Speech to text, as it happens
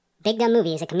Big Dumb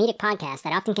Movie is a comedic podcast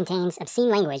that often contains obscene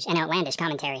language and outlandish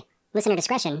commentary. Listener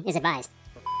discretion is advised.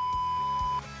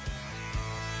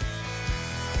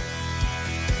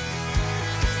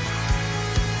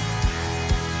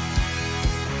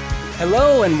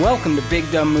 Hello and welcome to Big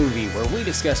Dumb Movie, where we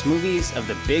discuss movies of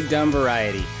the big dumb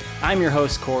variety. I'm your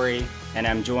host, Corey, and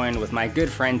I'm joined with my good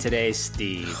friend today,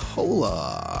 Steve.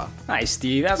 Hola. Hi,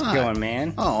 Steve. How's it going,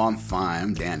 man? Oh, I'm fine.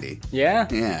 I'm dandy. Yeah?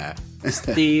 Yeah.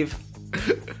 Steve,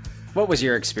 what was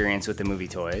your experience with the movie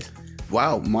Toys?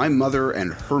 Wow, my mother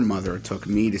and her mother took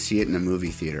me to see it in a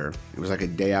movie theater. It was like a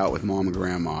day out with mom and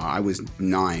grandma. I was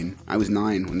 9. I was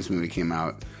 9 when this movie came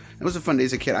out. It was a fun day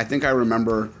as a kid. I think I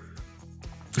remember...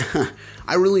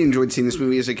 I really enjoyed seeing this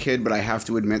movie as a kid, but I have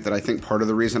to admit that I think part of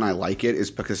the reason I like it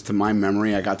is because, to my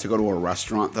memory, I got to go to a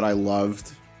restaurant that I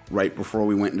loved right before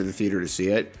we went into the theater to see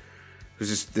it. It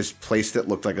was this place that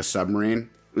looked like a submarine.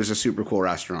 It was a super cool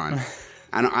restaurant.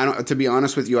 And I don't, to be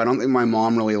honest with you, I don't think my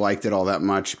mom really liked it all that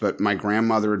much, but my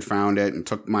grandmother had found it and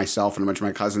took myself and a bunch of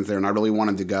my cousins there, and I really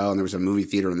wanted to go, and there was a movie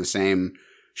theater in the same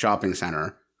shopping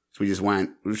center. So we just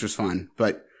went, which was fun.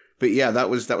 But yeah, that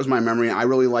was my memory. I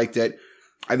really liked it.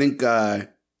 I think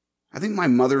my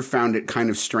mother found it kind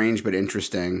of strange but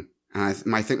interesting. And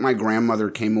I think my grandmother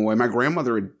came away. My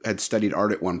grandmother had studied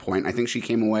art at one point. I think she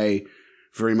came away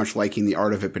very much liking the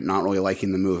art of it, but not really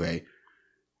liking the movie.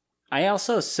 I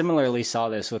also similarly saw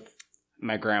this with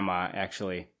my grandma,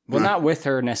 actually. Well, not with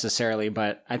her necessarily,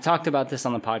 but I talked about this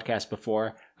on the podcast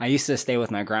before. I used to stay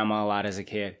with my grandma a lot as a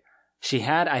kid. She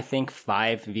had, I think,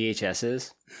 5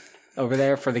 VHSs over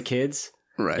there for the kids.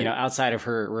 Right. You know, outside of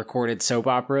her recorded soap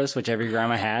operas, which every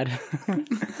grandma had.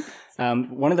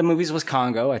 One of the movies was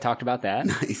Congo. I talked about that.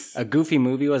 Nice. A Goofy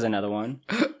movie was another one.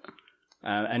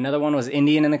 Another one was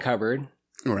Indian in the Cupboard.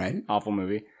 Right. Awful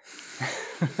movie.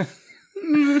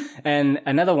 And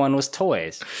another one was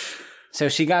Toys. So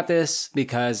she got this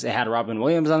because it had Robin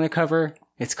Williams on the cover.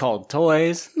 It's called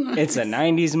Toys. Nice. It's a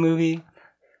 90s movie.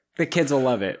 The kids will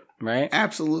love it, right?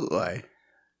 Absolutely.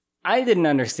 I didn't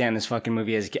understand this fucking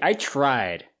movie as a kid. I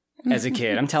tried as a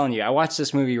kid. I'm telling you, I watched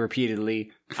this movie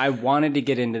repeatedly. I wanted to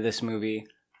get into this movie.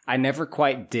 I never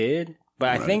quite did, but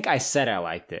I think I said I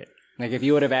liked it. Like, if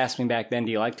you would have asked me back then,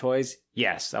 do you like Toys?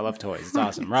 Yes, I love Toys. It's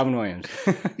awesome. Robin Williams.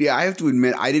 Yeah, I have to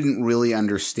admit, I didn't really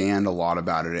understand a lot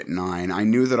about it at 9. I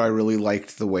knew that I really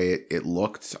liked the way it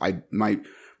looked.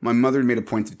 My mother made a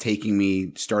point of taking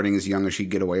me, starting as young as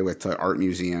she'd get away with, to art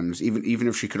museums, even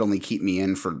if she could only keep me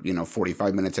in for,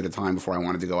 45 minutes at a time before I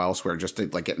wanted to go elsewhere, just to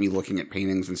like get me looking at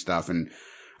paintings and stuff. And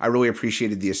I really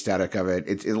appreciated the aesthetic of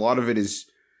it. A lot of it is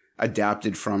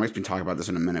adapted from, I've been talking about this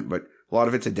in a minute, but a lot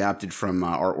of it's adapted from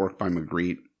artwork by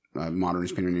Magritte, a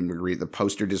modernist painter named Magritte. The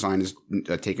poster design is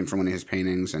taken from one of his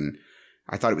paintings, and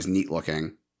I thought it was neat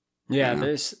looking. Yeah,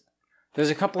 there's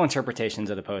a couple interpretations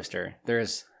of the poster.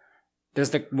 There's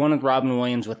the one with Robin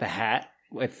Williams with the hat,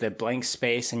 with the blank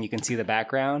space, and you can see the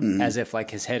background as if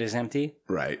like his head is empty.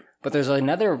 Right. But there's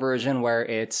another version where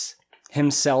it's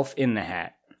himself in the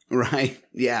hat. Right.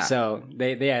 Yeah. So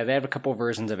they have a couple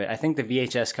versions of it. I think the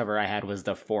VHS cover I had was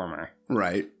the former.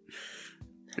 Right.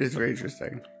 It is very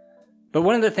interesting. But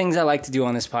one of the things I like to do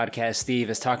on this podcast, Steve,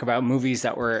 is talk about movies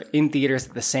that were in theaters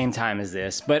at the same time as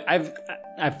this. But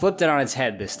I've flipped it on its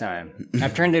head this time.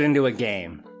 I've turned it into a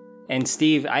game. And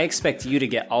Steve, I expect you to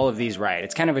get all of these right.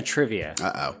 It's kind of a trivia.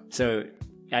 Uh-oh. So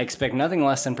I expect nothing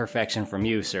less than perfection from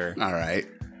you, sir. All right.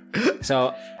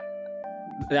 So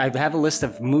I have a list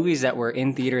of movies that were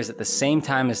in theaters at the same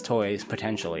time as Toys,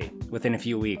 potentially, within a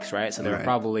few weeks, right? So they were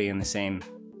probably in the same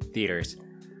theaters.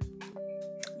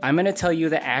 I'm going to tell you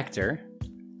the actor,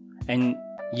 and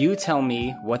you tell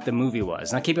me what the movie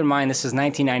was. Now keep in mind, this is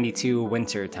 1992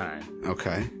 winter time.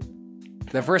 Okay.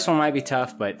 The first one might be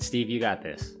tough, but Steve, you got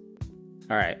this.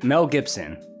 All right, Mel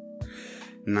Gibson.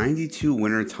 92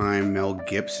 wintertime Mel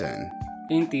Gibson.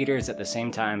 In theaters at the same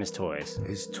time as Toys.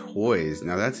 His Toys.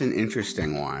 Now that's an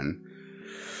interesting one.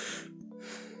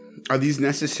 Are these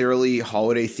necessarily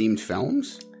holiday-themed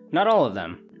films? Not all of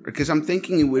them. Because I'm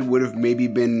thinking it would have maybe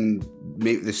been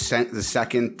the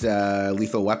second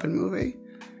Lethal Weapon movie?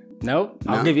 Nope.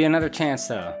 No? I'll give you another chance,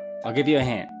 though. I'll give you a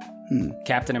hint.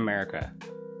 Captain America.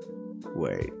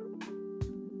 Wait.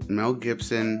 Mel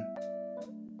Gibson,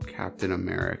 Captain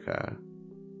America,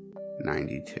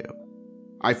 92.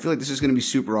 I feel like this is going to be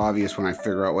super obvious when I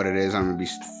figure out what it is. I'm going to be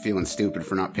feeling stupid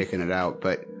for not picking it out,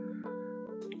 but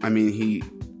I mean,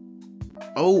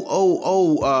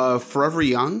 Forever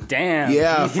Young? Damn.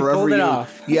 Yeah, he Forever pulled it Young.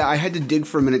 off. Yeah, I had to dig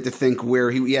for a minute to think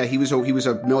where he was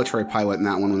a military pilot in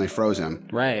that one when they froze him.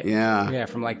 Right. Yeah. Yeah,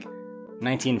 from like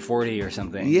 1940 or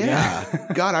something. Yeah.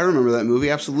 God, I remember that movie,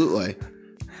 absolutely.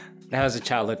 That was a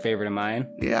childhood favorite of mine.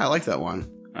 Yeah, I like that one.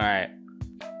 All right.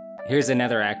 Here's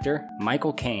another actor,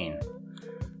 Michael Caine.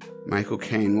 Michael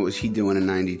Caine, what was he doing in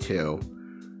 92?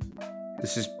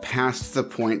 This is past the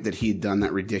point that he had done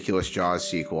that ridiculous Jaws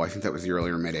sequel. I think that was the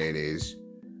earlier mid-80s.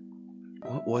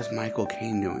 What was Michael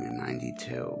Caine doing in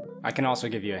 92? I can also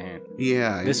give you a hint.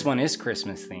 Yeah. This one is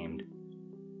Christmas themed.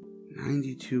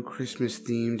 92 Christmas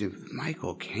themed with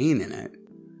Michael Caine in it.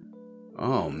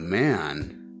 Oh,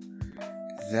 man.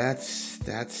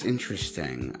 That's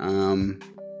interesting.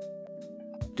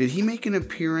 Did he make an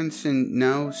appearance in...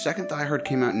 No, Second Die Hard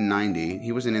came out in 90.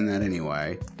 He wasn't in that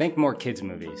anyway. Think more kids'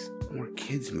 movies. More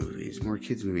kids' movies.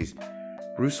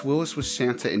 Bruce Willis was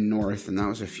Santa in North, and that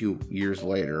was a few years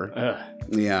later. Ugh.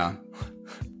 Yeah.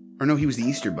 Or no, he was the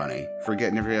Easter Bunny.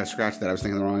 Never scratched that. I was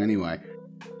thinking the wrong anyway.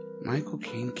 Michael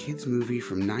Caine kids movie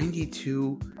from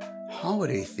 92,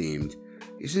 holiday themed.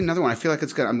 This is another one. I feel like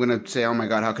I'm going to say, oh my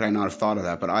God, how could I not have thought of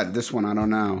that? But this one, I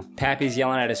don't know. Pappy's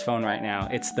yelling at his phone right now.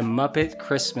 It's The Muppet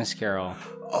Christmas Carol.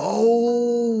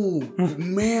 Oh,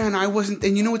 man, I wasn't...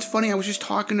 And you know what's funny? I was just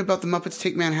talking about The Muppets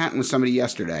Take Manhattan with somebody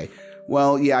yesterday.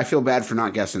 Well, yeah, I feel bad for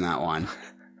not guessing that one.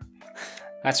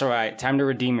 That's all right. Time to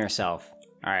redeem yourself.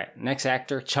 All right, next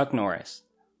actor, Chuck Norris.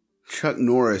 Chuck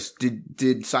Norris. Did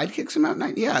Sidekicks come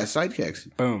out? Yeah,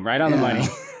 Sidekicks. Boom, right on the money.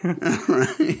 All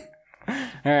right.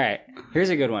 All right, here's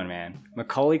a good one, man.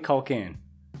 Macaulay Culkin.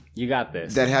 You got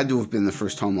this. That had to have been the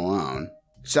first Home Alone.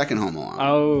 Second Home Alone.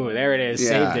 Oh, there it is.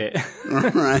 Yeah. Saved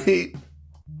it. Right.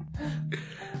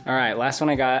 All right, last one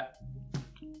I got.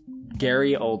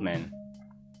 Gary Oldman.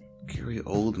 Gary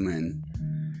Oldman.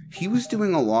 He was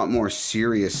doing a lot more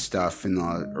serious stuff in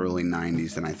the early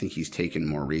 90s than I think he's taken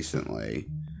more recently.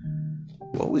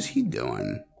 What was he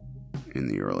doing in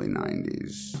the early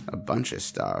 90s? A bunch of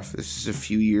stuff. This is a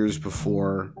few years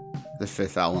before The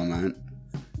Fifth Element.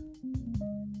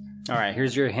 All right,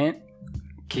 here's your hint.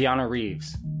 Keanu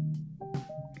Reeves.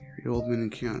 Gary Oldman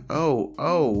and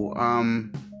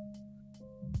Keanu...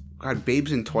 God,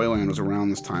 Babes in Toyland was around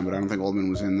this time, but I don't think Oldman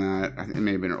was in that. I think it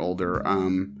may have been older.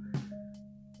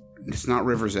 It's not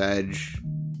River's Edge.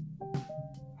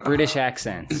 British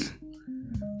accents.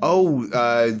 Oh,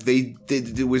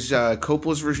 it was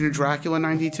Coppola's version of Dracula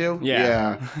 92?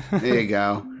 Yeah. There you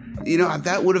go. You know,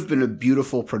 that would have been a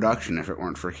beautiful production if it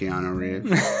weren't for Keanu Reeves.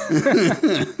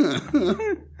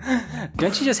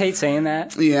 Don't you just hate saying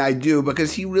that? Yeah, I do,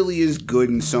 because he really is good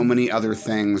in so many other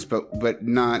things, but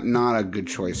not a good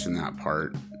choice in that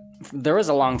part. There was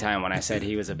a long time when I said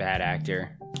he was a bad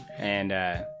actor, and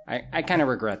I kind of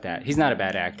regret that. He's not a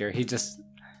bad actor. He just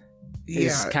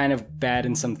is kind of bad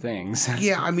in some things.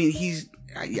 Yeah, I mean,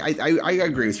 I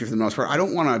agree with you for the most part. I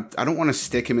don't want to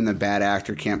stick him in the bad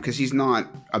actor camp because he's not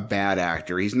a bad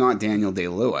actor. He's not Daniel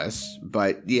Day-Lewis,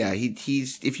 but yeah,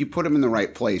 he's if you put him in the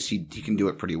right place, he can do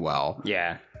it pretty well.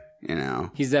 Yeah, you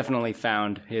know, he's definitely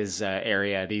found his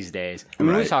area these days. I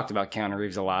mean, we've talked about Keanu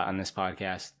Reeves a lot on this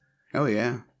podcast. Oh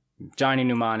yeah, Johnny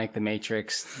Mnemonic, The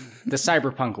Matrix, the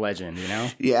cyberpunk legend. You know?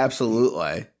 Yeah,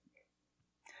 absolutely.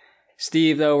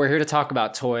 Steve, though, we're here to talk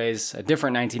about Toys, a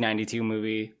different 1992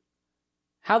 movie.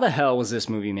 How the hell was this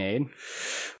movie made?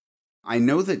 I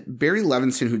know that Barry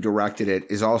Levinson, who directed it,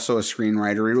 is also a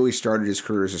screenwriter. He really started his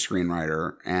career as a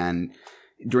screenwriter, and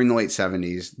during the late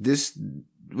 70s. This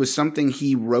was something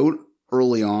he wrote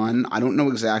early on. I don't know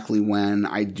exactly when.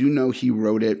 I do know he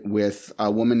wrote it with a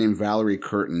woman named Valerie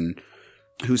Curtin,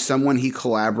 who's someone he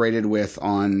collaborated with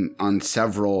on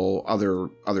several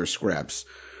other scripts.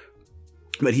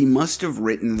 But he must have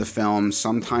written the film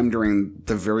sometime during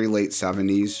the very late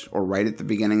 70s or right at the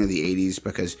beginning of the 80s,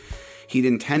 because he'd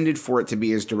intended for it to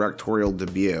be his directorial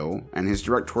debut, and his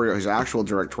actual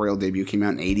directorial debut came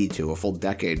out in 82, a full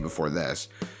decade before this.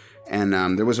 And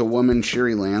there was a woman,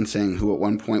 Sherry Lansing, who at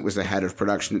one point was the head of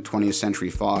production at 20th Century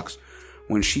Fox.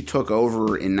 When she took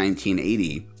over in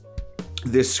 1980,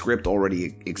 this script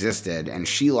already existed, and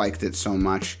she liked it so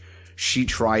much she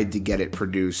tried to get it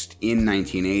produced in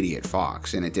 1980 at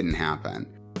Fox, and it didn't happen.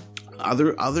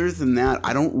 Other than that,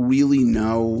 I don't really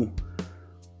know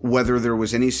whether there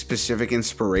was any specific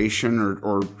inspiration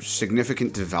or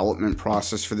significant development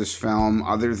process for this film.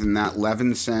 Other than that,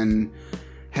 Levinson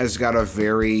has got a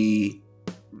very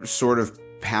sort of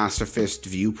pacifist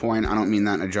viewpoint. I don't mean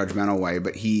that in a judgmental way,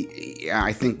 but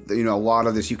I think, a lot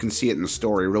of this, you can see it in the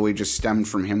story, really just stemmed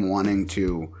from him wanting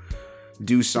to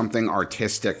do something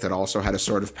artistic that also had a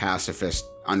sort of pacifist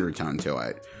undertone to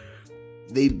it.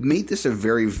 They made this a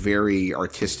very, very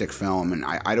artistic film, and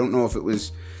I don't know if it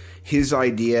was his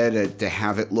idea to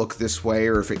have it look this way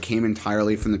or if it came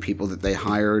entirely from the people that they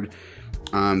hired.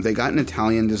 They got an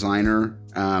Italian designer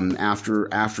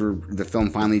after the film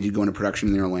finally did go into production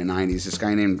in the early 90s. This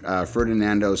guy named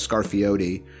Ferdinando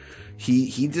Scarfiotti,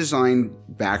 he designed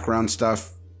background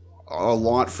stuff a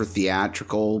lot for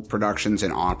theatrical productions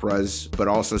and operas, but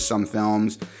also some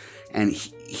films. And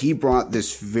he brought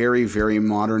this very, very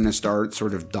modernist art,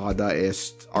 sort of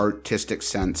Dadaist artistic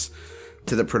sense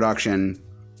to the production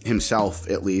himself,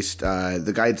 at least.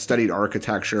 The guy had studied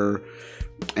architecture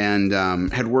and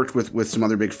had worked with some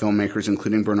other big filmmakers,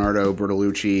 including Bernardo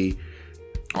Bertolucci.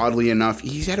 Oddly enough,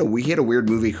 he had a weird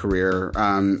movie career.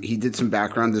 He did some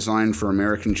background design for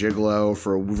American Gigolo,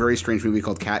 for a very strange movie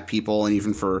called Cat People, and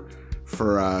even for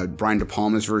Brian De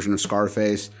Palma's version of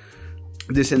Scarface.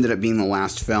 This ended up being the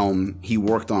last film he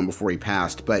worked on before he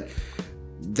passed, but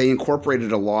they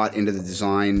incorporated a lot into the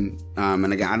design.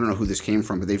 And again, I don't know who this came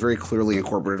from, but they very clearly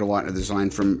incorporated a lot into the design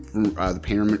from the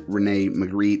painter Rene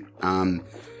Magritte.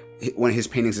 One of his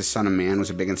paintings, The Son of Man, was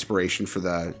a big inspiration for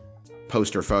the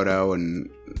poster photo, and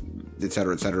et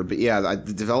cetera, et cetera. But yeah,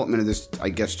 the development of this, I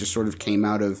guess, just sort of came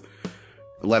out of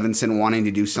Levinson wanting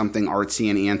to do something artsy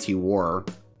and anti-war.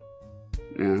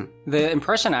 Yeah. The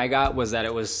impression I got was that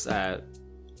it was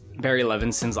Barry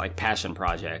Levinson's like passion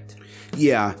project.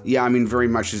 Yeah. I mean, very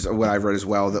much is what I've read as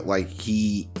well. That like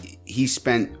he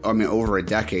spent, I mean, over a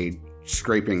decade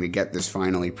scraping to get this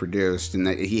finally produced, and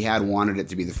that he had wanted it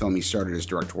to be the film he started his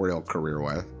directorial career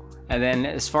with. And then,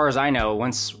 as far as I know,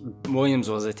 once Williams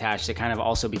was attached, it kind of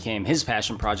also became his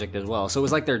passion project as well. So it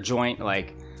was like their joint,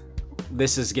 like,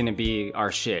 this is going to be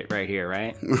our shit right here,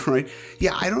 right? Right.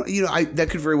 Yeah, I don't, that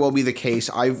could very well be the case.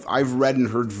 I've read and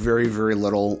heard very, very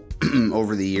little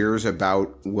over the years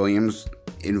about Williams'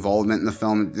 involvement in the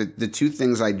film. The two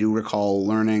things I do recall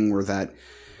learning were that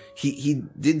he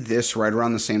did this right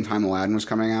around the same time Aladdin was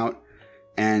coming out,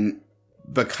 and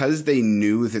because they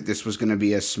knew that this was going to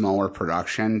be a smaller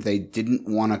production, they didn't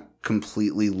want to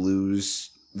completely lose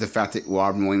the fact that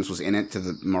Robin Williams was in it to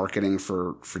the marketing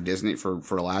for Disney, for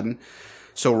Aladdin.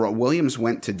 So Williams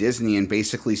went to Disney and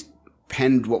basically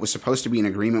penned what was supposed to be an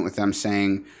agreement with them,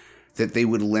 saying that they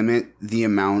would limit the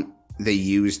amount they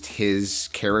used his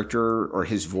character or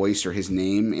his voice or his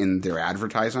name in their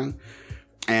advertising.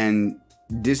 And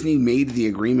Disney made the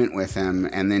agreement with him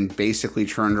and then basically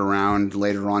turned around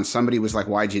later on. Somebody was like,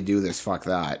 why'd you do this? Fuck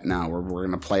that. No, we're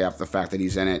going to play up the fact that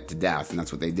he's in it to death. And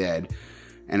that's what they did.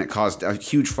 And it caused a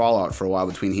huge fallout for a while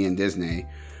between he and Disney.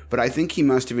 But I think he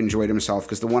must have enjoyed himself,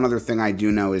 because the one other thing I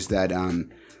do know is that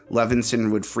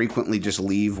Levinson would frequently just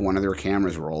leave one of their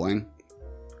cameras rolling,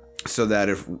 so that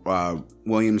if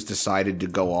Williams decided to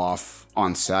go off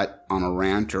on set on a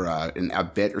rant or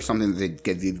a bit or something, they'd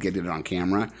get it on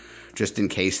camera, just in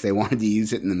case they wanted to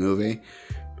use it in the movie.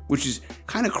 Which is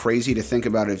kind of crazy to think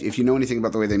about. If you know anything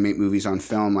about the way they make movies on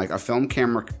film, like a film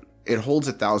camera, it holds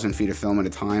 1,000 feet of film at a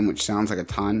time, which sounds like a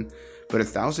ton, but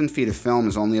 1,000 feet of film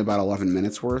is only about 11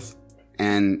 minutes worth,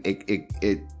 and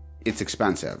it's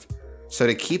expensive. So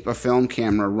to keep a film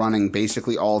camera running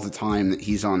basically all the time that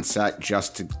he's on set,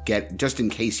 just in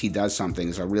case he does something,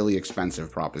 is a really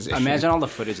expensive proposition. Imagine all the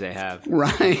footage they have.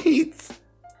 Right.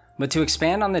 But to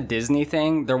expand on the Disney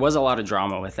thing, there was a lot of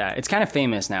drama with that. It's kind of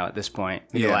famous now at this point,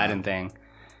 the Aladdin thing,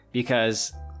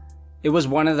 because it was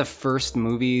one of the first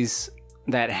movies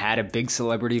that had a big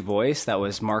celebrity voice, that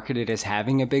was marketed as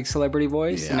having a big celebrity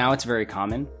voice. Yeah. Now it's very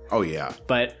common. Oh, yeah.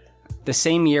 But the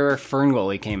same year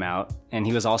Ferngully came out, and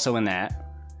he was also in that.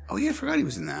 Oh, yeah, I forgot he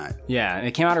was in that. Yeah,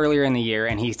 it came out earlier in the year,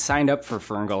 and he signed up for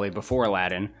Ferngully before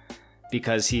Aladdin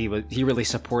because he really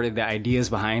supported the ideas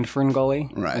behind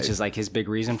Ferngully, right, which is like his big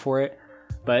reason for it.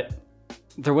 But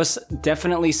there was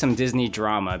definitely some Disney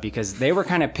drama because they were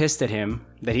kind of pissed at him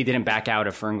that he didn't back out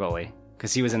of Ferngully,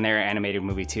 because he was in their animated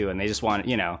movie too, and they just wanted,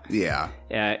 Yeah.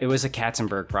 It was a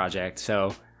Katzenberg project,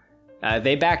 so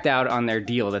they backed out on their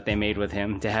deal that they made with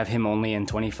him to have him only in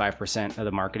 25% of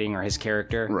the marketing, or his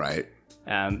character. Right.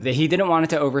 He didn't want it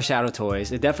to overshadow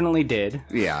Toys. It definitely did.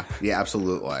 Yeah,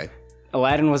 absolutely.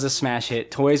 Aladdin was a smash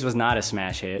hit. Toys was not a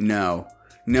smash hit. No,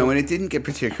 and it didn't get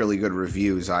particularly good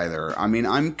reviews either. I mean,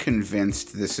 I'm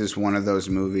convinced this is one of those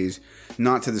movies,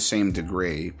 not to the same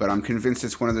degree, but I'm convinced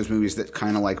it's one of those movies that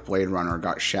kind of like Blade Runner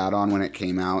got shat on when it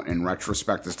came out. In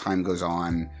retrospect, as time goes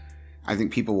on, I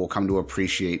think people will come to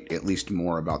appreciate at least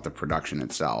more about the production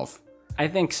itself. I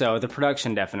think so. The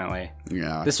production, definitely.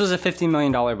 Yeah. This was a $50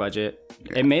 million budget.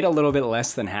 Yeah. It made a little bit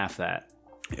less than half that.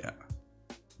 Yeah.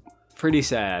 Pretty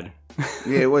sad.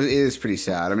 Yeah, it is pretty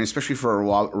sad. I mean, especially for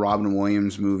a Robin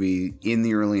Williams movie in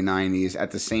the early 90s,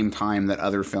 at the same time that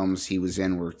other films he was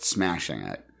in were smashing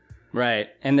it. Right.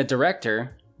 And the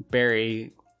director,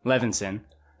 Barry Levinson,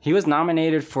 he was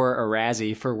nominated for a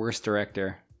Razzie for Worst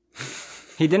Director.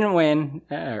 He didn't win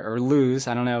or lose.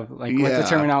 I don't know what the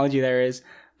terminology there is.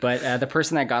 But the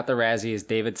person that got the Razzie is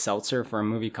David Seltzer for a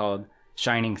movie called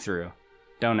Shining Through.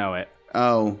 Don't know it.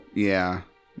 Oh, yeah.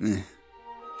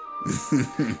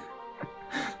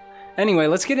 Anyway,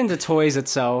 let's get into Toys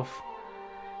itself.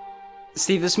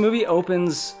 Steve, this movie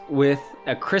opens with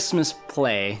a Christmas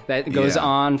play that goes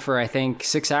on for, I think,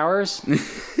 6 hours.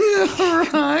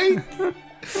 Right.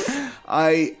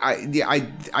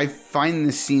 I find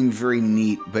this scene very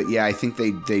neat, but yeah, I think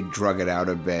they drug it out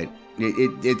a bit.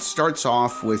 It starts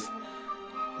off with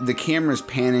the camera's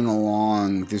panning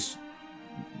along this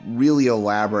really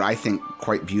elaborate, I think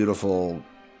quite beautiful,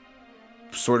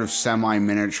 sort of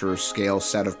semi-miniature scale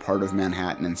set of part of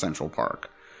Manhattan and Central Park.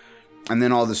 And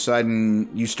then all of a sudden,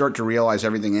 you start to realize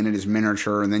everything in it is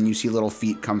miniature, and then you see little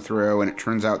feet come through, and it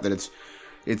turns out that it's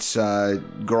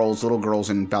little girls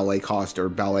in ballet costume or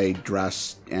ballet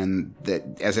dress, and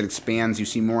that as it expands, you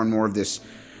see more and more of this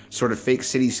sort of fake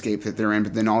cityscape that they're in,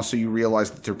 but then also you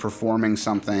realize that they're performing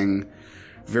something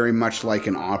very much like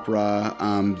an opera.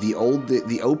 The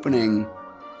opening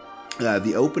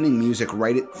music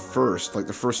right at first, like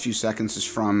the first few seconds, is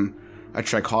from a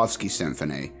Tchaikovsky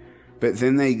symphony. But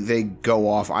then they go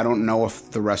off. I don't know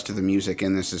if the rest of the music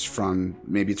in this is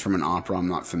maybe it's from an opera I'm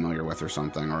not familiar with or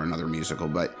something, or another musical.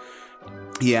 But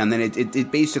yeah, and then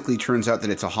it basically turns out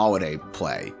that it's a holiday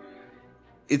play.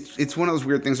 It's one of those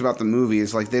weird things about the movie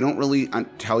is like they don't really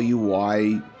tell you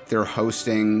why they're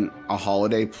hosting a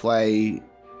holiday play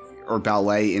or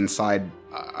ballet inside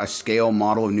a scale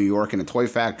model of New York in a toy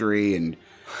factory, and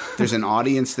there's an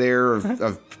audience there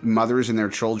of mothers and their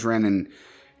children, and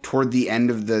toward the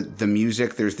end of the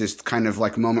music, there's this kind of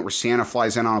like moment where Santa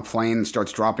flies in on a plane and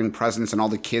starts dropping presents, and all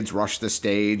the kids rush the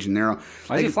stage, and they're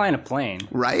why is he flying a plane?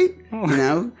 Right? You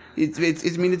know,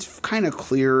 it's kind of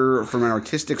clear from an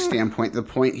artistic standpoint. The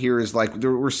point here is like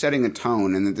we're setting a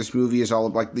tone, and that this movie is all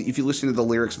like if you listen to the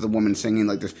lyrics of the woman singing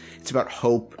like this, it's about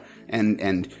hope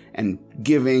and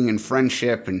giving and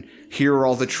friendship, and here are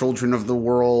all the children of the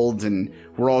world, and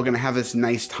we're all going to have this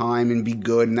nice time and be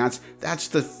good. And that's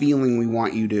the feeling we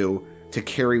want you to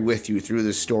carry with you through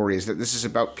this story, is that this is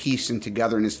about peace and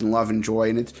togetherness and love and joy.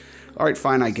 And it's all right,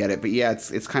 fine, I get it. But yeah,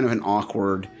 it's kind of an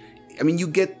awkward, I mean, you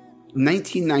get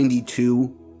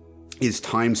 1992 is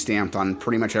time stamped on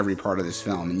pretty much every part of this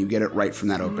film, and you get it right from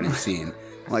that opening scene.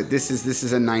 Like this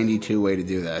is a 92 way to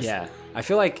do this. Yeah. I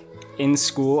feel like in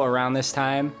school around this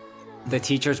time, the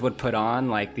teachers would put on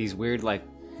like these weird like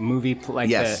movie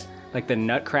the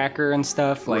Nutcracker and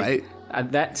stuff. Like right.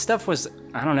 That stuff was,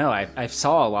 I don't know. I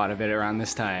saw a lot of it around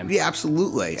this time. Yeah,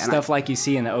 absolutely. Stuff like you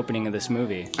see in the opening of this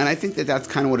movie. And I think that's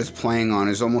kind of what it's playing on,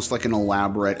 is almost like an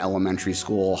elaborate elementary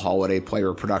school holiday play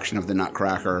or production of the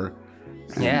Nutcracker.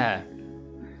 Yeah,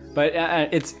 but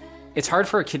it's hard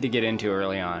for a kid to get into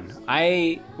early on.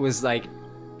 I was like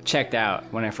checked out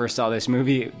when I first saw this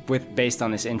movie based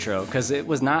on this intro, because it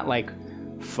was not like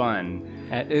fun.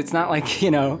 It's not like,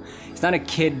 it's not a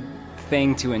kid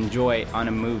thing to enjoy on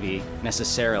a movie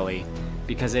necessarily,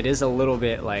 because it is a little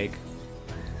bit like,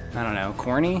 I don't know,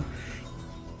 corny.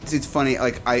 It's funny,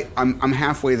 like I'm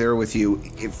halfway there with you.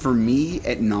 For me,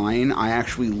 at 9, I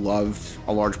actually loved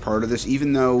a large part of this,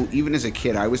 even as a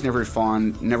kid, I was never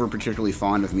particularly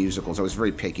fond of musicals. I was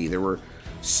very picky. There were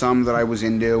some that I was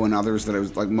into, and others that I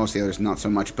was like, most of the others not so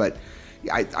much. But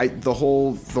the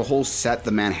whole set,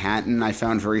 the Manhattan, I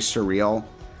found very surreal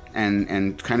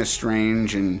and kind of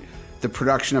strange, and the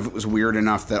production of it was weird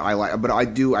enough that I like. But I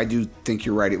do think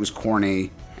you're right. It was corny,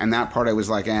 and that part I was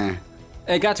like, eh.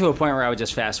 It got to a point where I would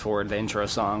just fast forward the intro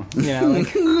song.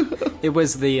 Like it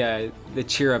was the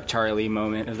cheer up Charlie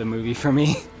moment of the movie for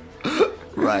me.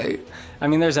 Right. I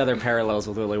mean, there's other parallels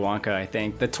with Willy Wonka. I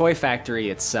think the toy factory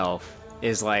itself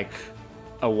is like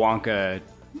a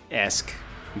Wonka-esque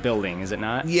building, is it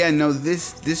not? Yeah, no,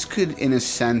 this could in a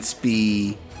sense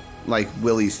be like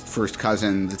Willy's first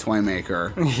cousin, the toy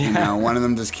maker. Yeah. One of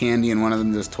them does candy and one of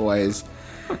them does toys.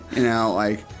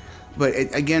 But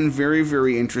again, very,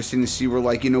 very interesting to see where,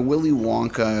 like, Willy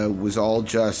Wonka was all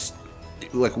just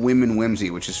like whim and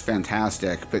whimsy, which is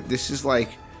fantastic. But this is like,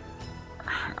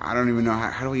 I don't even know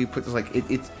how do you put this. Like,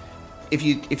 it's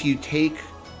if you take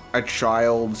a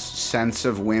child's sense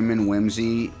of whim and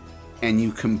whimsy and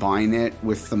you combine it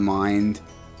with the mind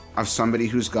of somebody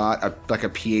who's got a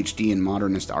PhD in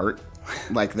modernist art,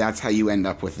 like, that's how you end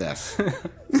up with this.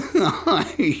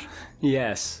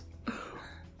 Yes.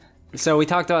 So we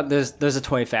talked about there's a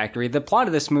toy factory. The plot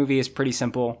of this movie is pretty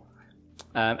simple.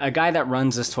 A guy that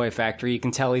runs this toy factory, you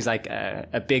can tell he's like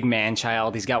a big man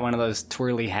child. He's got one of those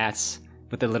twirly hats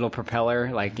with the little propeller,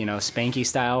 like, Spanky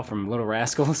style from Little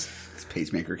Rascals. His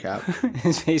pacemaker cap.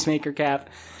 His pacemaker cap.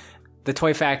 the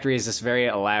toy factory is this very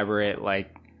elaborate,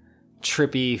 like,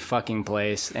 trippy fucking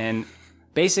place. And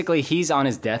basically, he's on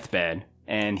his deathbed,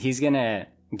 and he's gonna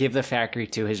give the factory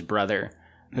to his brother,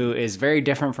 who is very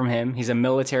different from him. He's a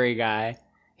military guy.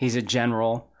 He's a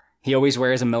general. He always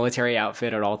wears a military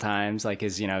outfit at all times, like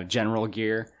his, general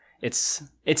gear. It's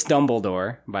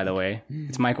Dumbledore, by the way.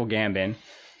 It's Michael Gambon.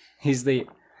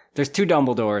 There's two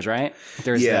Dumbledores, right?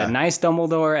 There's the nice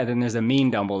Dumbledore, and then there's the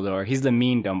mean Dumbledore. He's the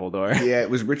mean Dumbledore. Yeah, it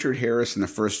was Richard Harris in the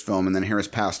first film, and then Harris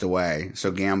passed away,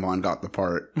 so Gambon got the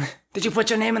part. Did you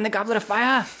put your name in the Goblet of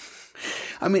Fire?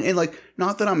 I mean, and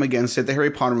not that I'm against it. The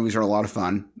Harry Potter movies are a lot of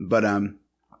fun, but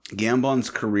Gambon's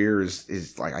career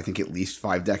is I think at least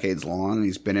 5 decades long.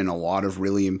 He's been in a lot of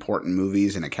really important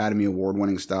movies and Academy Award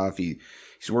winning stuff.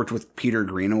 He's worked with Peter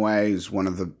Greenaway, who's one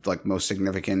of the most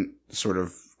significant sort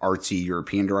of artsy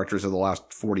European directors of the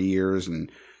last 40 years.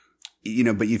 And,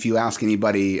 but if you ask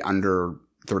anybody under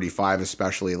 35,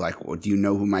 especially, do you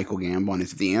know who Michael Gambon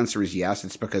is? If the answer is yes,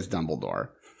 it's because Dumbledore.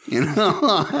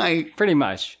 Pretty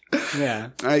much. Yeah.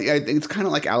 I think it's kind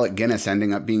of like Alec Guinness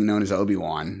ending up being known as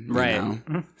Obi-Wan. Right.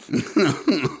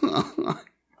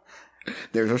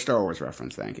 There's our Star Wars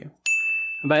reference. Thank you.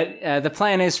 But the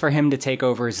plan is for him to take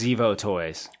over Zevo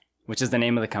Toys, which is the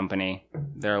name of the company.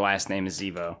 Their last name is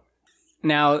Zevo.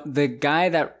 Now, the guy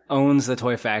that owns the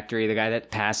toy factory, the guy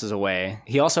that passes away,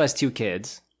 he also has 2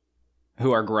 kids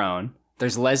who are grown.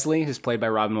 There's Leslie, who's played by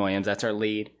Robin Williams. That's our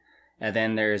lead. And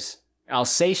then there's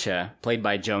Alsatia, played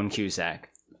by Joan Cusack.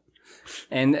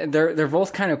 And they're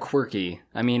both kind of quirky.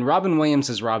 I mean, Robin Williams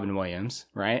is Robin Williams,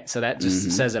 right? So that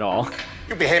just says it all.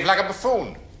 You behave like a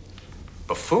buffoon.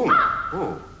 Buffoon?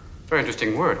 Ooh, very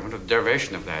interesting word. I wonder what the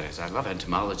derivation of that is. I love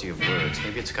etymology of words.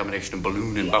 Maybe it's a combination of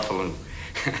balloon and buffalo.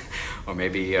 Or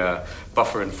maybe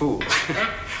buffer and fool.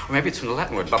 Or maybe it's from the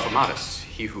Latin word buffomatus,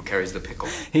 he who carries the pickle.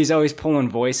 He's always pulling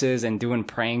voices and doing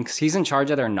pranks. He's in charge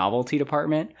of their novelty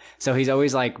department. So he's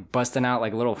always busting out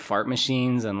little fart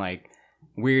machines and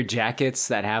weird jackets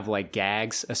that have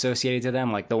gags associated to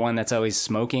them. Like the one that's always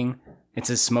smoking. It's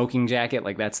a smoking jacket.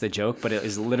 That's the joke, but it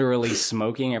is literally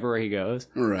smoking everywhere he goes.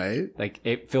 Right.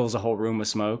 It fills the whole room with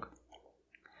smoke.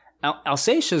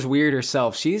 Alsatia's weird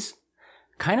herself. She's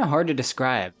kind of hard to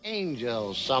describe.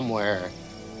 Angels somewhere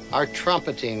are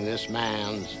trumpeting this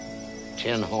man's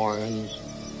tin horns.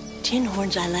 Tin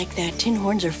horns, I like that. Tin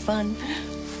horns are fun.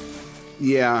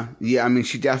 Yeah. I mean,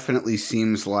 she definitely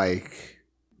seems like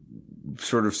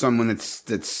sort of someone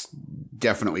that's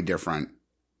definitely different.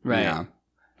 Right.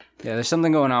 Yeah, there's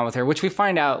something going on with her, which we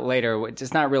find out later.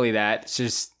 It's not really that. It's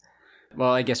just,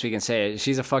 well, I guess we can say it.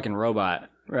 She's a fucking robot,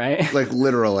 right?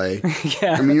 Literally.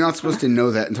 Yeah. I mean, you're not supposed to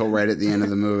know that until right at the end of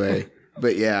the movie.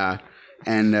 But yeah.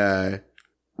 And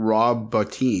Rob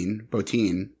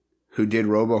Bottin, who did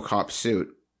RoboCop's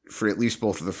suit for at least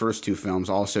both of the first 2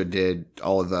 films, also did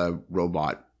all of the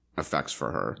robot effects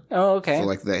for her. Oh, okay. So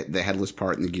the headless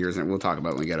part and the gears, and we'll talk about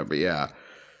it when we get it, but yeah.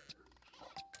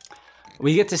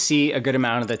 We get to see a good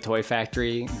amount of the toy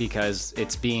factory because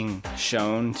it's being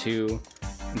shown to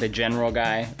the general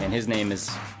guy, and his name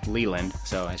is Leland,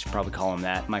 so I should probably call him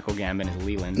that. Michael Gambon is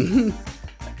Leland.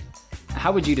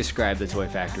 How would you describe the toy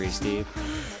factory, Steve?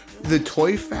 The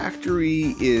toy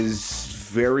factory is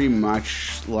very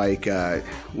much like,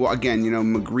 again,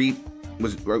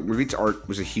 Magritte's art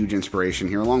was a huge inspiration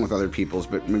here, along with other people's,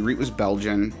 but Magritte was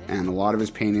Belgian, and a lot of his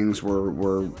paintings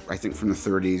were I think, from the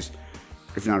 30s.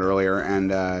 If not earlier, and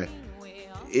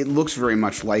it looks very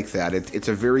much like that. It's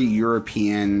a very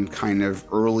European kind of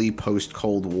early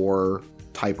post-Cold War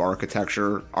type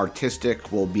architecture,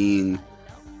 artistic while being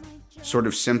sort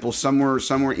of simple, somewhere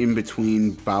in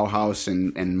between Bauhaus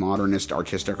and modernist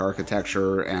artistic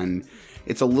architecture, and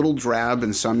it's a little drab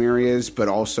in some areas, but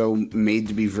also made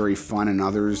to be very fun in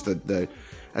others. The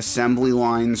assembly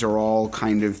lines are all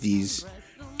kind of these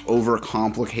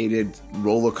overcomplicated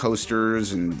roller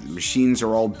coasters, and the machines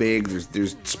are all big.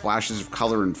 There's splashes of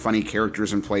color and funny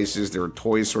characters in places. There are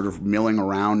toys sort of milling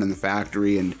around in the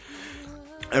factory, and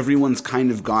everyone's kind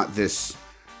of got this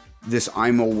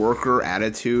I'm a worker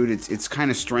attitude. It's kind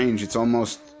of strange. It's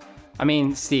almost, I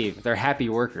mean, Steve, they're happy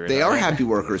workers. They are happy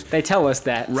workers. They tell us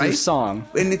that through song.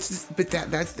 And it's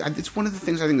one of the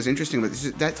things I think is interesting about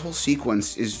this. That whole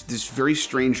sequence is this very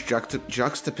strange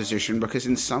juxtaposition, because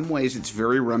in some ways it's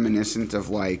very reminiscent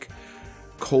of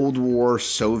Cold War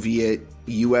Soviet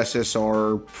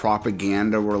USSR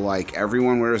propaganda, where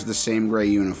everyone wears the same gray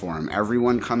uniform,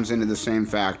 everyone comes into the same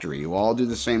factory, you all do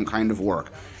the same kind of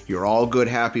work, you're all good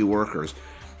happy workers.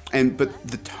 But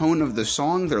the tone of the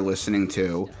song they're listening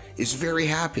to is very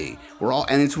happy.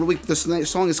 And it's really, the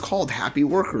song is called Happy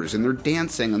Workers, and they're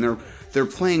dancing and they're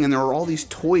playing, and there are all these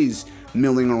toys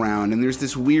milling around, and there's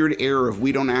this weird air of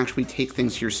we don't actually take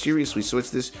things here seriously. So it's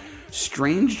this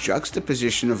strange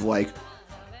juxtaposition of like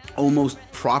almost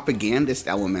propagandist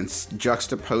elements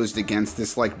juxtaposed against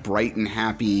this like bright and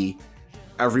happy,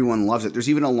 everyone loves it. There's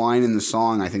even a line in the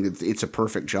song, I think it's a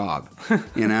perfect job,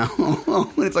 you know?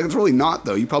 It's like, it's really not,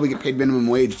 though. You probably get paid minimum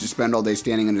wage to spend all day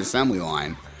standing in an assembly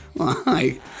line.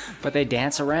 Like, but they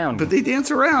dance around. But they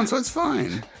dance around, so it's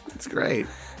fine. It's great.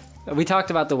 We talked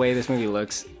about the way this movie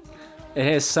looks. It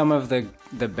has some of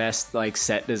the best like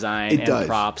set design and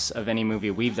props of any movie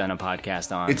we've done a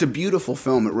podcast on. It's a beautiful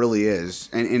film. It really is.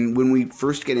 And when we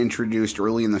first get introduced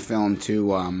early in the film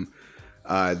to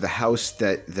the house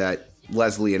that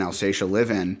Leslie and Alsatia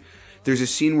live in, there's a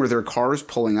scene where their car's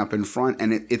pulling up in front,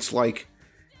 and it's like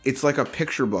a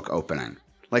picture book opening.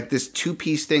 Like this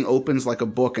 2-piece thing opens like a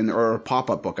book, or a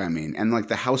pop-up book, I mean, and like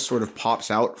the house sort of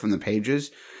pops out from the pages.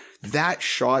 That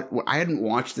shot, I hadn't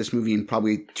watched this movie in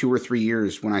probably 2 or 3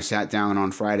 years when I sat down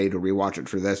on Friday to rewatch it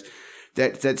for this.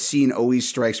 That scene always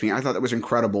strikes me. I thought that was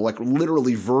incredible. Like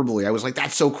literally verbally, I was like,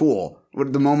 that's so cool.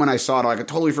 The moment I saw it, I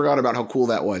totally forgot about how cool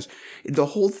that was. The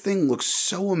whole thing looks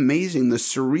so amazing. The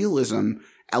surrealism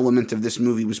element of this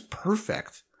movie was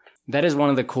perfect. That is one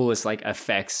of the coolest like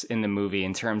effects in the movie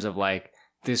in terms of like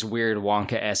this weird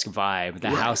Wonka-esque vibe.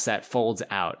 The house that folds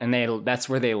out, and that's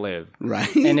where they live.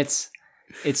 Right. And it's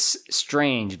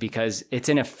strange because it's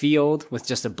in a field with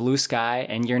just a blue sky,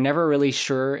 and you're never really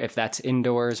sure if that's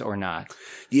indoors or not.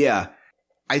 Yeah.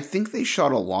 I think they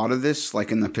shot a lot of this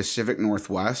like in the Pacific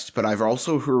Northwest, but I've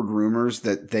also heard rumors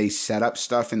that they set up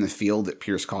stuff in the field at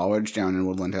Pierce College down in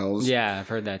Woodland Hills. Yeah, I've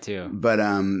heard that too. But the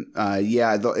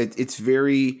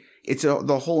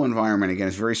whole environment, again,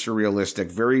 is very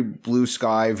surrealistic, very blue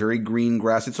sky, very green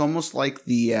grass. It's almost like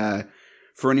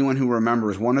for anyone who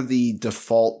remembers, one of the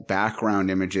default background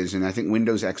images in, I think,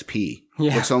 Windows XP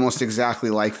looks almost exactly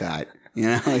like that. You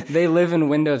know, like, they live in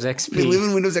Windows XP. They live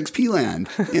in Windows XP land,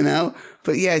 you know?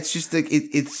 But yeah, it's just like,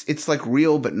 it's like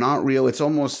real, but not real. It's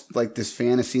almost like this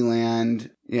fantasy land.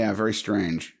 Yeah, very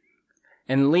strange.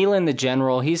 And Leland, the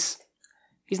general, he's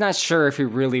not sure if he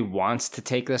really wants to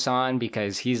take this on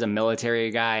because he's a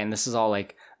military guy and this is all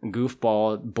like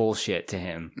goofball bullshit to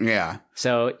him. Yeah.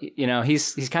 So, you know,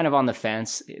 he's kind of on the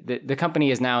fence. The company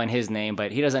is now in his name,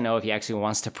 but he doesn't know if he actually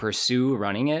wants to pursue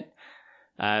running it.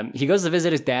 He goes to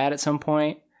visit his dad at some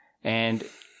point, and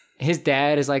his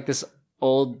dad is like this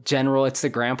old general. It's the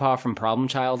grandpa from Problem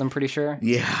Child, I'm pretty sure.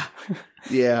 Yeah.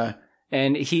 Yeah.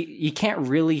 And you can't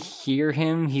really hear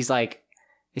him. He's like,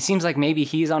 it seems like maybe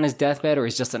he's on his deathbed or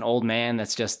he's just an old man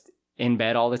that's just in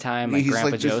bed all the time, like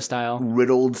Grandpa Joe style.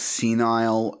 Riddled,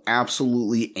 senile,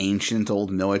 absolutely ancient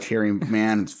old military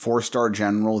man, 4-star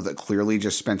general that clearly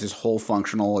just spent his whole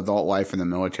functional adult life in the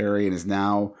military and is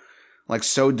now like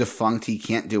so defunct he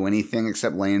can't do anything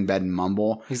except lay in bed and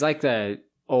mumble. He's like the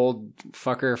old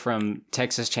fucker from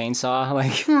Texas Chainsaw,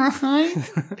 like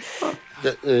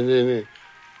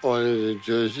or the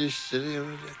Jersey City or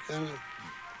that kind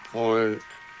of,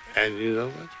 and you know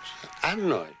what? I don't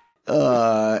know.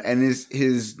 And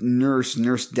his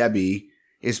nurse Debbie,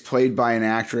 is played by an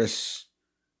actress.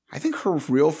 I think her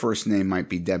real first name might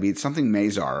be Debbie. It's something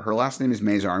Mazar. Her last name is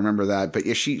Mazar. I remember that. But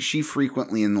yeah, she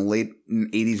frequently in the late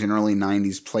 80s and early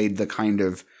 90s played the kind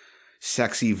of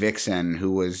sexy vixen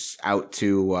who was out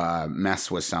to mess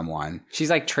with someone. She's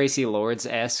like Tracy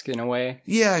Lords-esque in a way.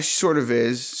 Yeah, she sort of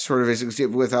is,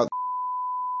 without,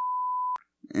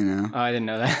 you know. Oh, I didn't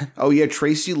know that. Oh yeah,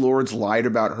 Tracy Lords lied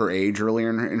about her age earlier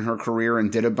in her career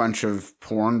and did a bunch of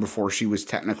porn before she was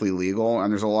technically legal.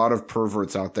 And there's a lot of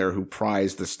perverts out there who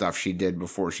prize the stuff she did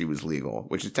before she was legal,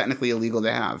 which is technically illegal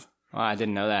to have. Oh, I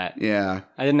didn't know that. Yeah.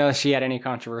 I didn't know she had any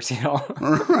controversy at all.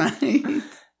 Right.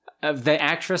 The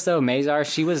actress, though, Mazar,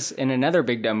 she was in another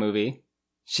Big Dumb movie.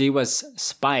 She was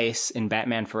Spice in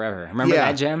Batman Forever. Remember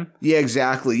that, Jem? Yeah,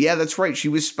 exactly. Yeah, that's right. She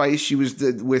was Spice. She was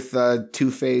with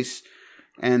Two-Face.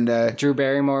 And Drew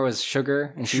Barrymore was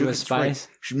Sugar, and she was Spice.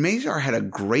 Right. Mazar had a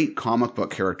great comic book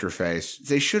character face.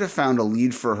 They should have found a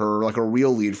lead for her, like a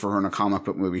real lead for her in a comic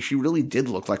book movie. She really did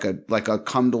look like a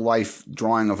come to life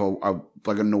drawing of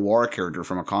a noir character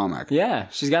from a comic. Yeah,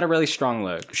 she's got a really strong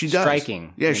look. She does.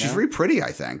 Striking. Yeah, she's very pretty,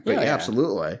 I think. But yeah,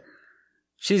 absolutely.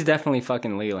 She's definitely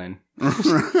fucking Leland.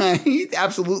 Right?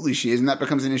 Absolutely she is, and that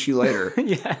becomes an issue later.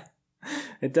 Yeah,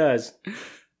 it does.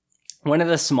 One of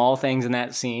the small things in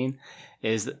that scene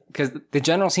is because the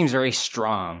general seems very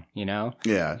strong, you know?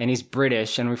 Yeah. And he's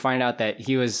British, and we find out that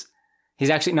he's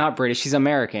actually not British, he's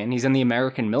American. He's in the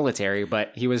American military,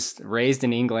 but he was raised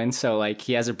in England, so like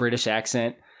he has a British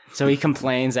accent. So he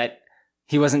complains that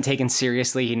he wasn't taken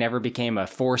seriously. He never became a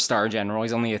 4-star general.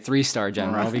 He's only a 3-star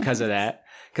general because of that.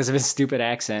 because of his stupid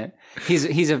accent.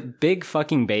 He's a big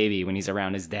fucking baby when he's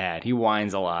around his dad. He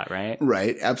whines a lot, right?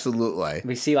 Right, absolutely.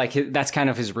 We see like that's kind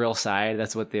of his real side.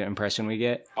 That's what the impression we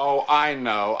get. Oh, I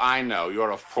know.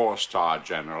 You're a 4-star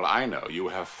general. I know. You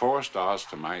have 4 stars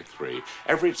to my 3.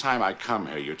 Every time I come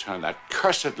here, you turn that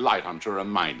cursed light on to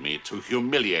remind me, to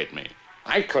humiliate me.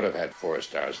 I could have had 4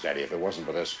 stars, Daddy, if it wasn't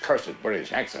for this cursed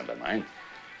British accent of mine.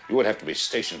 You would have to be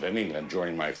stationed in England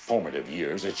during my formative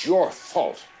years. It's your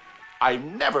fault. I've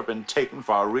never been taken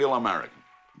for a real American.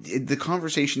 The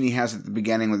conversation he has at the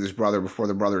beginning with his brother before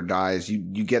the brother dies,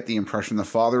 you get the impression the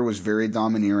father was very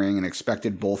domineering and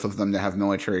expected both of them to have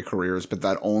military careers, but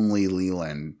that only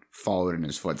Leland followed in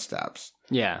his footsteps.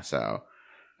 Yeah. So...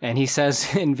 And he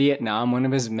says in Vietnam, one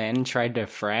of his men tried to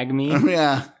frag me.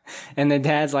 Yeah. And the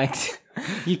dad's like,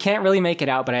 you can't really make it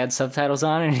out, but I had subtitles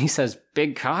on. And he says,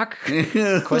 big cock?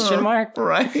 Question mark?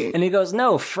 Right. And he goes,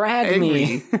 no, frag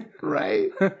me. Right.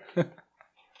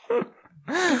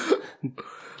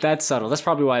 That's subtle. That's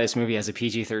probably why this movie has a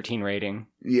PG-13 rating.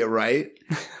 Yeah, right?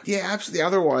 Yeah, absolutely.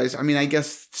 Otherwise, I mean, I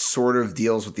guess sort of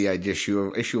deals with the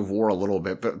issue of war a little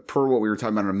bit. But per what we were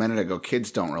talking about a minute ago, kids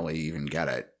don't really even get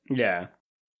it. Yeah.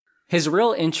 His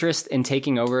real interest in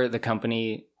taking over the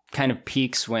company kind of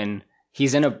peaks when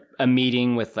he's in a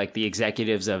meeting with like the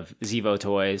executives of Zevo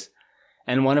Toys.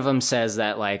 And one of them says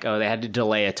that like, oh, they had to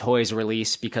delay a toys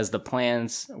release because the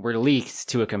plans were leaked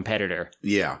to a competitor.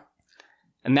 Yeah.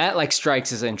 And that like strikes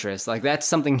his interest. Like that's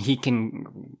something he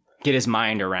can get his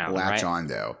mind around. Latch right? on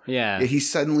to. Yeah. He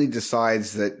suddenly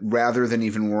decides that rather than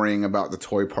even worrying about the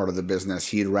toy part of the business,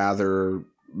 he'd rather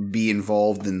be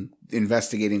involved in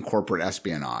investigating corporate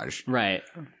espionage. Right.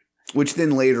 Which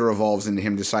then later evolves into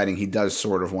him deciding he does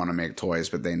sort of want to make toys,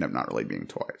 but they end up not really being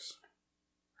toys.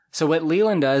 So what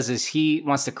Leland does is he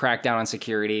wants to crack down on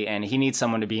security and he needs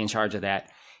someone to be in charge of that.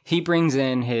 He brings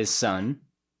in his son,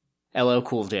 LL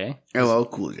Cool J. LL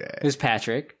Cool J. Who's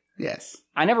Patrick. Yes.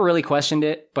 I never really questioned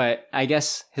it, but I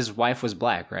guess his wife was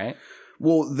black, right?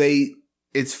 Well,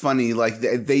 it's funny, like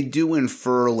they do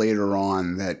infer later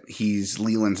on that he's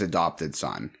Leland's adopted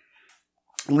son.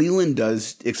 Leland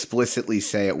does explicitly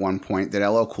say at one point that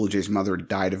LL Cool J's mother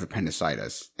died of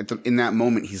appendicitis. In that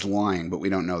moment, he's lying, but we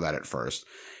don't know that at first.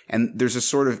 And there's a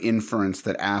sort of inference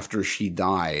that after she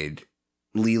died,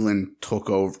 Leland took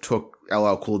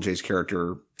LL Cool J's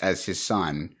character as his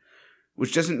son,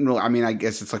 which doesn't really, I mean, I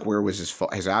guess it's like, where was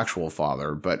his actual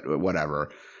father, but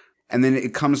whatever. And then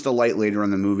it comes to light later in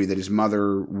the movie that his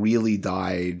mother really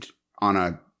died on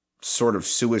a sort of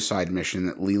suicide mission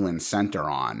that Leland sent her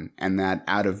on, and that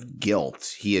out of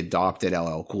guilt, he adopted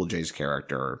LL Cool J's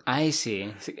character. I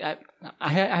see. I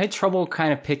had trouble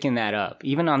kind of picking that up.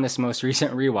 Even on this most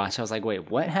recent rewatch, I was like, wait,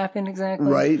 what happened exactly?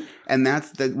 Right. And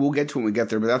that we'll get to when we get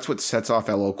there, but that's what sets off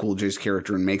LL Cool J's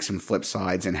character and makes him flip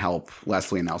sides and help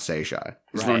Leslie and Alsatia.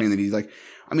 He's learning that he's like,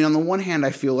 I mean, on the one hand, I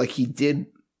feel like he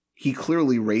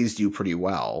clearly raised you pretty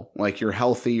well. Like, you're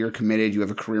healthy, you're committed, you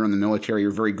have a career in the military, you're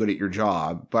very good at your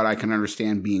job. But I can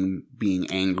understand being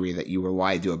angry that you were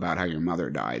lied to about how your mother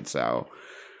died. So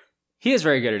he is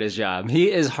very good at his job.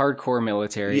 He is hardcore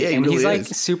military. Yeah, and really he's like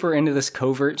is. super into this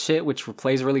covert shit, which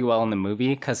plays really well in the movie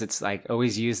because it's like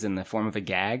always used in the form of a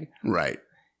gag. Right.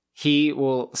 He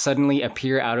will suddenly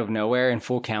appear out of nowhere in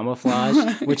full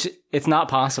camouflage, which it's not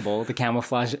possible, the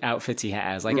camouflage outfits he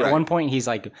has. Like at one point he's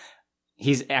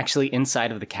actually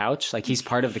inside of the couch. Like he's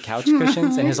part of the couch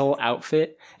cushions and his whole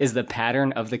outfit is the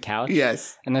pattern of the couch.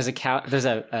 Yes. And there's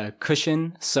a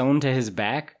cushion sewn to his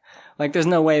back. Like there's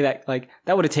no way that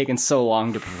would have taken so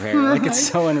long to prepare. Like it's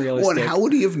so unrealistic. Well, and how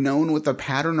would he have known what the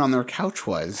pattern on their couch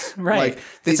was? Right. Like,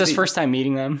 it's his first time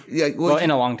meeting them. Yeah. Well, in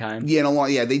a long time.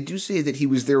 Yeah, they do say that he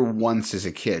was there once as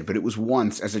a kid, but it was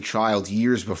once as a child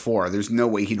years before. There's no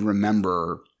way he'd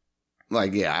remember.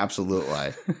 Like, yeah,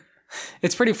 absolutely.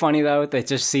 It's pretty funny though. They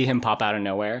just see him pop out of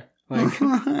nowhere. Like,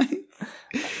 right.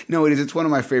 No, it is. It's one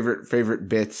of my favorite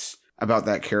bits about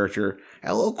that character.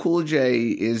 LL Cool J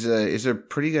is a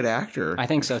pretty good actor. I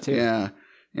think so too. Yeah.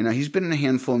 You know, he's been in a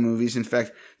handful of movies. In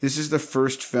fact, this is the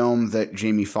first film that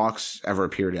Jamie Foxx ever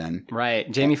appeared in.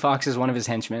 Right. Jamie Foxx is one of his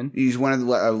henchmen. He's one of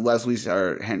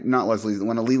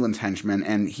one of Leland's henchmen,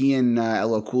 and he and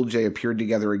LL Cool J appeared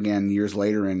together again years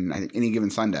later in, I think, Any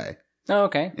Given Sunday. Oh,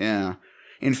 okay. Yeah.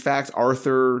 In fact,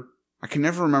 Arthur, I can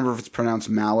never remember if it's pronounced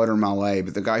Mallet or Mallet,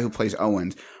 but the guy who plays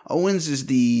Owens is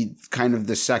the kind of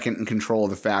the second in control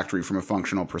of the factory from a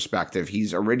functional perspective.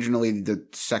 He's originally the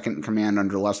second in command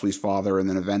under Leslie's father and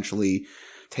then eventually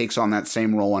takes on that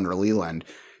same role under Leland.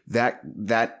 That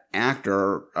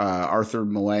actor, Arthur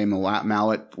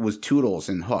Mallet was Toodles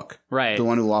in Hook. Right. The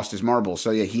one who lost his marbles. So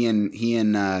yeah, he and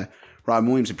Robin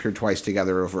Williams appeared twice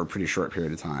together over a pretty short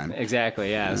period of time.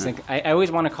 Exactly, yeah. I was thinking, I always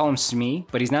want to call him Smee,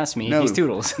 but he's not Smee, he's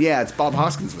Toodles. Yeah, it's Bob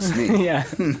Hoskins with Smee. Yeah.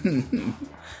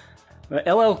 But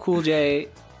LL Cool J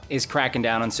is cracking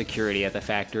down on security at the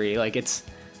factory. Like,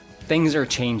 things are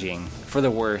changing for the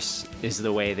worse is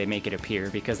the way they make it appear,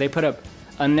 because they put up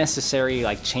unnecessary,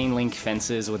 like, chain link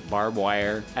fences with barbed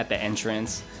wire at the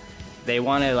entrance. They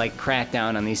want to, like, crack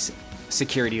down on these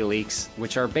security leaks,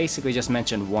 which are basically just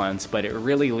mentioned once, but it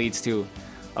really leads to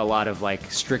a lot of,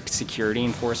 like, strict security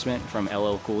enforcement from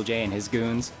LL Cool J and his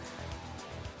goons.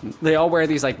 They all wear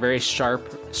these, like, very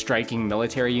sharp, striking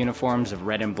military uniforms of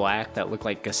red and black that look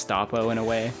like Gestapo in a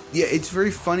way. Yeah, it's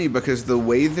very funny because the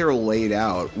way they're laid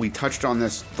out, we touched on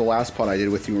this the last pod I did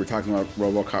with you. We were talking about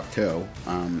RoboCop 2,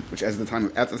 which at the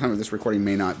time of this recording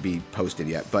may not be posted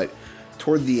yet, but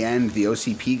toward the end, the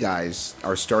OCP guys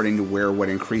are starting to wear what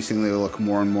increasingly look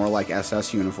more and more like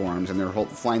SS uniforms, and they're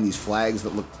flying these flags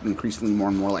that look increasingly more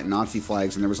and more like Nazi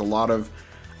flags, and there was a lot of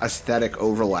aesthetic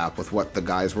overlap with what the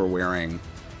guys were wearing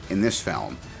in this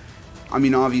film. I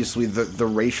mean, obviously, the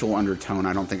racial undertone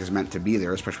I don't think is meant to be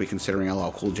there, especially considering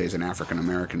LL Cool J's an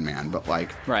African-American man, but,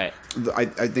 like... Right. I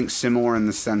think similar in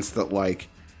the sense that, like,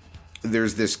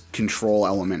 there's this control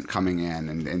element coming in,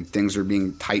 and things are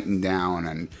being tightened down,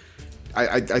 and...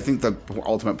 I think the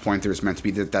ultimate point there is meant to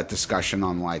be that discussion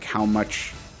on, like, how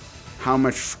much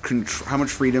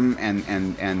freedom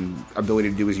and ability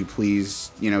to do as you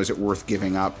please, you know, is it worth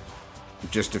giving up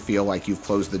just to feel like you've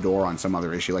closed the door on some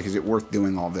other issue? Like, is it worth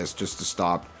doing all this just to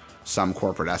stop some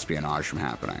corporate espionage from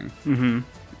happening? Mm-hmm.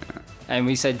 Yeah. And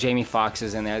we said Jamie Foxx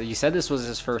is in there. You said this was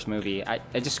his first movie. I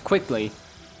just quickly...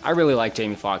 I really like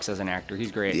Jamie Foxx as an actor.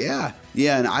 He's great. Yeah,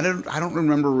 and I don't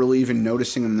remember really even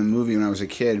noticing him in the movie when I was a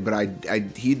kid,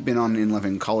 but he'd been on In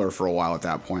Living Color for a while at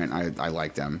that point. I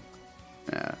liked him.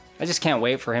 Yeah. I just can't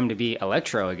wait for him to be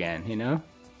Electro again, you know?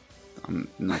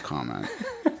 No comment.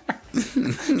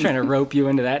 Trying to rope you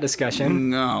into that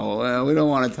discussion. No, we don't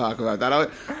want to talk about that. I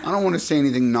don't want to say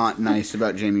anything not nice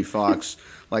about Jamie Foxx.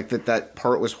 Like that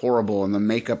part was horrible, and the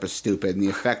makeup is stupid, and the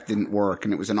effect didn't work,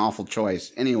 and it was an awful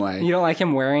choice. Anyway. You don't like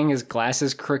him wearing his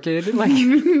glasses crooked? Like,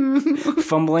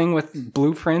 fumbling with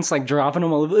blueprints, like dropping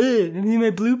them all over. These are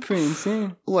my blueprints. Yeah.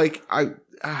 Like, I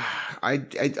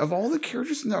of all the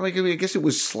characters in that, like, I mean, I guess it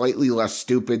was slightly less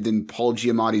stupid than Paul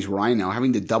Giamatti's Rhino.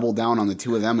 Having to double down on the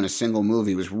two of them in a single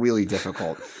movie was really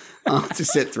difficult to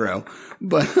sit through.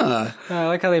 But I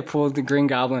like how they pulled the Green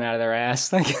Goblin out of their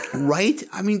ass. Like, right?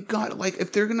 I mean, God, like,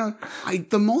 if they're gonna,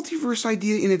 the multiverse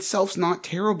idea in itself's not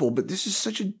terrible, but this is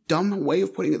such a dumb way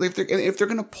of putting it. Like, if they're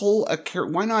gonna pull a character,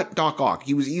 why not Doc Ock?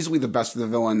 He was easily the best of the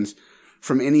villains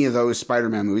from any of those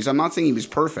Spider-Man movies. I'm not saying he was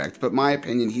perfect, but my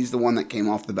opinion, he's the one that came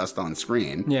off the best on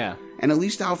screen. Yeah. And at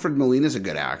least Alfred Molina's a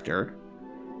good actor.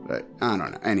 But I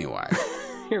don't know. Anyway.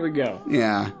 Here we go.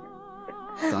 Yeah.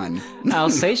 Done.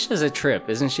 Alsatia's a trip,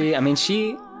 isn't she? I mean,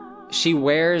 she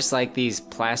wears, like, these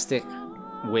plastic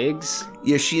wigs.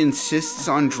 Yeah, she insists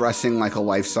on dressing like a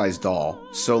life-size doll.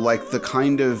 So, like, the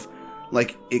kind of,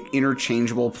 like,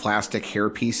 interchangeable plastic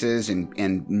hair pieces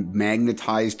and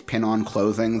magnetized pin-on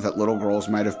clothing that little girls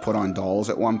might have put on dolls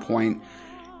at one point,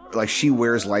 like, she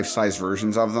wears life-size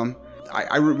versions of them.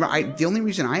 The only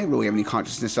reason I really have any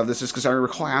consciousness of this is because I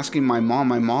recall asking my mom.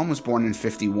 My mom was born in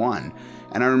 1951.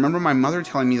 And I remember my mother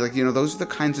telling me, like, you know, those are the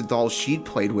kinds of dolls she'd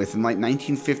played with in, like,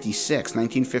 1956,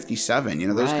 1957. You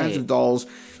know, those kinds of dolls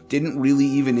didn't really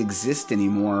even exist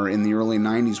anymore in the early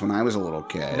 90s when I was a little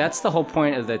kid. That's the whole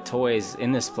point of the toys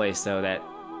in this place, though, that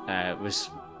was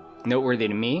noteworthy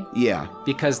to me. Yeah.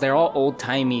 Because they're all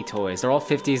old-timey toys. They're all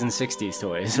 50s and 60s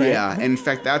toys, right? Yeah, and in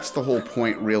fact, that's the whole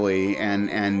point, really.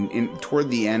 And toward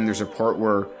the end, there's a part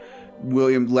where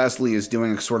William Leslie is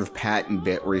doing a sort of Patton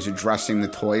bit where he's addressing the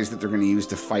toys that they're going to use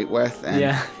to fight with.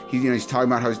 And he's talking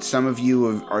about how some of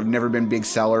you have never been big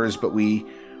sellers, but we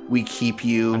keep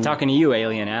you. I'm talking to you,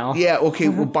 Alien Al. Yeah, okay.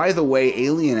 Well, by the way,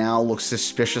 Alien Al looks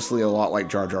suspiciously a lot like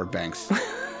Jar Jar Binks.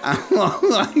 But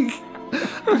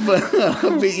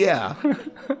yeah.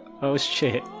 Oh,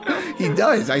 shit. He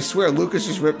does. I swear, Lucas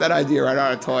just ripped that idea right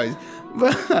out of toys.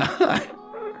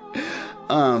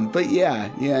 But yeah,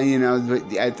 you know,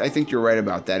 I think you're right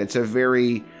about that.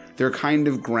 They're kind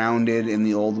of grounded in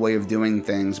the old way of doing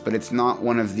things, but it's not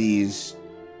one of these,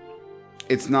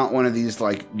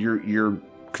 like, your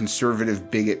conservative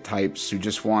bigot types who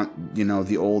just want, you know,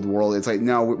 the old world. It's like,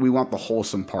 no, we want the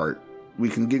wholesome part. We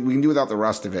can do without the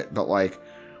rest of it, but, like,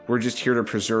 we're just here to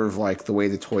preserve, like, the way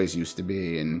the toys used to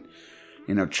be, and,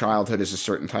 you know, childhood is a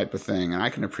certain type of thing, and I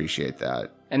can appreciate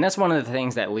that. And that's one of the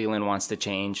things that Leland wants to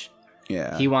change.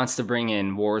 Yeah. He wants to bring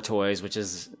in war toys, which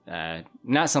is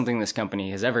not something this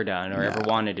company has ever done or ever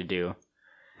wanted to do.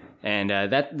 And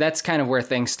that's kind of where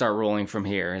things start rolling from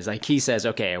here. Is like he says,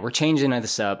 okay, we're changing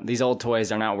this up. These old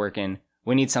toys are not working.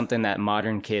 We need something that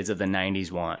modern kids of the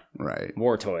 90s want. Right.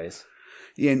 War toys.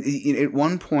 Yeah, and at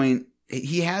one point,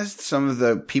 he has some of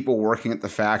the people working at the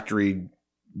factory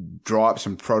draw up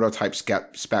some prototype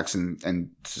specs and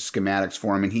schematics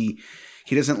for him, and he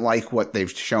doesn't like what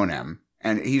they've shown him.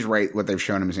 And he's right, what they've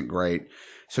shown him isn't great.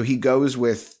 So he goes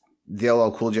with the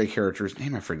LL Cool J character's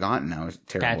name, I've forgotten now. It's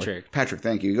terrible. Patrick,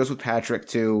 thank you. He goes with Patrick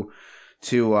to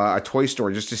a toy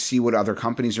store just to see what other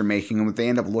companies are making, and what they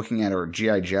end up looking at are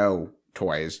G.I. Joe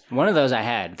toys. One of those I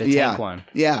had, the tank one.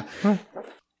 Yeah.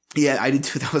 Yeah, I did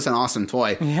too. That was an awesome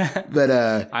toy. Yeah. But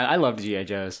I loved G.I.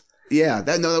 Joes. Yeah,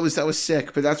 that was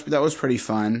sick, but that was pretty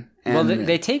fun. And, well,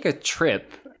 they take a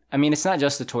trip. I mean, it's not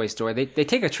just a toy store. They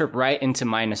take a trip right into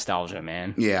my nostalgia,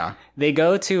 man. Yeah. They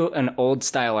go to an old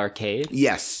style arcade.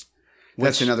 Yes.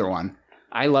 That's another one.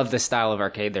 I love the style of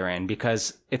arcade they're in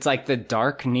because it's like the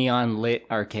dark neon lit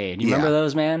arcade. You remember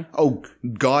those, man? Oh,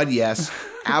 God, yes.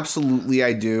 Absolutely,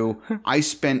 I do. I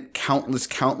spent countless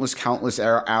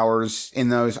hours in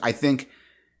those. I think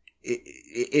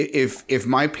if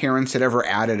my parents had ever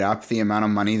added up the amount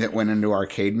of money that went into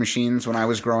arcade machines when I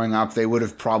was growing up, they would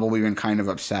have probably been kind of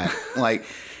upset. Like,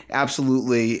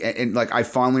 absolutely. And like, I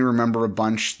fondly remember a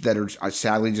bunch that are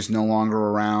sadly just no longer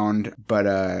around.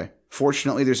 But,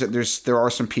 fortunately, there are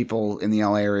some people in the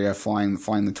LA area flying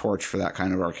the torch for that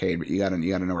kind of arcade, but you gotta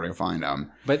know where to find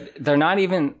them. But they're not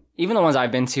even the ones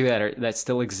I've been to that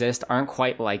still exist aren't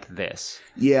quite like this.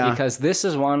 Yeah. Because this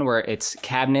is one where it's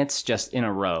cabinets just in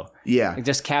a row. Yeah. Like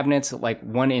just cabinets like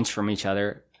 1 inch from each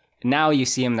other. Now you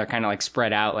see them, they're kind of like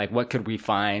spread out. Like, what could we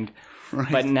find?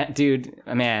 Right. But dude,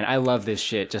 man, I love this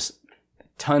shit. Just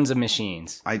tons of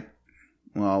machines.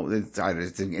 Well, it's not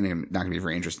going to be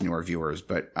very interesting to our viewers,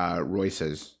 but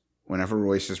Royce's, whenever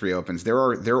Royce's reopens,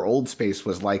 their old space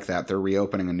was like that. They're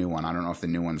reopening a new one. I don't know if the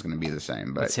new one's going to be the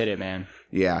same, but let's hit it, man.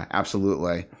 Yeah,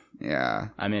 absolutely. Yeah,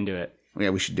 I'm into it. Yeah,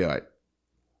 we should do it.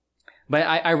 But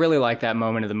I really like that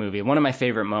moment of the movie. One of my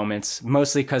favorite moments,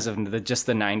 mostly because of just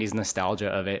the 90s nostalgia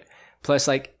of it. Plus,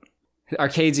 like,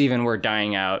 arcades even were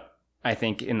dying out, I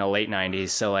think, in the late 90s.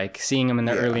 So, like, seeing them in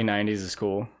the early 90s is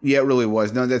cool. Yeah, it really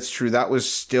was. No, that's true. That was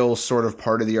still sort of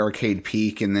part of the arcade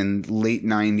peak. And then late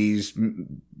 90s,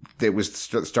 it was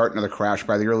starting to crash.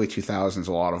 By the early 2000s,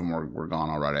 a lot of them were gone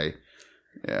already.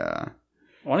 Yeah.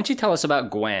 Why don't you tell us about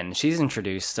Gwen? She's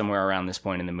introduced somewhere around this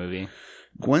point in the movie.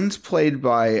 Gwen's played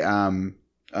by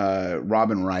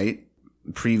Robin Wright.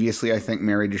 Previously, I think,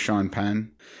 married to Sean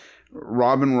Penn.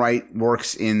 Robin Wright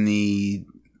works in the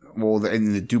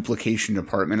duplication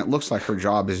department. It looks like her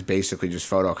job is basically just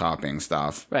photocopying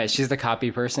stuff. Right, she's the copy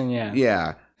person, yeah.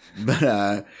 Yeah.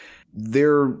 But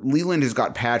Leland has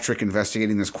got Patrick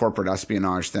investigating this corporate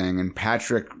espionage thing, and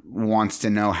Patrick wants to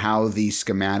know how the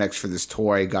schematics for this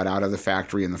toy got out of the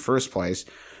factory in the first place.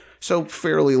 So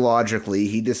fairly logically,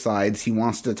 he decides he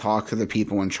wants to talk to the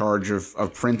people in charge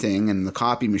of printing and the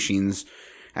copy machines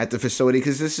at the facility,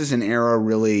 because this is an era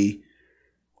really,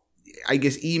 I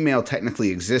guess email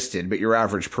technically existed, but your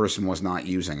average person was not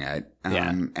using it.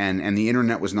 And the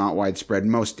internet was not widespread.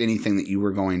 Most anything that you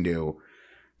were going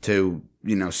to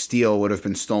steal would have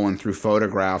been stolen through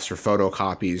photographs or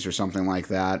photocopies or something like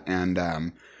that.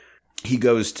 And he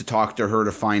goes to talk to her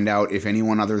to find out if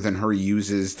anyone other than her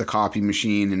uses the copy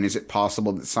machine, and is it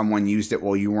possible that someone used it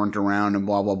while you weren't around, and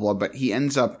blah, blah, blah. But he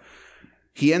ends up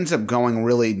going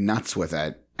really nuts with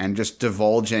it and just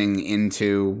divulging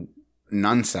into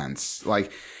nonsense.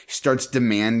 Like, he starts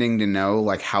demanding to know,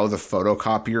 like, how the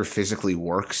photocopier physically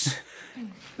works.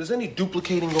 Is any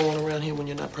duplicating going on around here when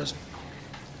you're not present?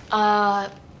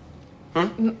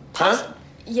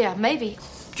 Yeah, maybe.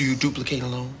 Do you duplicate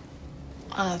alone?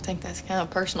 I think that's kind of a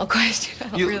personal question.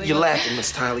 You're laughing,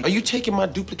 Miss Tyler. Are you taking my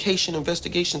duplication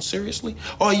investigation seriously?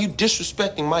 Or are you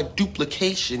disrespecting my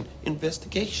duplication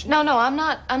investigation? No, I'm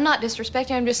not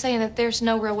disrespecting. I'm just saying that there's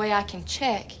no real way I can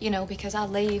check, because I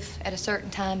leave at a certain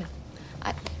time.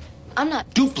 I'm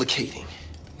not... Duplicating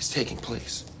is taking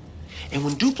place. And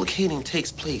when duplicating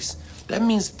takes place, that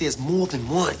means that there's more than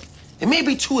one. It may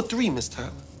be 2 or 3, Miss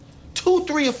Tyler. 2,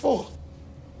 3, or 4.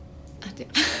 I do.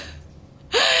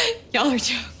 Y'all are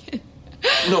joking.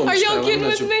 No, are Miss y'all Tyler, kidding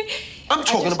with me? I'm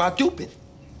talking about duping.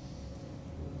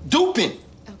 Duping.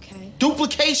 Okay.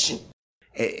 Duplication.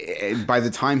 By the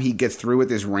time he gets through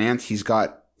with his rant, he's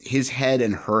got his head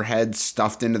and her head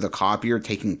stuffed into the copier,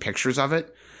 taking pictures of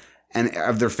it and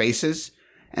of their faces.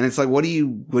 And it's like, what are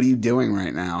you doing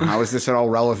right now? How is this at all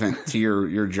relevant to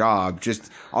your job?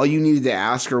 Just all you needed to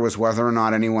ask her was whether or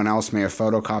not anyone else may have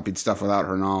photocopied stuff without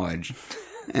her knowledge.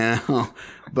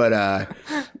 But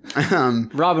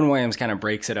Robin Williams kind of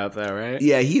breaks it up though, right?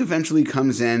 Yeah, he eventually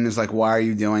comes in, is like, why are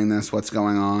you doing this? What's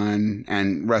going on?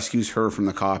 And rescues her from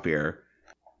the copier.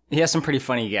 He has some pretty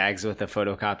funny gags with the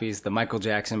photocopies. The Michael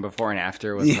Jackson before and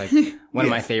after was like one of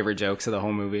my favorite jokes of the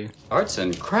whole movie. Arts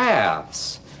and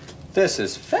crafts. This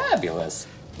is fabulous.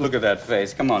 Look at that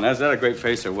face. Come on, is that a great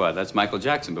face or what? That's Michael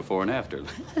Jackson before and after.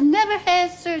 I've never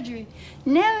had surgery.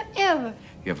 Never, ever.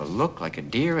 You have a look like a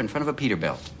deer in front of a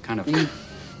Peterbilt. Kind of...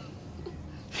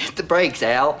 Hit the brakes,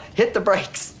 Al. Hit the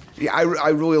brakes. Yeah, I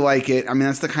really like it. I mean,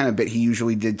 that's the kind of bit he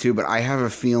usually did too, but I have a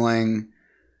feeling...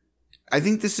 I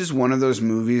think this is one of those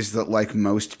movies that, like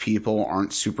most people,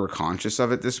 aren't super conscious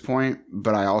of at this point,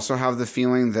 but I also have the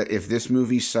feeling that if this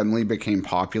movie suddenly became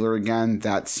popular again,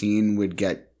 that scene would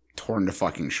get torn to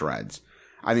fucking shreds.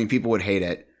 I think people would hate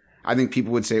it. I think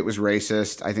people would say it was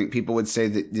racist. I think people would say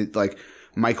that like,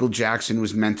 Michael Jackson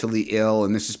was mentally ill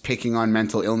and this is picking on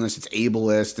mental illness, it's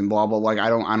ableist and blah, blah. Like, I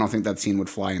don't think that scene would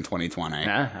fly in 2020.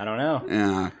 Nah, I don't know.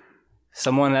 Yeah.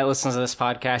 Someone that listens to this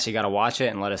podcast, you got to watch it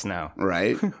and let us know.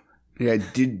 Right? Yeah,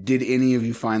 did any of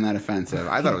you find that offensive?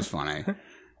 I thought it was funny.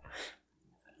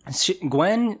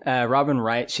 Gwen, Robin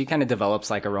Wright, she kind of develops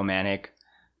like a romantic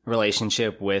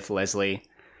relationship with Leslie.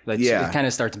 Like, yeah. It kind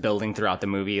of starts building throughout the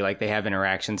movie. Like, they have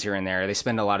interactions here and there. They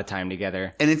spend a lot of time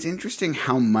together. And it's interesting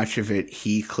how much of it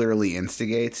he clearly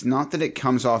instigates. Not that it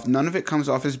comes off, none of it comes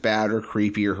off as bad or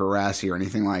creepy or harassy or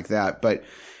anything like that, but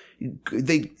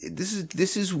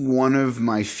this is one of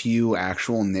my few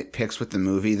actual nitpicks with the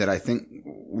movie, that I think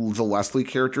the Leslie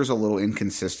character is a little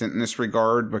inconsistent in this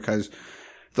regard, because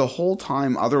the whole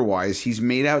time otherwise he's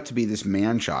made out to be this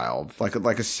man-child, like a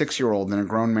 6-year-old in a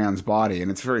grown man's body,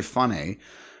 and it's very funny,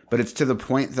 but it's to the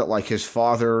point that like his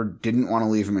father didn't want to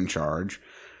leave him in charge.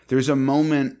 There's a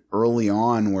moment early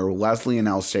on where Leslie and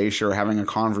Alsatia are having a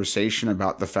conversation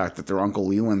about the fact that their Uncle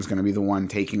Leland's going to be the one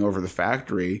taking over the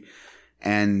factory.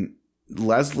 And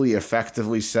Leslie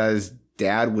effectively says,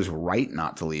 Dad was right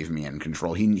not to leave me in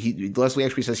control. Leslie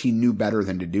actually says he knew better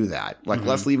than to do that. Like,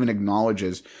 Leslie even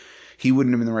acknowledges he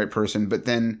wouldn't have been the right person. But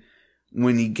then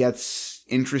when he gets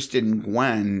interested in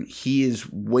Gwen, he is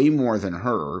way more than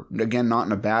her. Again, not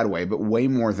in a bad way, but way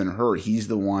more than her. He's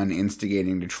the one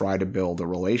instigating to try to build a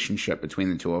relationship between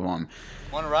the two of them.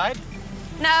 Want to ride?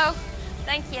 No,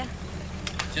 thank you.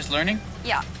 Just learning?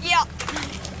 Yeah. Yeah.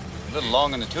 A little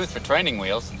long in the tooth for training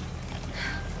wheels.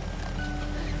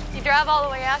 You drive all the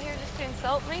way out here just to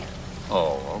insult me?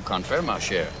 Oh, au contraire, ma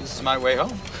chère. This is my way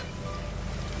home.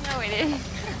 No, it isn't.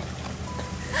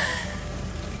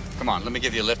 Come on, let me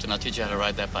give you a lift and I'll teach you how to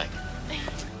ride that bike.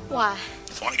 Why?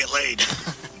 Just want to get laid.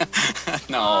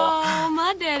 No. Oh,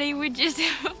 my daddy would just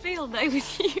have a field day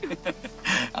with you.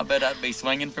 I bet I'd be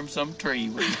swinging from some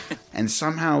tree. And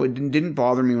somehow it didn't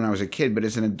bother me when I was a kid, but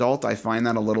as an adult, I find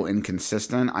that a little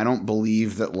inconsistent. I don't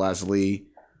believe that Leslie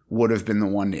would have been the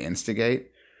one to instigate.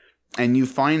 And you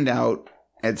find out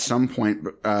at some point,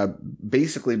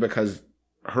 basically because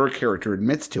her character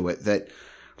admits to it, that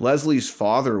Leslie's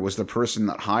father was the person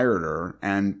that hired her,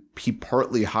 and he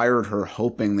partly hired her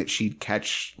hoping that she'd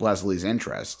catch Leslie's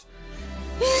interest.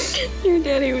 Your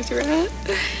daddy was right.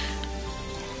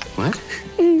 What?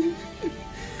 He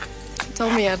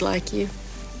told me I'd like you.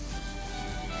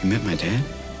 You met my dad?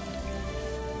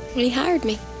 He hired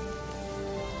me.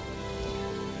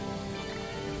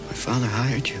 My father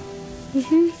hired you?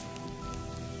 Mm-hmm.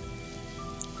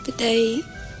 The day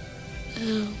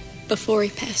before he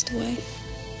passed away.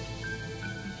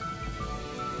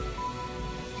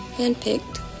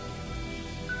 Handpicked.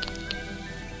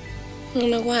 I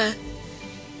don't know why.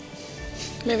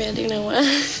 Maybe I do know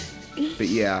why. But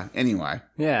yeah, anyway.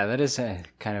 Yeah, that is a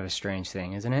kind of a strange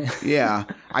thing, isn't it? Yeah,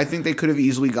 I think they could have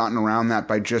easily gotten around that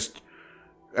by just,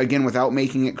 again, without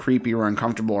making it creepy or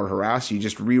uncomfortable or harassing,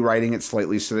 just rewriting it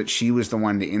slightly so that she was the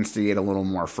one to instigate a little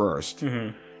more first,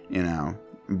 you know,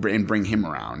 and bring him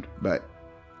around. But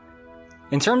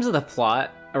in terms of the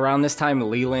plot, around this time,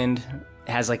 Leland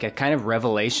has like a kind of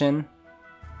revelation.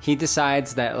 He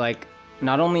decides that, like,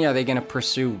 not only are they going to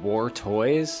pursue war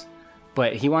toys,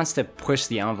 but he wants to push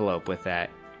the envelope with that.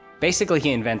 Basically,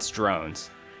 he invents drones.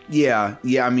 Yeah,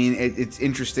 I mean, it's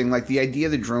interesting. Like, the idea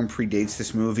of the drone predates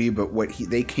this movie, but what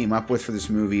they came up with for this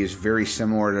movie is very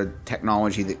similar to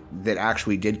technology that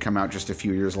actually did come out just a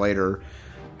few years later.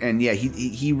 And yeah,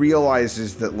 he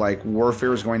realizes that, like,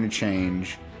 warfare is going to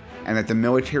change, and that the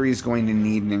military is going to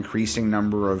need an increasing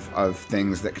number of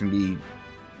things that can be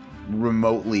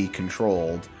remotely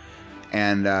controlled.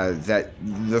 And that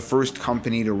the first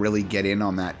company to really get in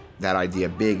on that idea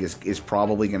big is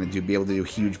probably going to be able to do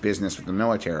huge business with the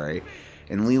military.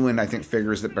 And Leland, I think,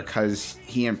 figures that because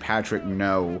he and Patrick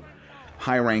know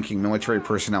high-ranking military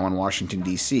personnel in Washington,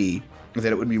 D.C.,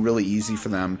 that it would be really easy for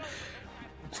them,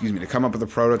 to come up with the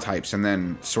prototypes and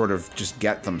then sort of just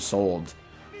get them sold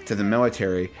to the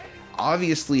military.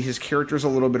 Obviously, his character is a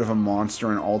little bit of a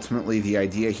monster, and ultimately the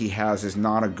idea he has is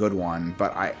not a good one,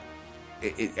 but I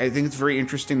think it's very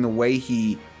interesting the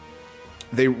way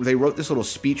they wrote this little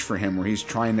speech for him where he's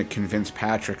trying to convince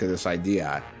Patrick of this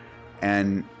idea,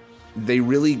 and they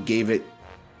really gave it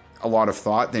a lot of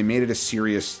thought. They made it a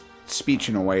serious speech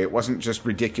in a way. It wasn't just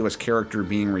ridiculous character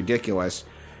being ridiculous.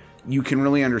 You can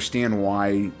really understand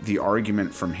why the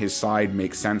argument from his side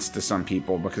makes sense to some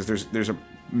people, because there's a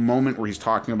moment where he's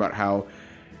talking about how,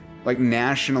 like,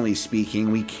 nationally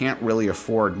speaking, we can't really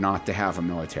afford not to have a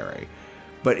military.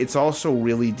 But it's also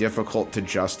really difficult to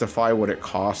justify what it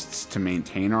costs to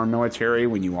maintain our military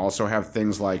when you also have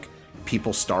things like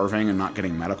people starving and not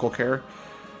getting medical care.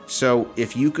 So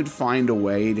if you could find a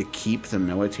way to keep the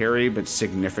military but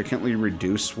significantly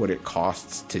reduce what it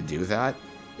costs to do that,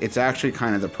 it's actually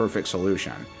kind of the perfect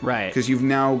solution. Right. Because you've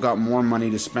now got more money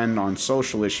to spend on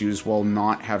social issues while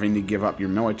not having to give up your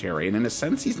military. And in a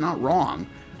sense, he's not wrong.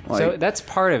 So that's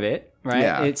part of it, right?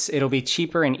 Yeah. It'll be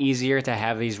cheaper and easier to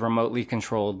have these remotely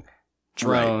controlled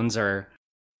drones or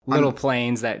little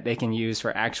planes that they can use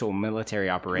for actual military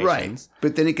operations. Right.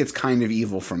 But then it gets kind of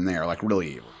evil from there, like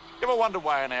really evil. You ever wonder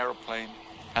why an airplane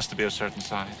has to be a certain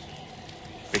size?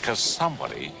 Because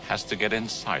somebody has to get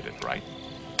inside it, right?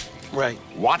 Right.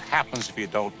 What happens if you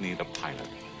don't need a pilot?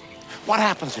 What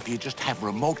happens if you just have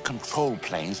remote control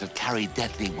planes that carry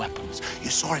deadly weapons? You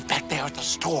saw it back there at the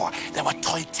store. There were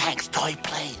toy tanks, toy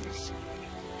planes.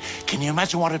 Can you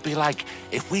imagine what it'd be like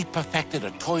if we perfected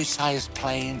a toy-sized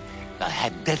plane that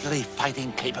had deadly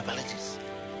fighting capabilities?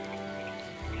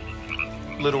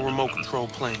 Little remote control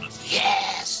planes.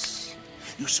 Yes.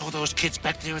 You saw those kids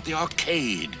back there at the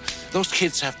arcade. Those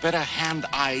kids have better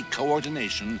hand-eye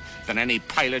coordination than any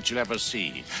pilot you'll ever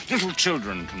see. Little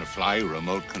children can fly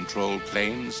remote-control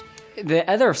planes. The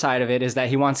other side of it is that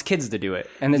he wants kids to do it,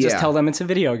 and they just tell them it's a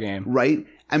video game. Right?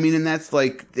 I mean, and that's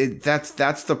like, that's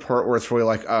the part where it's really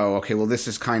like, oh, okay, well, this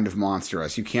is kind of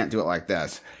monstrous. You can't do it like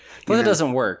this. Well, it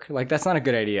doesn't work. Like, that's not a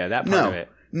good idea, that part of it.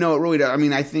 No, it really does. I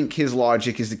mean, I think his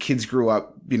logic is the kids grew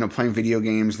up, playing video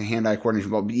games, the hand-eye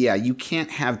coordination. But yeah, you can't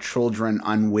have children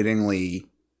unwittingly,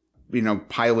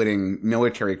 piloting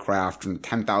military craft from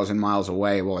 10,000 miles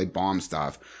away while they bomb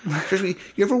stuff. Especially,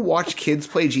 you ever watch kids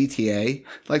play GTA?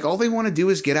 Like, all they want to do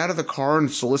is get out of the car and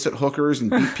solicit hookers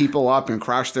and beat people up and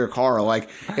crash their car. Like,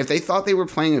 if they thought they were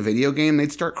playing a video game,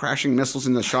 they'd start crashing missiles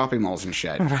into shopping malls and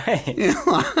shit. Right.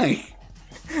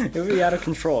 It would be out of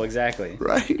control, exactly.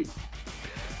 Right.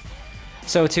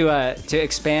 So to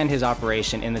expand his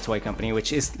operation in the toy company,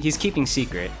 which is he's keeping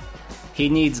secret, he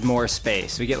needs more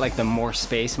space. We get like the more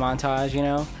space montage,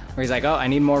 where he's like, oh, I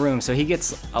need more room. So he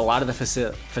gets a lot of the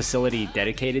facility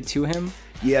dedicated to him.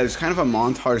 Yeah, there's kind of a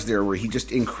montage there where he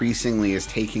just increasingly is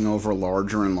taking over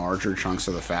larger and larger chunks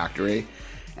of the factory.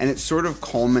 And it sort of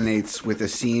culminates with a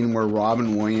scene where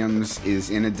Robin Williams is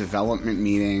in a development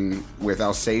meeting with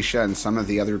Alsatia and some of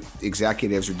the other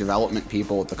executives or development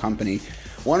people at the company.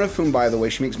 One of whom, by the way,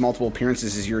 she makes multiple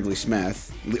appearances as Yeardley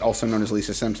Smith, also known as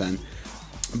Lisa Simpson.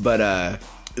 But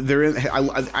they're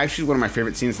actually one of my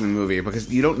favorite scenes in the movie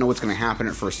because you don't know what's going to happen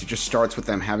at first. It just starts with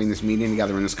them having this meeting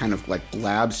together in this kind of like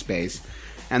lab space,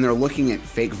 and they're looking at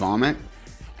fake vomit.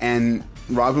 And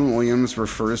Robin Williams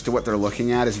refers to what they're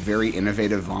looking at as very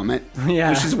innovative vomit,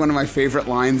 which is one of my favorite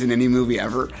lines in any movie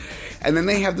ever. And then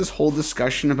they have this whole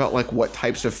discussion about like what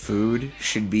types of food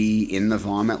should be in the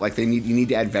vomit. Like you need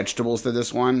to add vegetables to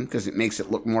this one because it makes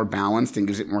it look more balanced and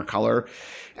gives it more color.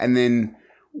 And then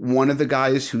one of the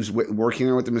guys who's working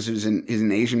there with them is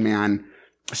an Asian man,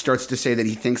 starts to say that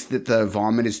he thinks that the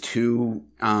vomit is too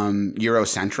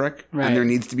Eurocentric, and there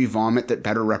needs to be vomit that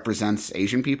better represents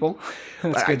Asian people.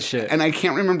 That's good shit. And I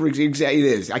can't remember exactly. It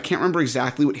is. I can't remember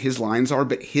exactly what his lines are,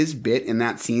 but his bit in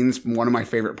that scene's one of my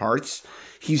favorite parts.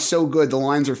 He's so good. The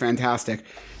lines are fantastic.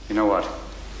 You know what?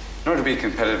 In order to be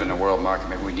competitive in the world market,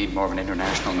 maybe we need more of an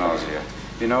international nose here.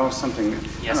 Something...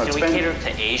 Yes, can we cater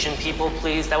to Asian people,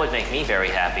 please? That would make me very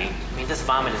happy. I mean, this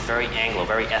vomit is very Anglo,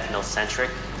 very ethnocentric.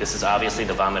 This is obviously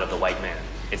the vomit of the white man.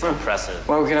 It's impressive.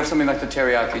 Well, we can have something like the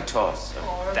teriyaki toss.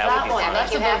 That would be fun.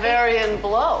 That's a Bavarian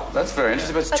blow. That's very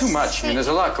interesting, but it's too much. I mean, there's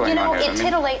a lot going on here. It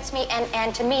titillates me,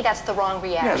 and to me, that's the wrong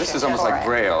reaction. Yeah, this is almost like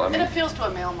Braille. I mean, it appeals to a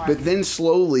male market. But then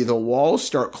slowly the walls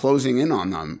start closing in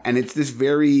on them, and it's this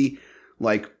very,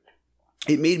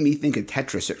 it made me think of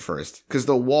Tetris at first, because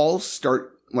the walls start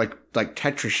like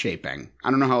Tetris shaping. I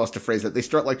don't know how else to phrase that. They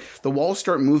start the walls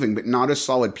start moving, but not as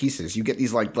solid pieces. You get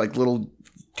these like little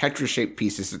tetra-shaped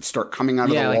pieces that start coming out of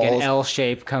the Yeah, walls. like an L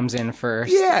shape comes in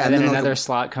first. Yeah, and then like another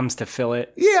slot comes to fill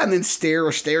it. Yeah, and then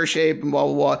stair shape and blah,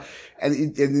 blah, blah.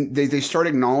 And they start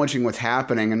acknowledging what's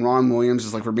happening, and Ron Williams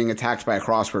is like, we're being attacked by a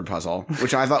crossword puzzle,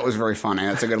 which I thought was very funny.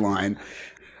 That's a good line.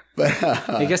 But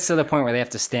it gets to the point where they have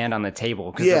to stand on the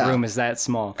table because the room is that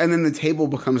small. And then the table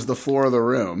becomes the floor of the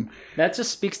room. That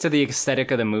just speaks to the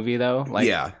aesthetic of the movie, though.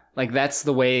 Like, that's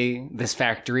the way this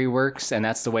factory works, and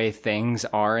that's the way things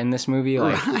are in this movie.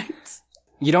 Like,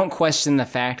 you don't question the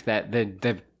fact that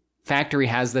the factory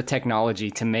has the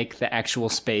technology to make the actual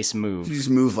space move. You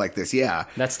just move like this, yeah.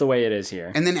 That's the way it is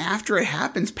here. And then after it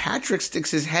happens, Patrick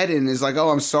sticks his head in and is like, oh,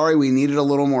 I'm sorry, we needed a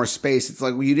little more space. It's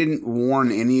like, well, you didn't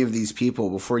warn any of these people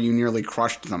before you nearly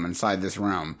crushed them inside this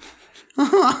room.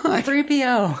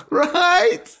 3PO.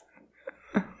 Right?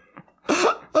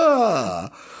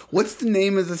 What's the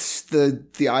name of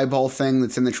the eyeball thing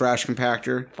that's in the trash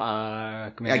compactor?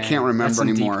 Fuck, man. I can't remember That's some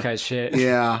anymore. Deep cut shit.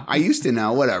 Yeah, I used to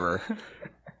know. Whatever.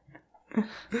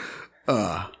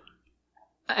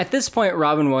 At this point,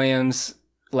 Robin Williams,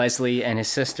 Leslie, and his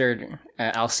sister,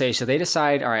 Alsacia, they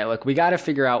decide, all right, look, we got to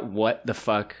figure out what the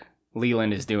fuck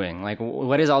Leland is doing. Like,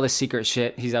 what is all this secret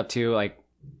shit he's up to? Like,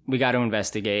 we got to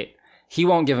investigate. He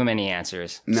won't give them any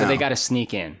answers. No. So they got to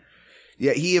sneak in.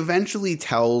 Yeah, he eventually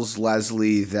tells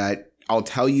Leslie that I'll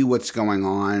tell you what's going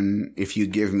on if you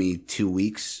give me 2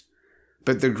 weeks.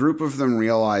 But the group of them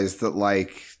realize that,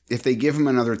 like, if they give him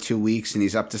another 2 weeks and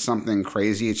he's up to something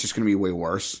crazy, it's just going to be way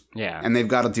worse. Yeah. And they've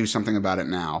got to do something about it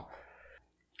now.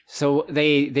 So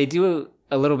they do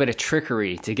a little bit of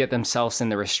trickery to get themselves in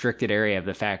the restricted area of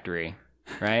the factory,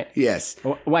 right? Yes.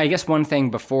 Well, I guess one thing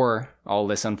before all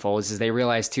this unfolds is they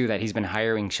realize, too, that he's been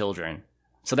hiring children.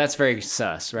 So that's very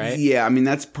sus, right? Yeah, I mean,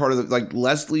 that's part of the, like,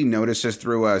 Leslie notices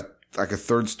through a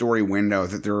third-story window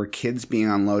that there are kids being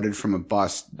unloaded from a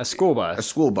bus. A school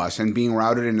bus, and being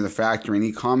routed into the factory. And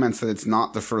he comments that it's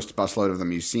not the first busload of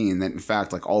them you've seen, that in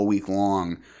fact, like, all week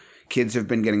long, kids have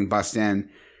been getting bussed in.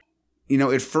 You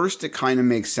know, at first it kind of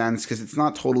makes sense because it's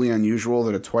not totally unusual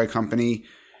that a toy company,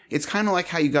 it's kind of like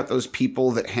how you got those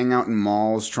people that hang out in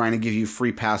malls trying to give you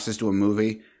free passes to a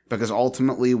movie. Because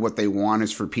ultimately what they want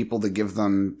is for people to give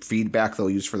them feedback they'll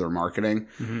use for their marketing.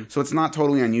 Mm-hmm. So it's not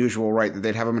totally unusual, right, that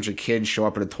they'd have a bunch of kids show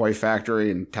up at a toy factory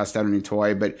and test out a new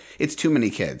toy, but it's too many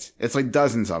kids. It's like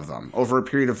dozens of them over a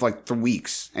period of like 3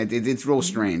 weeks. It's real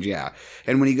strange, yeah.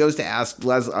 And when he goes to ask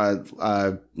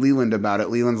Leland about it,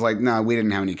 Leland's like, no, we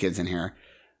didn't have any kids in here.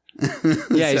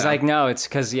 Yeah, he's like, no, it's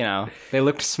because, you know, they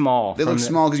looked small. They looked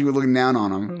small because you were looking down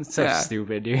on them. So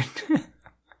stupid, dude.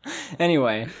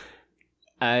 Anyway.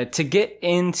 To get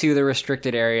into the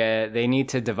restricted area, they need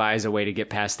to devise a way to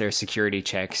get past their security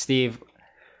check. Steve,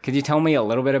 could you tell me a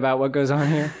little bit about what goes on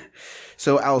here?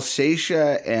 So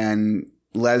Alsacia and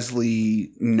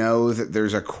Leslie know that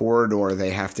there's a corridor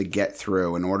they have to get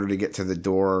through in order to get to the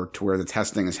door to where the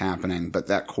testing is happening. But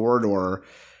that corridor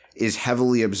is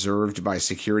heavily observed by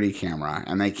security camera,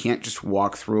 and they can't just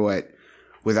walk through it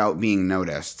without being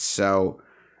noticed. So,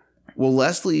 well,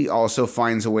 Leslie also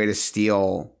finds a way to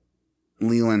steal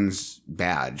Leland's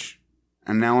badge.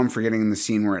 And now I'm forgetting the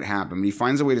scene where it happened. But he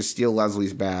finds a way to steal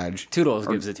Leslie's badge. Toodles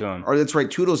gives it to him. Or that's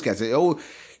right, Toodles gets it. Oh,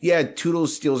 yeah,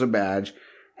 Toodles steals a badge.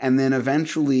 And then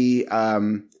eventually,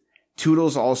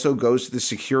 Toodles also goes to the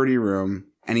security room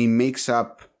and he makes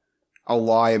up a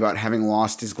lie about having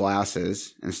lost his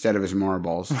glasses instead of his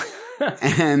marbles.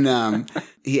 And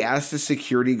he asks the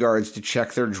security guards to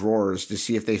check their drawers to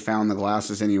see if they found the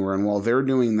glasses anywhere. And while they're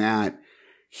doing that,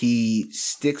 he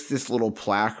sticks this little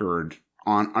placard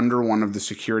on under one of the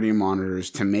security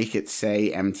monitors to make it say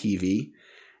MTV.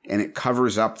 And it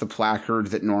covers up the placard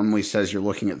that normally says you're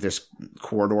looking at this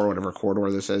corridor, whatever corridor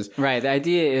this is. Right. The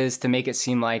idea is to make it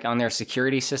seem like on their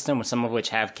security system, some of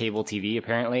which have cable TV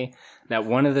apparently, that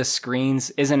one of the screens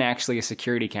isn't actually a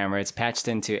security camera. It's patched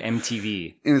into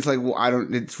MTV. And it's like, well,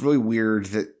 it's really weird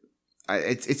that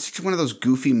it's just one of those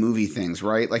goofy movie things,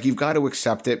 right? Like, you've got to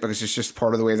accept it because it's just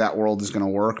part of the way that world is going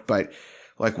to work. But,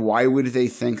 like, why would they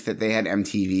think that they had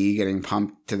MTV getting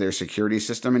pumped to their security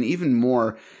system? And even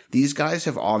more, these guys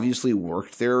have obviously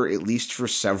worked there at least for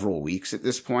several weeks at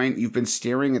this point. You've been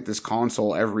staring at this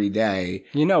console every day.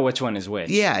 You know which one is which.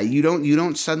 Yeah, you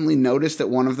don't suddenly notice that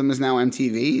one of them is now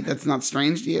MTV. That's not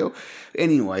strange to you.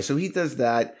 Anyway, so he does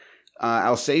that.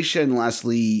 Alsacia and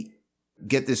Leslie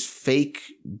get this fake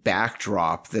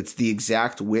backdrop that's the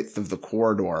exact width of the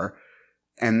corridor,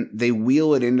 and they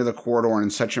wheel it into the corridor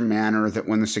in such a manner that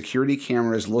when the security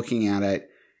camera is looking at it,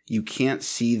 you can't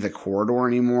see the corridor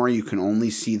anymore. You can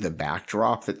only see the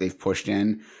backdrop that they've pushed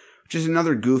in, which is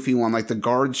another goofy one. Like, the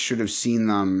guards should have seen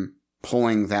them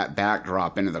pulling that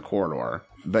backdrop into the corridor.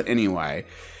 But anyway,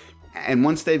 and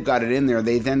once they've got it in there,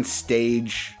 they then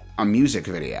stage a music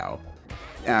video.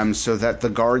 So that the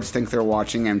guards think they're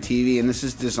watching MTV, and this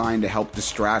is designed to help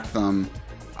distract them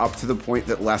up to the point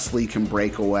that Leslie can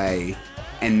break away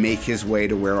and make his way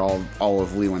to where all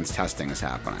of Leland's testing is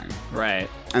happening. Right.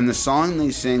 And the song they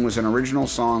sing was an original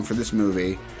song for this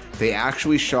movie. They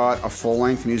actually shot a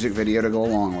full-length music video to go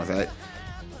along with it.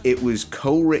 It was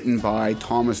co-written by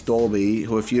Thomas Dolby,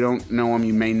 who, if you don't know him,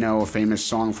 you may know a famous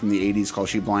song from the 80s called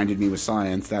She Blinded Me With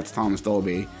Science. That's Thomas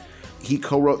Dolby. He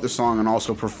co-wrote the song and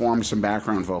also performed some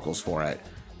background vocals for it.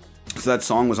 So that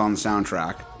song was on the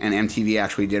soundtrack, and MTV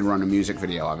actually did run a music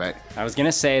video of it. I was going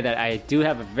to say that I do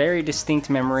have a very distinct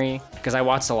memory, because I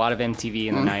watched a lot of MTV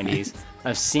in the 90s,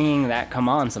 of seeing that come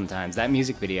on sometimes, that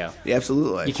music video. Yeah,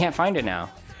 absolutely. You can't find it now.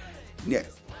 Yeah,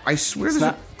 I swear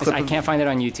I can't find it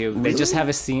on YouTube. Really? They just have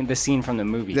the scene from the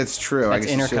movie. That's true. That's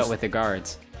intercut with the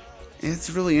guards. It's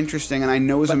really interesting, and I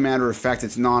know as a matter of fact,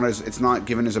 it's not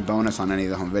given as a bonus on any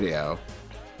of the home video.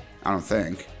 I don't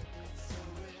think.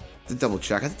 I have to double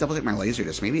check my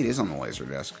Laserdisc. Maybe it is on the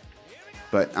Laserdisc,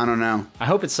 but I don't know. I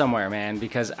hope it's somewhere, man,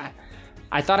 because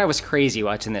I thought I was crazy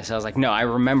watching this. I was like, no, I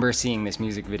remember seeing this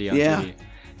music video on TV.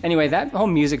 Anyway, that whole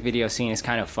music video scene is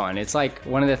kind of fun. It's like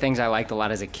one of the things I liked a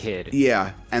lot as a kid.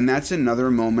 Yeah, and that's another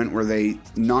moment where they,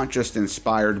 not just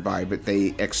inspired by, but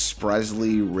they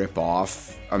expressly rip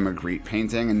off a Magritte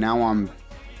painting. And now I'm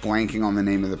blanking on the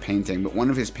name of the painting, but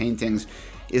one of his paintings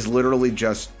is literally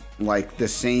just like the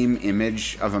same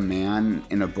image of a man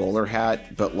in a bowler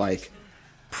hat, but like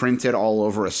printed all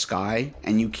over a sky,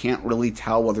 and you can't really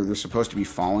tell whether they're supposed to be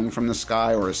falling from the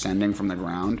sky or ascending from the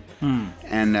ground.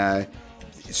 And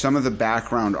some of the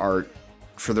background art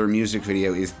for their music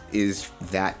video is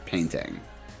that painting,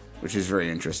 which is very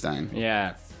interesting.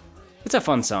 Yeah. It's a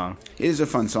fun song. It is a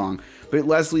fun song. But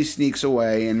Leslie sneaks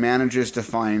away and manages to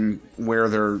find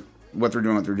what they're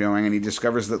doing, and he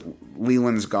discovers that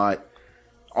Leland's got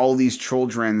all these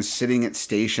children sitting at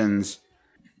stations.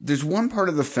 There's one part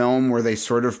of the film where they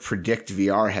sort of predict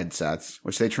VR headsets,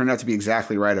 which they turned out to be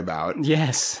exactly right about.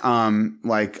 Yes. In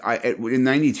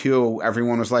 92,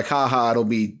 everyone was like, haha, it'll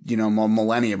be,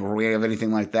 millennium before we have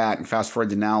anything like that. And fast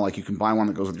forward to now, like, you can buy one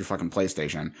that goes with your fucking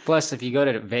PlayStation. Plus, if you go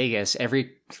to Vegas,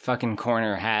 every fucking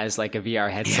corner has like a VR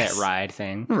headset ride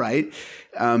thing. Right.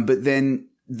 But then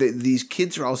these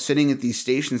kids are all sitting at these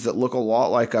stations that look a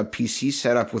lot like a PC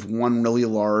setup with one really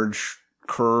large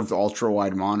curved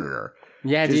ultra-wide monitor.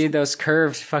 Yeah, dude, those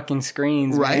curved fucking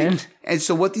screens, right? Man. And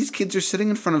so what these kids are sitting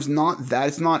in front of is not that.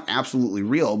 It's not absolutely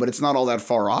real, but it's not all that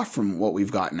far off from what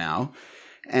we've got now.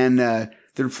 And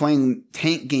they're playing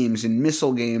tank games and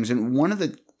missile games. And one of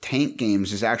the tank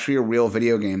games is actually a real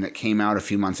video game that came out a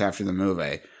few months after the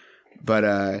movie.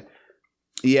 But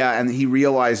yeah, and he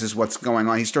realizes what's going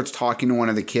on. He starts talking to one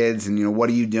of the kids and, what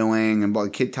are you doing? And the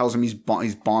kid tells him he's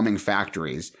bombing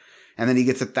factories. And then he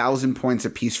gets 1,000 points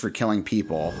apiece for killing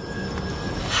people.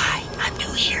 Hi, I'm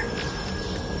new here.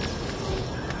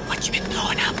 What you been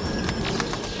blowing up?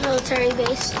 Military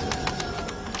base.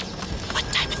 What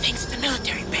type of things is the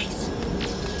military base?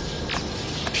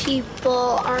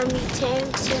 People, army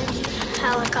tanks, and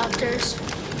helicopters.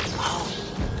 Oh.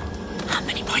 How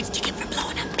many points do you get for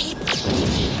blowing up people?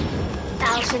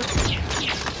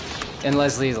 1,000. And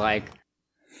Leslie's like,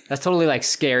 that's totally like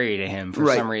scary to him for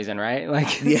some reason, right?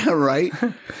 Like, yeah, right.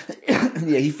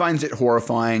 Yeah, he finds it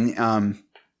horrifying.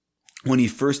 When he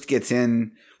first gets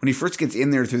in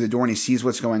there through the door and he sees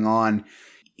what's going on,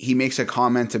 he makes a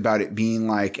comment about it being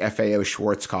like FAO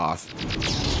Schwarzkopf.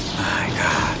 My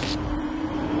God,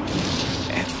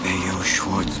 FAO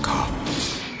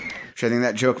Schwarzkopf. Which I think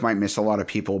that joke might miss a lot of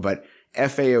people, but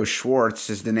FAO Schwarz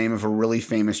is the name of a really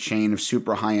famous chain of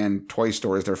super high-end toy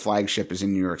stores. Their flagship is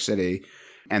in New York City.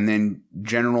 And then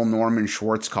General Norman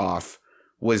Schwarzkopf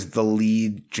was the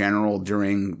lead general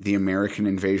during the American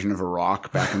invasion of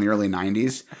Iraq back in the early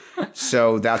 90s.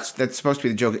 So that's supposed to be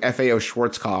the joke. FAO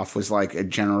Schwarzkopf was like a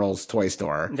general's toy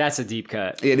store. That's a deep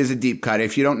cut. It is a deep cut.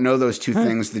 If you don't know those two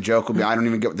things, the joke will be, I don't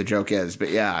even get what the joke is, but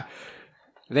yeah.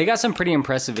 They got some pretty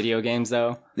impressive video games,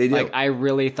 though. They do. Like, I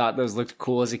really thought those looked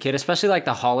cool as a kid, especially like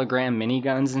the hologram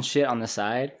miniguns and shit on the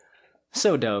side.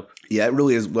 So dope. Yeah, it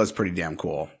really was pretty damn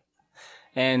cool.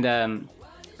 And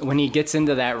when he gets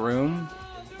into that room,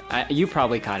 you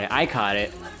probably caught it. I caught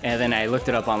it, and then I looked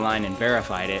it up online and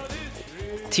verified it.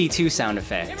 T2 sound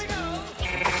effect.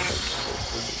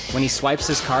 When he swipes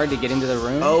his card to get into the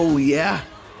room. Oh, yeah.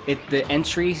 The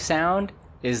entry sound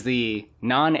is the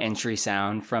non-entry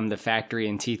sound from the factory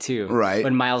in T2. Right.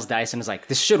 When Miles Dyson is like,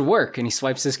 this should work, and he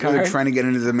swipes his card. They're trying to get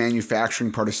into the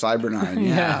manufacturing part of Cyberdyne.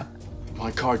 Yeah.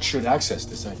 My card should access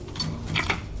this.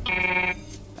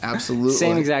 Absolutely.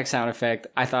 Same exact sound effect.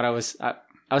 I thought I was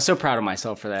so proud of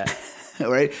myself for that.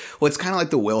 Right? Well, it's kind of like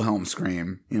the Wilhelm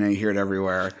scream. You know, you hear it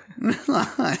everywhere.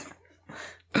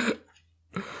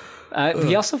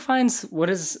 He also finds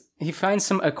he finds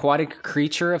some aquatic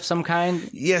creature of some kind.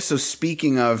 Yeah, so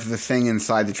speaking of the thing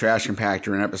inside the trash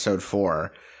compactor in episode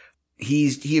 4,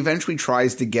 he eventually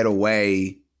tries to get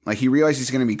away. Like, he realizes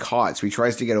he's going to be caught, so he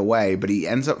tries to get away, but he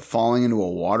ends up falling into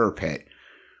a water pit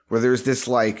where there's this,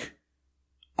 like,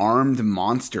 armed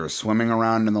monster swimming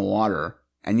around in the water.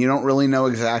 And you don't really know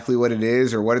exactly what it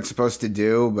is or what it's supposed to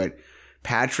do, but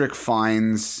Patrick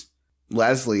finds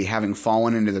Leslie having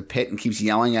fallen into the pit and keeps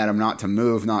yelling at him not to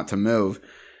move, not to move.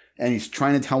 And he's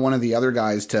trying to tell one of the other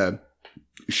guys to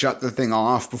shut the thing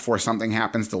off before something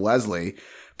happens to Leslie.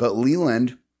 But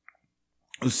Leland,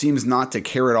 who seems not to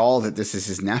care at all that this is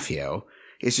his nephew,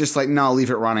 is just like, no,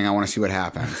 leave it running. I want to see what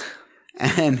happens.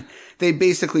 And they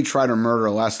basically try to murder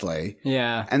Leslie.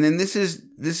 Yeah. And then this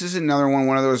is another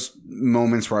one of those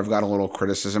moments where I've got a little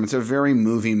criticism. It's a very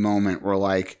movie moment where,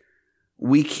 like,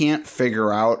 we can't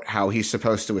figure out how he's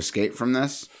supposed to escape from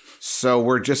this. So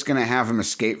we're just going to have him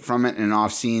escape from it in an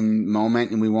off-scene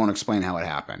moment, and we won't explain how it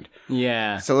happened.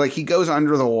 Yeah. So, like, he goes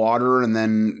under the water, and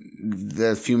then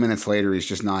a few minutes later, he's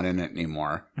just not in it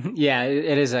anymore. Yeah,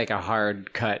 it is like a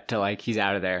hard cut to, like, he's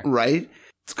out of there. Right?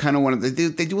 It's kind of one of they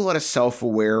do a lot of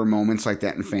self-aware moments like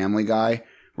that in Family Guy,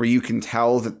 where you can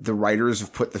tell that the writers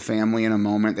have put the family in a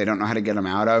moment they don't know how to get them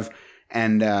out of.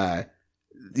 And,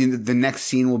 the next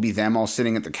scene will be them all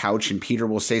sitting at the couch, and Peter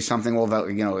will say something. Well,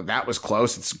 that was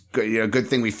close. It's good, good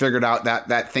thing we figured out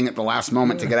that thing at the last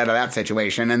moment to get out of that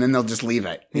situation, and then they'll just leave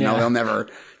it. You know, they'll never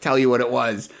tell you what it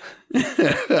was.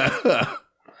 The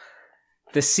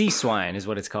sea swine is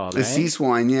what it's called. The sea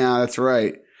swine, yeah, that's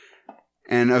right.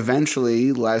 And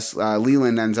eventually,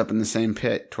 Leland ends up in the same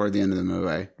pit toward the end of the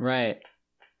movie. Right,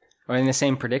 or in the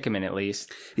same predicament, at least.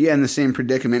 Yeah, in the same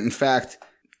predicament. In fact,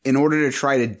 in order to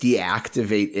try to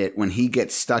deactivate it, when he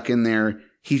gets stuck in there,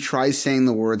 he tries saying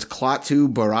the words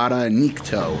Klaatu Barada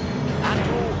Nikto.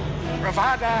 Klaatu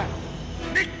Barada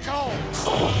Nikto.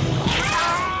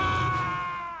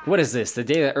 What is this? The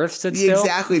day the Earth stood still?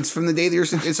 Exactly. It's from the day the Earth.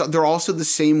 They're also the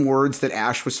same words that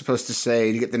Ash was supposed to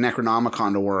say to get the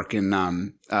Necronomicon to work in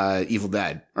Evil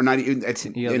Dead, or not? It's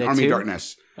in Army of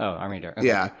Darkness. Oh, Army of Darkness. Okay.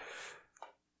 Yeah.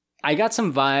 I got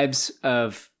some vibes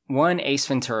of one Ace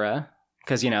Ventura.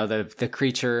 Because, the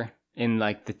creature in,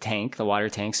 like, the tank, the water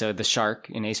tank, so the shark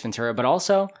in Ace Ventura. But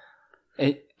also,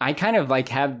 I kind of, like,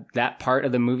 have that part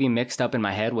of the movie mixed up in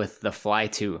my head with The Fly,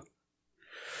 too.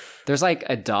 There's, like,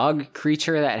 a dog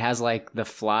creature that has, like, the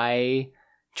fly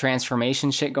transformation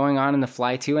shit going on in The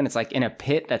Fly, too. And it's, like, in a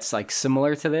pit that's, like,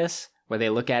 similar to this, where they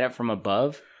look at it from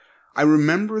above. I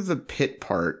remember the pit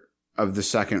part of the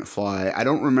second Fly. I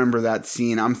don't remember that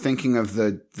scene. I'm thinking of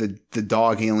the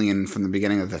dog alien from the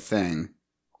beginning of The Thing.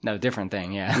 No, different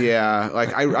thing, yeah. Yeah,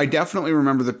 like I definitely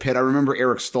remember the pit. I remember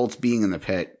Eric Stoltz being in the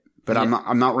pit, but yeah.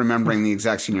 I'm not remembering the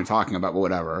exact scene you're talking about, but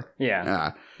whatever.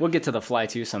 Yeah. We'll get to The Fly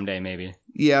too someday, maybe.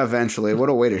 Yeah, eventually. What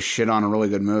a way to shit on a really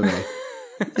good movie.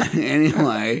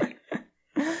 Anyway.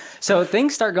 So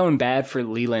things start going bad for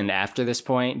Leland after this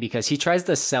point because he tries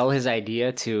to sell his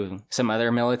idea to some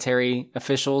other military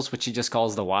officials, which he just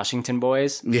calls the Washington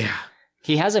Boys. Yeah.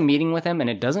 He has a meeting with them and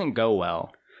it doesn't go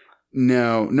well.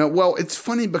 No. Well, it's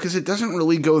funny because it doesn't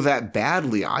really go that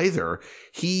badly either.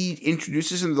 He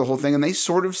introduces him to the whole thing and they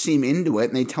sort of seem into it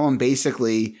and they tell him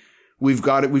basically, we've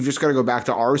just got to go back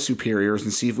to our superiors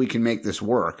and see if we can make this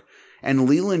work. And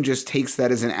Leland just takes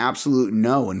that as an absolute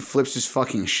no and flips his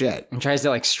fucking shit. And tries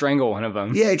to, like, strangle one of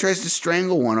them. Yeah, he tries to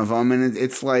strangle one of them, and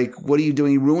it's like, what are you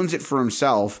doing? He ruins it for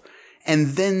himself. And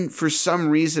then, for some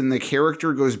reason, the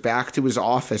character goes back to his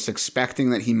office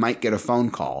expecting that he might get a phone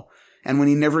call. And when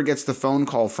he never gets the phone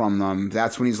call from them,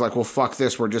 that's when he's like, well, fuck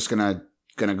this, we're just gonna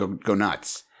go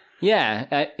nuts.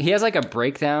 Yeah, he has, like, a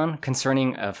breakdown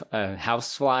concerning a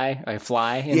fly in his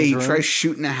room. Yeah, he tries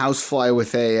shooting a housefly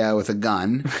with a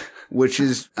gun. Which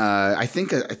is, I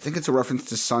think it's a reference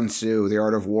to Sun Tzu, The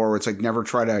Art of War, where it's like never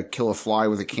try to kill a fly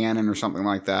with a cannon or something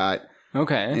like that.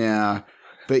 Okay. Yeah.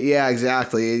 But yeah,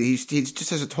 exactly. He just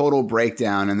has a total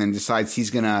breakdown and then decides he's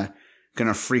gonna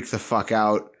freak the fuck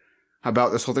out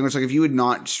about this whole thing. It's like, if you had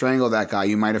not strangled that guy,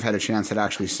 you might have had a chance at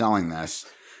actually selling this.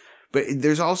 But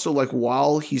there's also, like,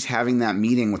 while he's having that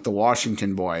meeting with the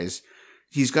Washington Boys,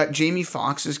 he's got Jamie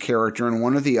Foxx's character and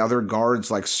one of the other guards,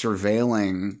 like,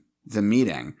 surveilling the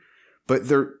meeting. But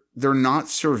they're not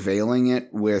surveilling it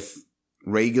with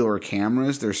regular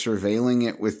cameras. They're surveilling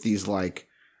it with these, like,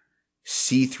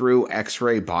 see-through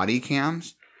X-ray body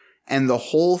cams. And the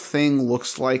whole thing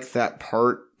looks like that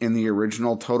part in the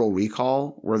original Total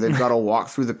Recall, where they've got to walk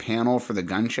through the panel for the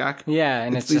gun check. Yeah,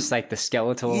 and it's just like the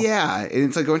skeletal. Yeah, and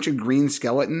it's like a bunch of green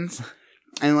skeletons.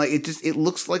 And like it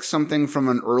looks like something from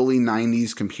an early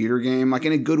 90s computer game, like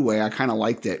in a good way. I kind of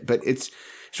liked it, but it's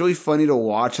really funny to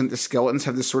watch, and the skeletons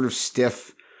have this sort of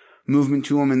stiff movement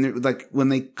to them, and they're like when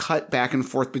they cut back and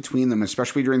forth between them,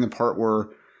 especially during the part where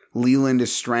Leland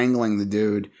is strangling the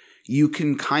dude, you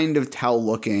can kind of tell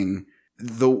looking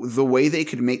the way they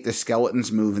could make the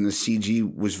skeletons move in the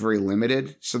CG was very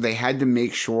limited. So they had to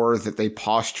make sure that they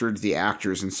postured the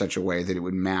actors in such a way that it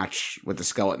would match what the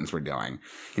skeletons were doing.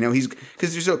 You know,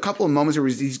 because there's a couple of moments where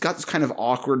he's got this kind of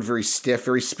awkward, very stiff,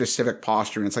 very specific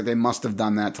posture. And it's like they must have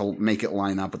done that to make it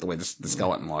line up with the way the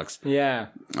skeleton looks. Yeah.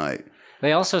 Like,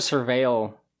 they also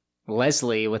surveil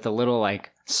Leslie with a little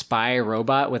like spy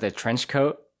robot with a trench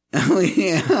coat. Oh,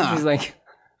 yeah. He's like,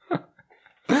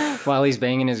 while he's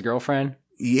banging his girlfriend.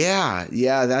 Yeah,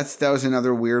 that was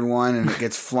another weird one, and it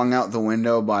gets flung out the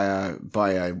window by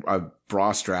a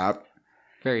bra strap.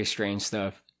 Very strange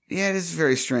stuff. Yeah, it is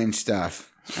very strange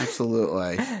stuff.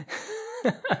 Absolutely.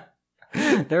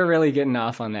 They're really getting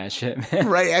off on that shit, man.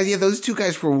 Right? Yeah, those two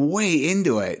guys were way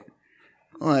into it.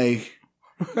 Like,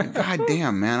 god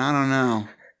damn, man, I don't know.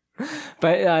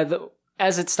 But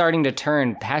as it's starting to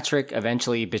turn, Patrick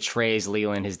eventually betrays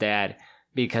Leland, his dad,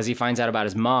 because he finds out about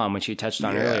his mom, which you touched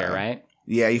on earlier, right?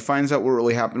 Yeah, he finds out what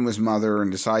really happened to his mother and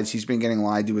decides he's been getting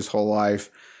lied to his whole life.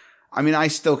 I mean, I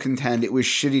still contend it was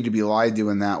shitty to be lied to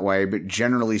in that way, but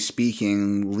generally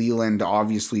speaking, Leland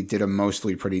obviously did a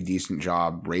mostly pretty decent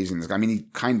job raising this guy. I mean, he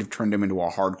kind of turned him into a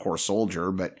hardcore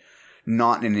soldier, but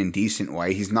not in an indecent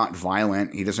way. He's not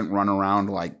violent. He doesn't run around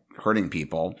like hurting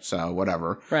people, so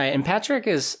whatever. Right, and Patrick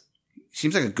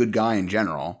seems like a good guy in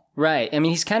general. Right. I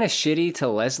mean, he's kind of shitty to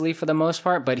Leslie for the most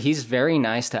part, but he's very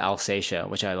nice to Alsatia,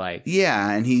 which I like.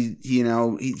 Yeah, and he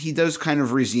does kind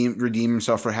of redeem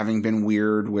himself for having been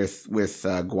weird with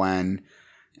Gwen.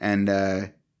 And,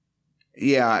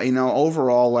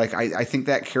 overall, like, I think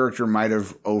that character might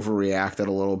have overreacted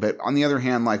a little bit. On the other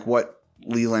hand, like, what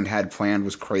Leland had planned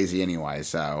was crazy anyway,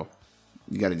 so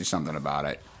you got to do something about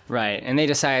it. Right, and they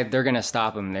decide they're going to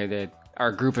stop him. They're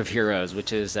our group of heroes,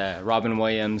 which is Robin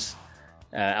Williams,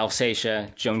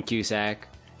 Alsatia, Joan Cusack,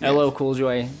 LL Cool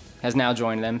J has now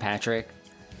joined them, Patrick.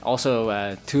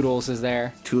 Also, Toodles is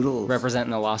there. Toodles.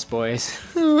 Representing the Lost Boys.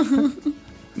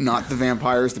 Not the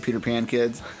vampires, the Peter Pan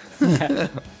kids.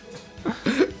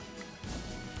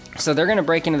 So they're going to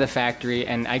break into the factory,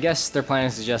 and I guess their plan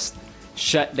is to just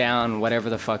shut down whatever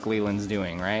the fuck Leland's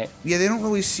doing, right? Yeah, they don't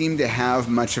really seem to have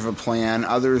much of a plan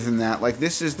other than that. Like,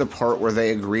 this is the part where they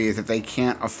agree that they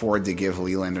can't afford to give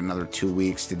Leland another 2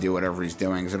 weeks to do whatever he's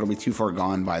doing, because it'll be too far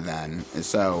gone by then.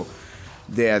 So,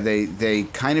 yeah, they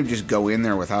kind of just go in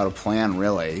there without a plan,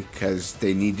 really, because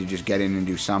they need to just get in and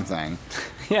do something.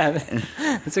 Yeah,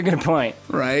 that's a good point.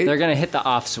 Right? They're going to hit the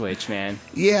off switch, man.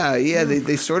 Yeah,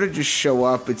 they sort of just show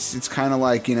up. It's kind of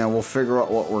like, we'll figure out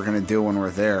what we're going to do when we're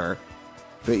there.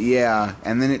 But yeah,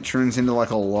 and then it turns into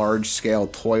like a large-scale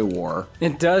toy war.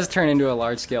 It does turn into a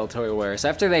large-scale toy war. So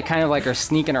after they kind of like are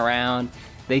sneaking around,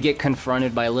 they get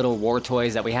confronted by little war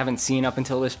toys that we haven't seen up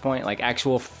until this point, like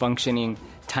actual functioning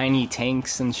tiny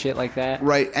tanks and shit like that.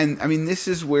 Right, and I mean, this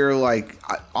is where, like,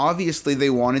 obviously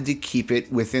they wanted to keep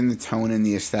it within the tone and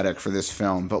the aesthetic for this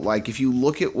film, but like, if you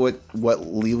look at what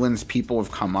Leland's people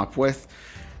have come up with,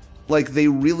 like, they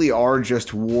really are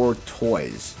just war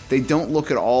toys. They don't look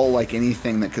at all like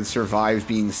anything that could survive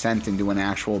being sent into an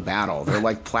actual battle. They're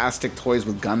like plastic toys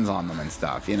with guns on them and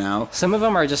stuff, Some of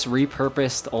them are just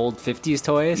repurposed old 50s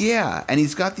toys. Yeah, and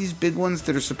he's got these big ones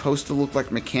that are supposed to look like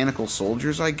mechanical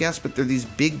soldiers, I guess, but they're these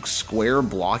big, square,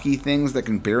 blocky things that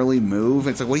can barely move.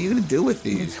 It's like, what are you going to do with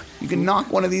these? You can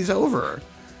knock one of these over.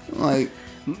 Like,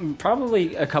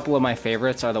 probably a couple of my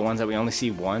favorites are the ones that we only see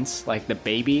once, like the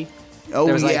baby. Oh,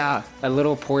 there's like yeah. a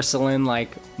little porcelain,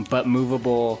 like, but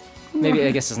movable. Maybe,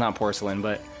 I guess it's not porcelain,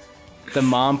 but the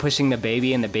mom pushing the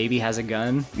baby and the baby has a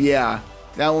gun. Yeah,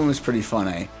 that one was pretty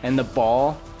funny. And the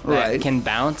ball that Right. can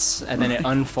bounce and then it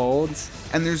unfolds.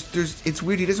 And there's it's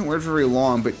weird, he doesn't wear it for very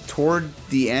long, but toward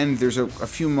the end, there's a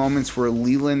few moments where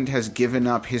Leland has given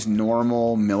up his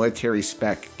normal military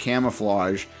spec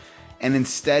camouflage, and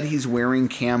instead he's wearing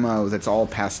camo that's all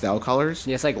pastel colors.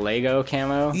 Yeah, it's like Lego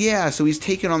camo. Yeah, so he's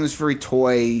taken on this very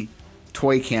toy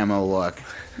camo look.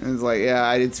 And it's like,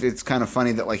 yeah, it's kind of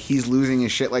funny that, like, he's losing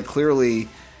his shit. Like, clearly,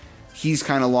 he's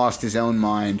kind of lost his own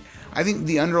mind. I think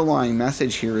the underlying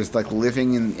message here is, like,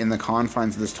 living in the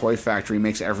confines of this toy factory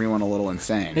makes everyone a little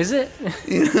insane. Is it?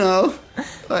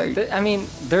 Like, I mean,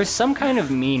 there's some kind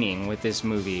of meaning with this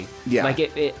movie. Yeah.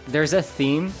 Like, there's a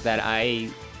theme that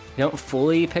I don't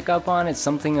fully pick up on. It's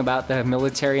something about the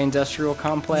military-industrial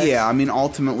complex. Yeah, I mean,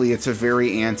 ultimately, it's a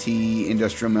very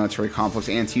anti-industrial military complex,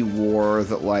 anti-war,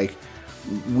 that, like,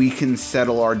 we can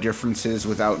settle our differences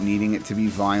without needing it to be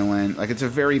violent. Like, it's a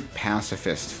very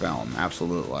pacifist film,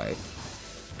 absolutely.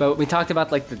 But we talked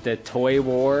about, like, the toy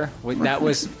war. That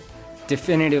was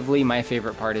definitively my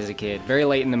favorite part as a kid. Very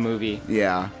late in the movie.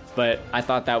 Yeah. But I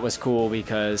thought that was cool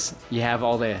because you have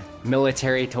all the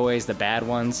military toys, the bad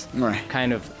ones, right,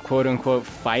 kind of quote-unquote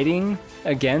fighting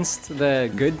against the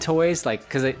good toys, like,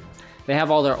 because they have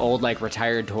all their old, like,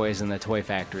 retired toys in the toy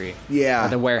factory. Yeah. Or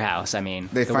the warehouse, I mean.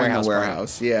 They find the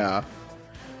warehouse, yeah.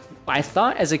 I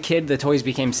thought as a kid the toys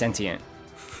became sentient,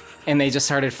 and they just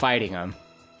started fighting them.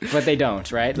 But they don't,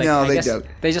 right? Like, no, they don't.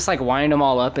 They just, like, wind them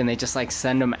all up, and they just, like,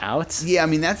 send them out. Yeah, I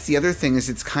mean, that's the other thing, is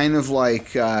it's kind of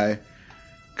like...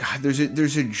 God,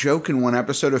 there's a joke in one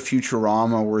episode of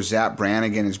Futurama where Zapp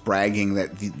Brannigan is bragging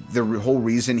that the whole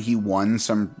reason he won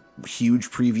some huge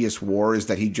previous war is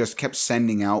that he just kept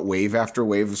sending out wave after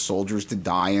wave of soldiers to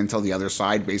die until the other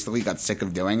side basically got sick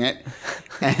of doing it.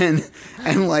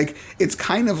 and like, it's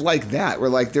kind of like that, where,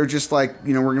 like, they're just like,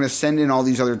 you know, we're going to send in all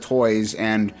these other toys,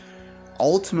 and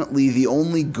ultimately the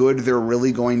only good they're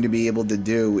really going to be able to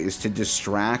do is to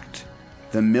distract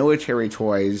the military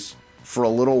toys for a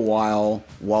little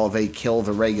while they kill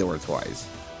the regular toys.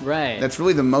 Right. That's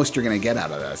really the most you're going to get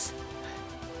out of this.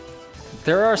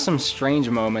 There are some strange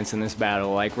moments in this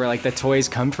battle, like where, like, the toys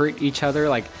comfort each other.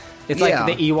 Like, it's like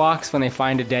the Ewoks when they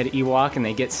find a dead Ewok and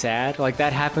they get sad. Like,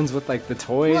 that happens with, like, the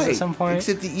toys at some point.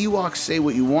 Except the Ewoks say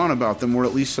what you want about them. We're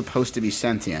at least supposed to be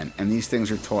sentient, and these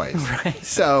things are toys. Right.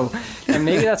 So, and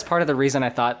maybe that's part of the reason I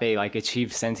thought they, like,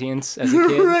 achieved sentience as a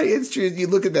kid. Right, it's true. You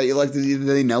look at that, you're like, do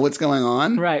they know what's going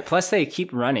on? Right. Plus, they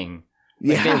keep running.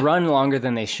 Like, they run longer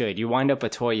than they should. You wind up a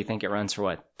toy, you think it runs for,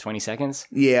 what, 20 seconds?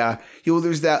 Yeah. Well,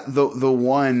 there's the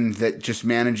one that just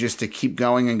manages to keep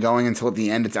going and going until at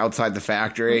the end it's outside the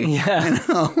factory. Yeah. You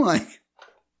know, like...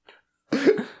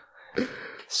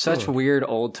 Such weird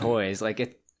old toys. Like,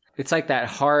 it's like that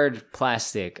hard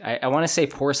plastic. I want to say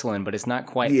porcelain, but it's not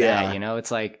quite that, you know?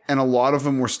 It's like... And a lot of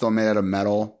them were still made out of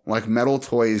metal. Like, metal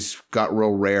toys got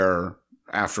real rare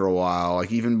after a while. Like,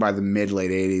 even by the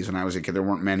mid-late 80s when I was a kid, there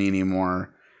weren't many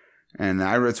anymore. And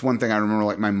it's one thing I remember,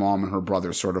 like, my mom and her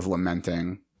brother sort of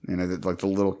lamenting, you know, that, like,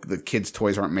 the kids'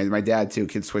 toys aren't made. My dad, too.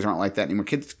 Kids' toys aren't like that anymore.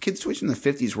 Kids' toys from the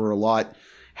 50s were a lot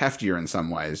heftier in some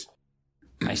ways.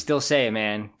 I still say,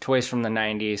 man, toys from the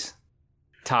 90s,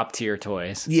 top tier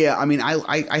toys. Yeah, I mean,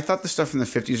 I thought the stuff from the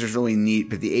 50s was really neat,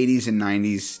 but the 80s and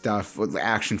 90s stuff, with the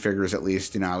action figures at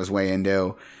least, you know, I was way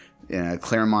into.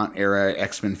 Claremont era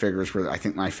X-Men figures were, I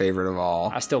think, my favorite of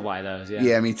all. I still buy those, yeah.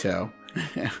 Yeah, me too.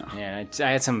 Yeah, I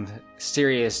had some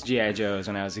serious G.I. Joes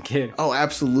when I was a kid. Oh,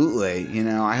 absolutely. You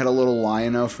know, I had a little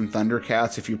Lion-O from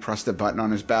Thundercats. If you pressed a button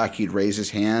on his back, he'd raise his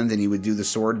hand and he would do the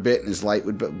sword bit and his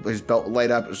belt would light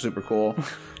up. It was super cool.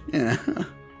 Yeah.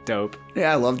 Dope.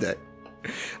 Yeah, I loved it.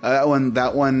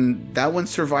 That one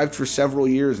survived for several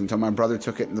years until my brother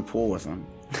took it in the pool with him.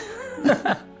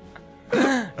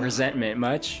 Resentment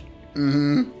much?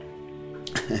 Mm-hmm.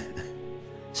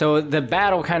 So the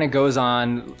battle kind of goes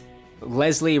on.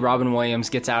 Leslie, Robin Williams,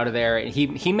 gets out of there.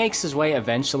 He makes his way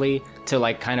eventually to,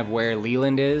 like, kind of where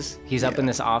Leland is. He's up in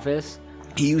this office.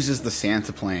 He uses the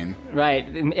Santa plane. Right,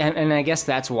 and I guess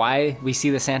that's why we see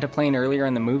the Santa plane earlier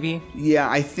in the movie? Yeah,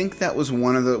 I think that was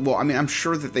one of the... Well, I mean, I'm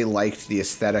sure that they liked the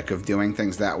aesthetic of doing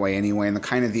things that way anyway, and the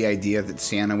kind of the idea that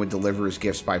Santa would deliver his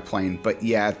gifts by plane. But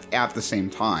yeah, at the same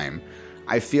time,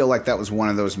 I feel like that was one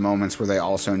of those moments where they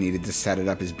also needed to set it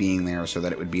up as being there so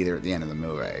that it would be there at the end of the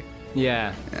movie.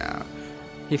 Yeah. Yeah.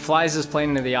 He flies his plane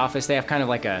into the office. They have kind of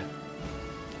like a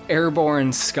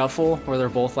airborne scuffle where they're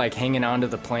both, like, hanging onto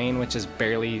the plane, which is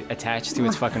barely attached to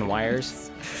its fucking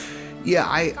wires. Yeah,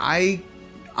 I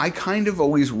kind of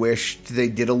always wished they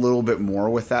did a little bit more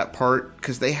with that part,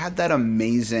 because they had that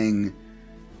amazing...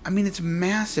 I mean, it's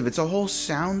massive. It's a whole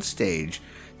sound stage.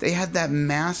 They had that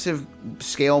massive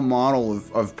scale model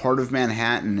of part of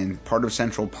Manhattan and part of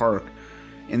Central Park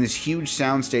in this huge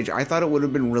soundstage. I thought it would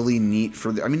have been really neat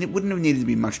I mean, it wouldn't have needed to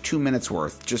be much, 2 minutes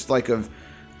worth, just like of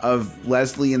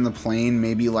Leslie in the plane,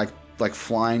 maybe like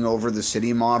flying over the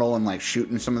city model and, like,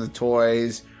 shooting some of the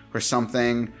toys or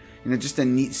something. You know, just a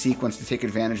neat sequence to take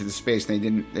advantage of the space. They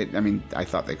didn't. I mean, I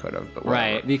thought they could have, but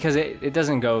whatever. Right, because it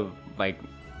doesn't go, like...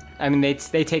 I mean,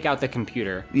 they take out the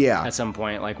computer. Yeah. At some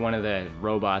point, like, one of the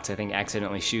robots, I think,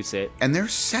 accidentally shoots it. And their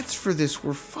sets for this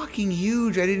were fucking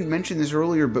huge. I didn't mention this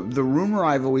earlier, but the rumor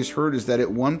I've always heard is that at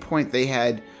one point they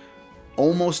had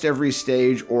almost every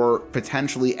stage, or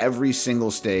potentially every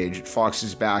single stage at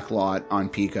Fox's backlot on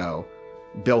Pico,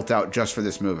 built out just for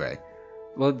this movie.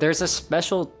 Well, there's a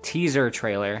special teaser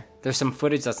trailer. There's some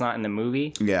footage that's not in the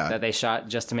movie that they shot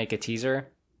just to make a teaser.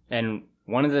 And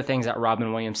one of the things that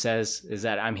Robin Williams says is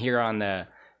that I'm here on the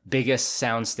biggest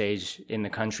soundstage in the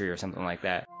country or something like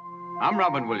that. I'm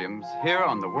Robin Williams, here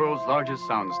on the world's largest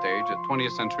soundstage at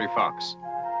 20th Century Fox.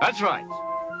 That's right.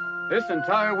 This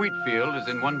entire wheat field is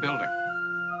in one building.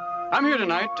 I'm here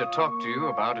tonight to talk to you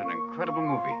about an incredible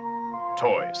movie,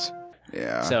 Toys.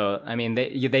 Yeah. So, I mean,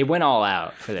 they went all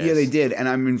out for this. Yeah, they did. And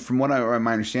I mean, from what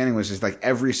my understanding was, is like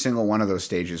every single one of those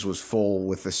stages was full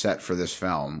with the set for this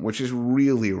film, which is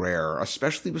really rare,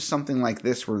 especially with something like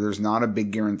this where there's not a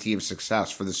big guarantee of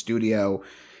success for the studio.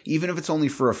 Even if it's only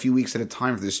for a few weeks at a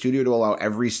time, for the studio to allow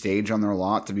every stage on their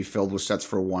lot to be filled with sets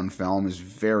for one film is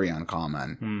very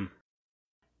uncommon.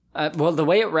 Well, the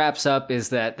way it wraps up is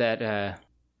that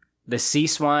the sea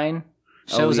swine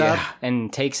shows up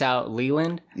and takes out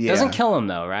Leland. Doesn't kill him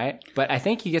though, right? But I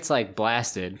think he gets like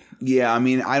blasted. Yeah, I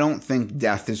mean, I don't think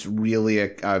death is really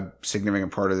a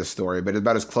significant part of the story, but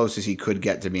about as close as he could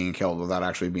get to being killed without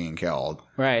actually being killed.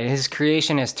 Right. His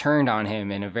creation has turned on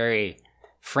him in a very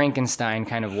Frankenstein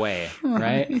kind of way,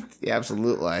 right? Yeah,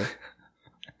 absolutely.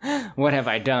 What have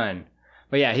I done?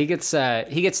 But yeah, he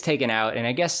gets taken out, and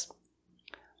I guess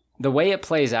the way it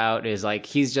plays out is like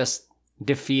he's just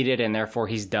defeated and therefore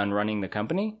he's done running the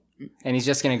company and he's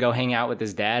just going to go hang out with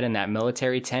his dad in that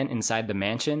military tent inside the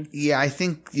mansion. Yeah, I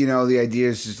think, the idea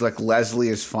is like Leslie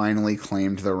has finally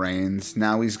claimed the reins.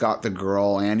 Now he's got the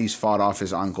girl and he's fought off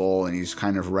his uncle and he's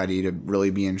kind of ready to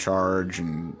really be in charge.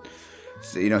 And,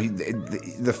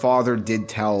 the father did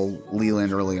tell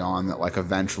Leland early on that like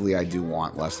eventually I do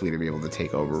want Leslie to be able to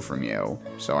take over from you.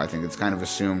 So I think it's kind of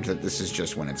assumed that this is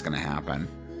just when it's going to happen.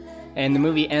 And the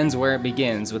movie ends where it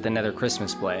begins with another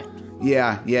Christmas play.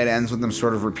 Yeah, it ends with them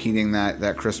sort of repeating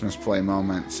that Christmas play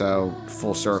moment, so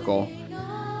full circle.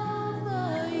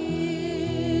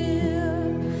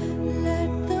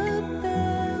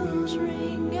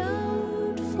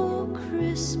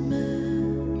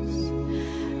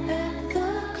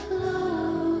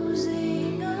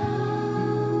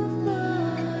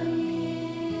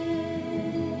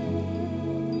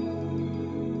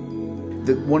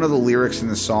 One of the lyrics in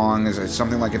the song is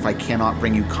something like, if I cannot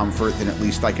bring you comfort, then at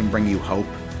least I can bring you hope.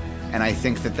 And I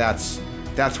think that's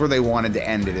where they wanted to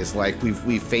end it, is like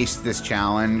we've faced this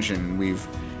challenge and we've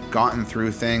gotten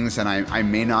through things, and I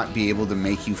may not be able to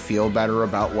make you feel better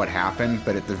about what happened,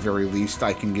 but at the very least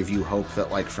I can give you hope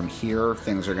that like from here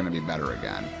things are going to be better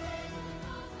again.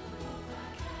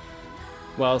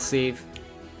 Well, Steve,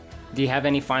 do you have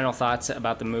any final thoughts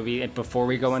about the movie before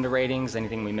we go into ratings?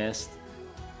 Anything we missed?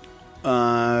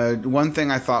 One thing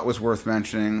I thought was worth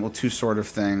mentioning, well, two sort of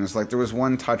things. Like there was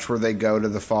one touch where they go to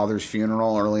the father's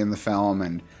funeral early in the film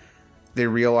and they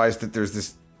realize that there's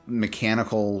this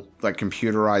mechanical, like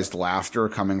computerized laughter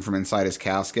coming from inside his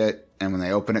casket. And when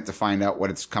they open it to find out what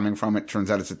it's coming from, it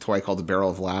turns out it's a toy called the Barrel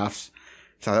of Laughs.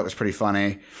 So that was pretty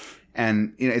funny.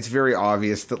 And, it's very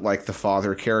obvious that like the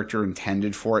father character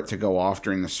intended for it to go off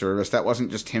during the service. That wasn't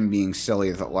just him being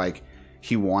silly, that like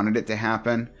he wanted it to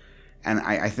happen. And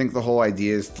I think the whole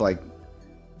idea is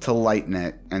to lighten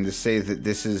it and to say that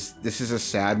this is a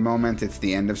sad moment. It's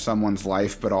the end of someone's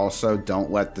life, but also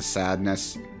don't let the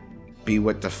sadness be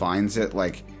what defines it.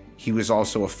 Like he was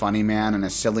also a funny man and a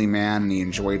silly man, and he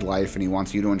enjoyed life, and he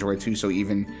wants you to enjoy it too. So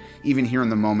even here in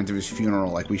the moment of his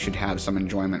funeral, like we should have some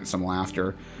enjoyment and some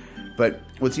laughter. But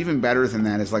what's even better than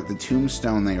that is like the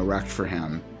tombstone they erect for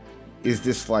him is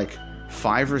this like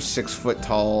 5 or 6 foot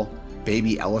tall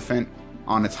baby elephant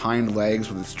on its hind legs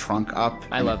with its trunk up.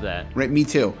 I love that. Right, me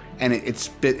too. And it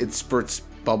spurts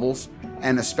bubbles.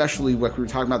 And especially like we were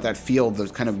talking about that field,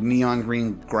 those kind of neon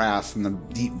green grass and the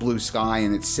deep blue sky,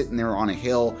 and it's sitting there on a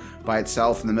hill by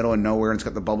itself in the middle of nowhere, and it's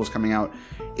got the bubbles coming out.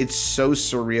 It's so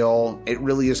surreal. It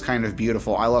really is kind of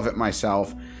beautiful. I love it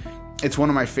myself. It's one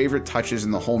of my favorite touches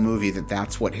in the whole movie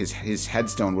that's what his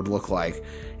headstone would look like.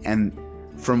 And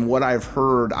from what I've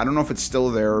heard, I don't know if it's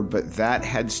still there, but that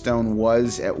headstone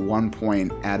was at one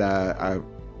point at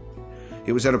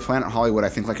it was at a Planet Hollywood, I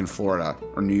think like in Florida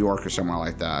or New York or somewhere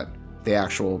like that. The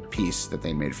actual piece that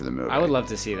they made for the movie. I would love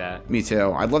to see that. Me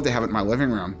too. I'd love to have it in my living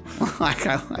room.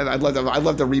 I'd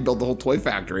love to rebuild the whole toy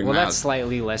factory. Well, that's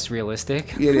slightly less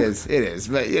realistic. It is,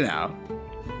 but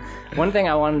One thing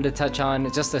I wanted to touch on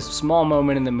is just a small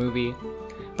moment in the movie.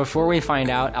 Before we find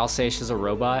out Alsatia's a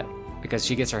robot, because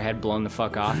she gets her head blown the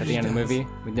fuck off at the end of the movie.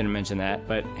 We didn't mention that,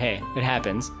 but hey, it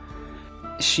happens.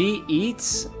 She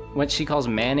eats what she calls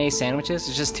mayonnaise sandwiches.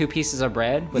 It's just 2 pieces of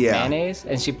bread with mayonnaise,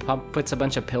 and she puts a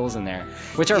bunch of pills in there,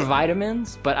 which are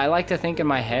vitamins, but I like to think in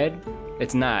my head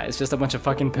It's not. It's just a bunch of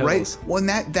fucking pills. Right. Well, and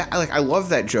that like I love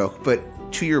that joke, but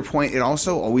to your point, it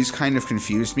also always kind of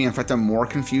confused me. In fact, I'm more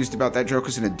confused about that joke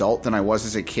as an adult than I was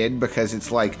as a kid, because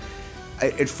it's like,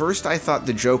 at first I thought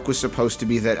the joke was supposed to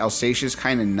be that Alsatia's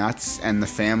kind of nuts and the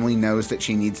family knows that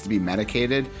she needs to be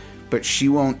medicated, but she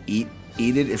won't eat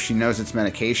it if she knows it's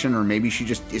medication, or maybe she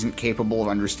just isn't capable of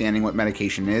understanding what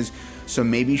medication is. So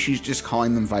maybe she's just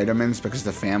calling them vitamins because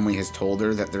the family has told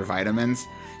her that they're vitamins.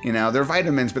 You know, they're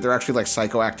vitamins, but they're actually like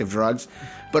psychoactive drugs.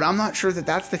 But I'm not sure that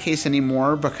that's the case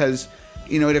anymore, because,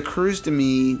 you know, it occurs to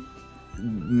me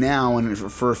now and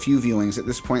for a few viewings at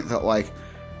this point that, like,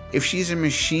 if she's a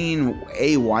machine,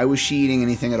 A, why was she eating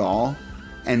anything at all?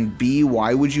 And B,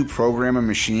 why would you program a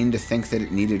machine to think that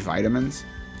it needed vitamins?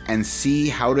 And C,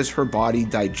 how does her body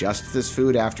digest this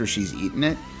food after she's eaten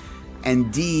it?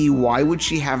 And D, why would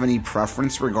she have any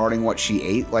preference regarding what she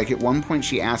ate? Like, at one point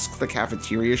she asks the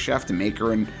cafeteria chef to make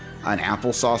her an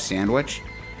applesauce sandwich.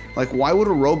 Like, why would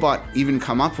a robot even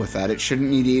come up with that? It shouldn't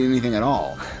need to eat anything at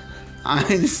all.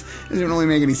 It doesn't really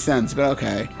make any sense, but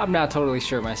okay. I'm not totally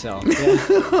sure myself.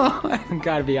 Yeah.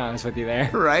 Gotta be honest with you there.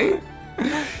 Right?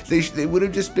 They would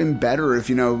have just been better if,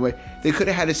 you know, they could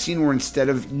have had a scene where instead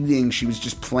of eating, she was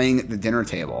just playing at the dinner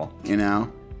table, you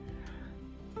know?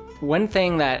 One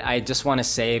thing that I just want to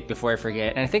say before I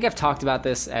forget, and I think I've talked about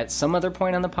this at some other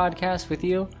point on the podcast with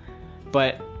you,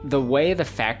 but the way the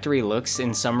factory looks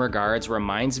in some regards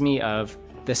reminds me of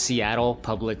the Seattle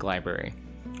Public Library.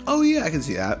 Oh, yeah, I can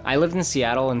see that. I lived in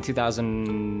Seattle in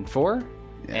 2004,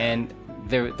 and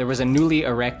there was a newly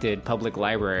erected public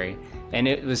library, and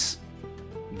it was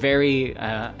very,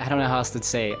 I don't know how else to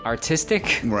say,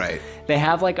 artistic. Right. They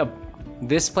have like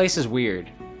this place is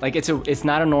weird. Like, it's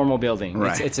not a normal building.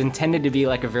 Right. It's intended to be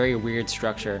like a very weird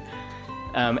structure.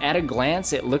 At a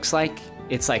glance, it looks like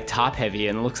it's like top heavy,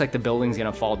 and it looks like the building's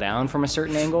gonna fall down from a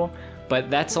certain angle,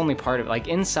 but that's only part of it. Like,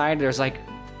 inside, there's like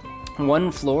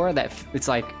one floor that it's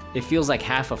like, it feels like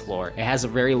half a floor. It has a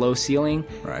very low ceiling.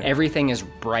 Right. Everything is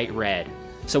bright red.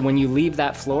 So when you leave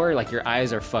that floor, like, your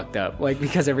eyes are fucked up, like,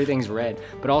 because everything's red.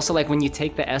 But also, like, when you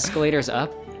take the escalators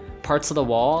up, parts of the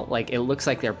wall, like, it looks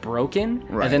like they're broken.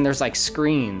 Right. And then there's like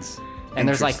screens, and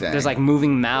there's like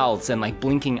moving mouths and like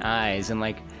blinking eyes and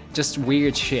like just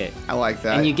weird shit. I like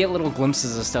that. And you get little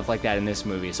glimpses of stuff like that in this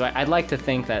movie. So I'd like to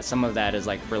think that some of that is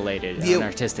like related on an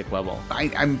artistic level.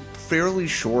 I'm fairly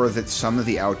sure that some of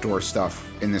the outdoor stuff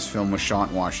in this film was shot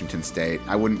in Washington State.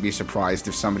 I wouldn't be surprised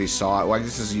if somebody saw it. Well, I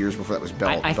guess this is years before that was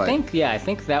built. I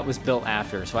think that was built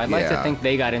after. So I'd like to think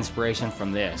they got inspiration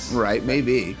from this. Right,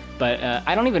 maybe. But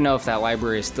I don't even know if that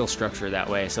library is still structured that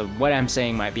way. So what I'm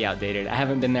saying might be outdated. I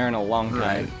haven't been there in a long time.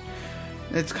 Right.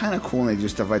 It's kind of cool when they do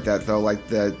stuff like that, though. Like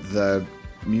the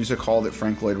music hall that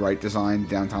Frank Lloyd Wright designed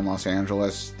downtown Los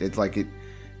Angeles. It's like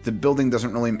the building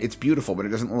doesn't really. It's beautiful, but it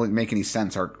doesn't really make any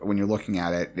sense when you're looking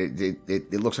at it.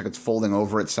 It looks like it's folding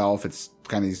over itself. It's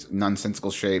kind of these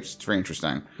nonsensical shapes. It's very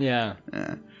interesting. Yeah.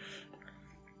 Yeah.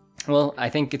 Well, I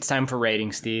think it's time for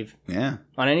rating, Steve. Yeah.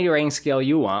 On any rating scale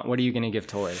you want, what are you going to give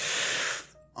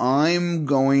toys? I'm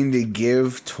going to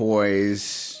give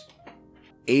toys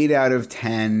 8 out of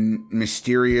 10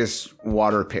 mysterious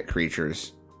water pit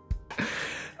creatures.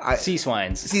 Sea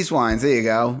swines. Sea swines, there you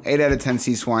go. 8 out of 10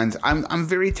 sea swines. I'm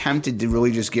very tempted to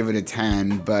really just give it a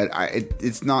 10, but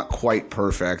it's not quite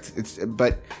perfect.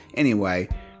 But anyway,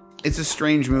 it's a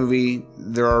strange movie.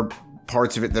 There are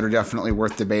parts of it that are definitely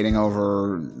worth debating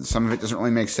over. Some of it doesn't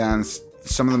really make sense.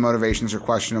 Some of the motivations are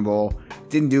questionable.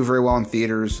 Didn't do very well in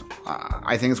theaters.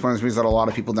 I think it's one of those movies that a lot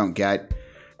of people don't get.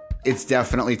 It's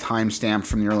definitely time-stamped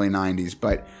from the early 90s,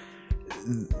 but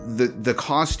the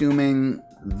costuming,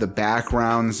 the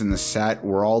backgrounds, and the set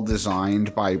were all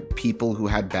designed by people who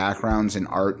had backgrounds in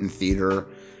art and theater.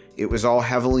 It was all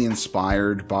heavily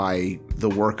inspired by the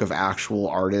work of actual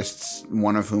artists,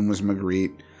 one of whom was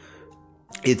Magritte.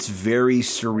 It's very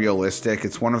surrealistic.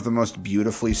 It's one of the most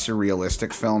beautifully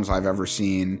surrealistic films I've ever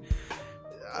seen.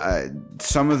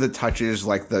 Some of the touches,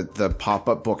 like the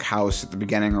pop-up book house at the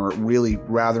beginning, are really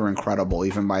rather incredible,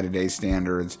 even by today's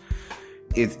standards.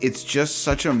 It's just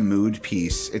such a mood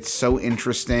piece. It's so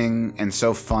interesting and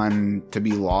so fun to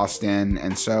be lost in,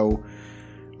 and so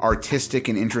artistic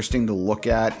and interesting to look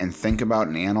at and think about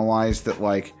and analyze that,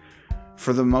 like,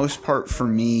 for the most part, for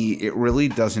me, it really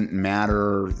doesn't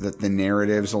matter that the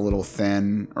narrative's a little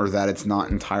thin or that it's not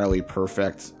entirely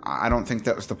perfect. I don't think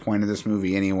that was the point of this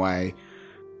movie anyway.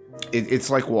 It's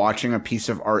like watching a piece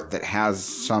of art that has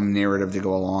some narrative to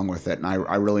go along with it, and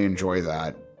I really enjoy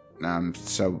that.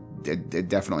 So it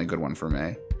definitely a good one for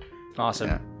me. Awesome.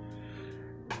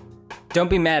 Yeah. Don't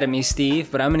be mad at me,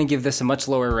 Steve, but I'm going to give this a much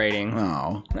lower rating.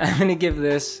 Oh. I'm going to give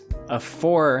this a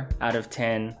 4 out of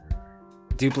 10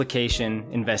 duplication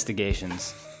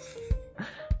investigations.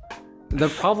 The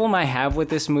problem I have with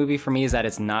this movie for me is that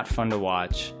it's not fun to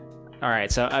watch. All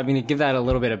right, so I'm going to give that a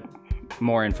little bit of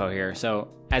more info here. So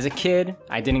as a kid,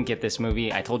 I didn't get this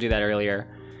movie. I told you that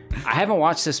earlier. I haven't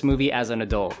watched this movie as an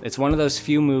adult. It's one of those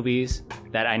few movies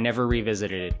that I never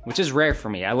revisited, which is rare for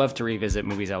me. I love to revisit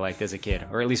movies I liked as a kid,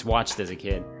 or at least watched as a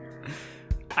kid.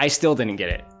 I still didn't get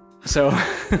it. So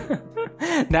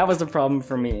that was the problem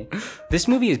for me. This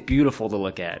movie is beautiful to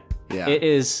look at. Yeah. It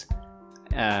is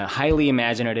highly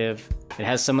imaginative. It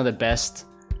has some of the best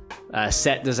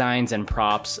set designs and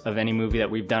props of any movie that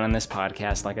we've done on this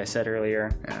podcast, like I said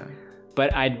earlier. Yeah.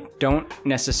 But I don't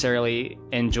necessarily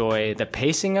enjoy the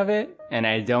pacing of it, and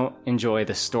I don't enjoy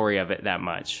the story of it that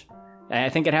much. I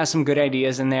think it has some good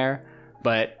ideas in there,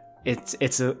 but it's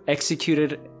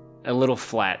executed a little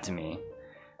flat to me.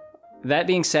 That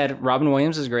being said, Robin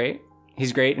Williams is great.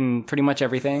 He's great in pretty much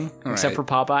everything, except for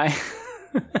Popeye.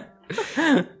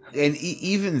 And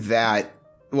even that,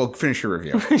 well, finish your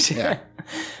review. Yeah.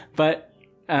 But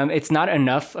it's not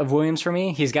enough of Williams for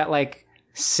me. He's got like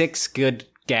 6 good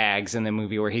gags in the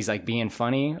movie where he's like being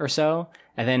funny or so,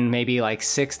 and then maybe like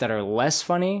 6 that are less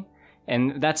funny,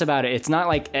 and that's about it. It's not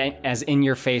like as in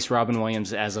your face Robin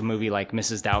Williams as a movie like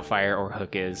Mrs. Doubtfire or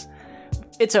Hook is.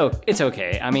 It's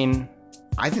okay. I mean,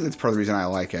 I think that's part of the reason I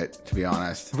like it, to be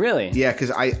honest. Really? Yeah,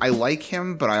 because I like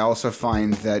him, but I also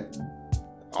find that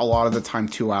a lot of the time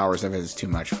 2 hours of it is too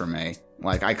much for me.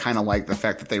 Like, I kind of like the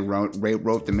fact that they wrote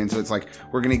them in, so it's like,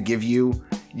 we're going to give you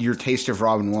your taste of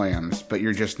Robin Williams, but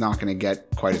you're just not going to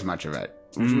get quite as much of it.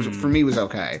 Which was, for me, was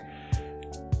okay.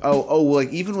 Oh,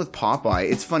 like, even with Popeye,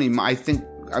 it's funny,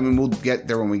 we'll get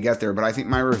there when we get there, but I think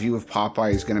my review of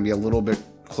Popeye is going to be a little bit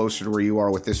closer to where you are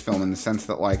with this film, in the sense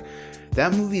that, like,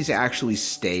 that movie's actually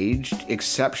staged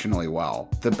exceptionally well.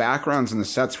 The backgrounds and the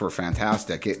sets were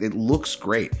fantastic. It looks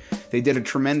great. They did a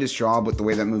tremendous job with the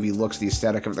way that movie looks, the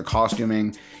aesthetic of the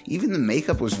costuming. Even the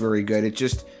makeup was very good.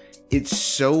 It's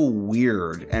so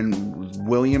weird. And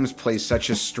Williams plays such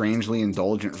a strangely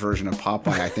indulgent version of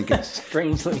Popeye. I think it's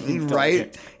strangely indulgent.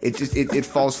 Right? It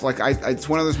falls like, it's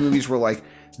one of those movies where, like,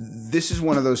 this is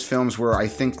one of those films where I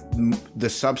think the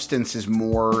substance is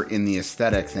more in the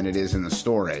aesthetic than it is in the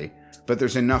story. But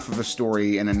there's enough of a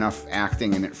story and enough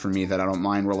acting in it for me that I don't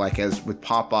mind. Where, like, as with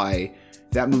Popeye,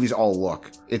 that movie's all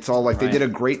look. It's all like, they did a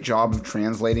great job of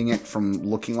translating it from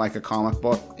looking like a comic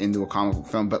book into a comic book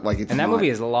film, but like it's. And that movie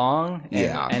is long. And,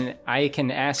 yeah. And I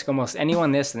can ask almost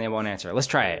anyone this and they won't answer. Let's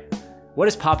try it. What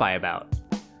is Popeye about?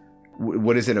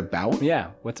 What is it about? Yeah.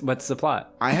 What's the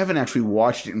plot? I haven't actually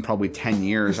watched it in probably 10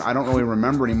 years. I don't really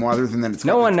remember anymore, other than that it's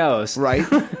no one knows. Right?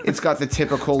 It's got the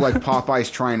typical, like, Popeye's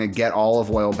trying to get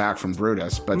olive oil back from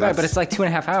Brutus. But right, but it's like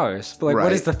 2.5 hours. But, like,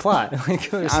 what is the plot?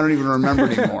 Like, I don't even remember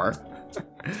anymore.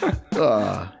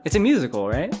 It's a musical,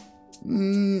 right?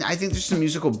 I think there's some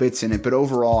musical bits in it, but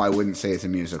overall I wouldn't say it's a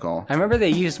musical. I remember they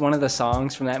used one of the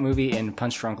songs from that movie in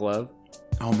Punch Drunk Love.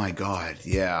 Oh my god,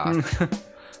 yeah.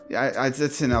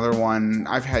 That's another one.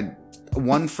 I've had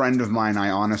one friend of mine I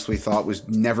honestly thought was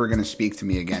never going to speak to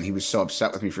me again. He was so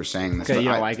upset with me for saying this. Okay, you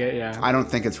don't like it? Yeah. I don't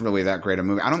think it's really that great a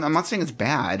movie. I'm not saying it's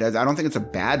bad. I don't think it's a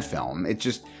bad film. It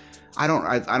just, I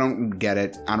don't get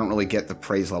it. I don't really get the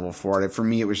praise level for it. For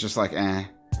me, it was just like,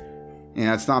 You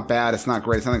know, it's not bad. It's not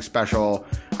great. It's nothing special.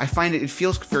 I find it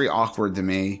feels very awkward to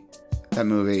me, that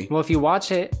movie. Well, if you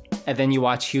watch it and then you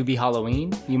watch Hubie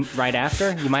Halloween right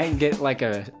after, you might get like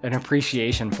an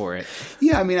appreciation for it.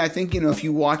 Yeah, I mean, I think, you know, if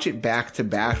you watch it back to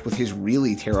back with his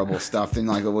really terrible stuff, then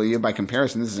like, well, yeah, by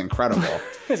comparison, this is incredible.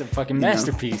 It's a fucking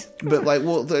masterpiece. But like,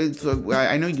 well,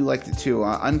 I know you liked it too.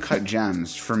 Uncut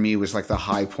Gems, for me, was like the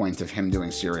high point of him doing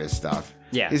serious stuff.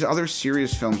 Yeah. His other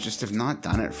serious films just have not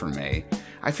done it for me.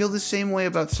 I feel the same way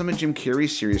about some of Jim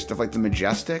Carrey's serious stuff, like The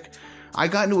Majestic. I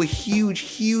got into a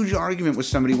huge argument with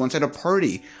somebody once at a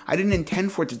party. I didn't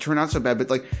intend for it to turn out so bad, but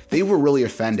like, they were really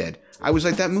offended. I was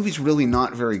like, that movie's really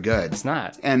not very good. It's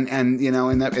not. And you know,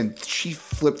 and she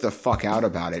flipped the fuck out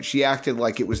about it. She acted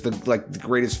like it was the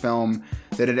greatest film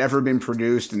that had ever been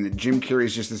produced, and that Jim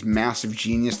Carrey's just this massive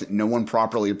genius that no one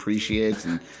properly appreciates.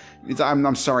 And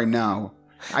I'm sorry, no.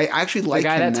 I actually like the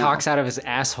guy him that now. Talks out of his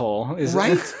asshole, is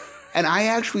right? And I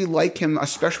actually like him,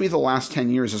 especially the last 10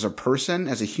 years as a person,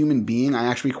 as a human being. I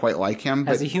actually quite like him.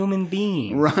 But, as a human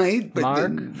being. Right? But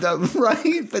Mark?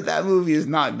 Right? But that movie is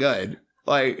not good.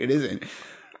 Like, it isn't.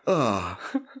 Ugh.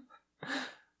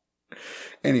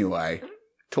 Anyway,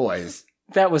 Toys.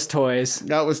 That was Toys.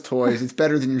 That was Toys. It's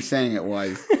better than you're saying it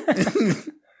was.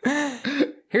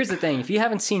 Here's the thing. If you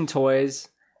haven't seen Toys,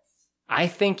 I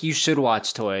think you should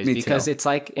watch Toys. Me because too. it's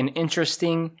like an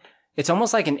interesting It's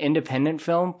almost like an independent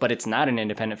film, but it's not an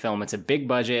independent film. It's a big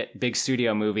budget, big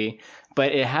studio movie,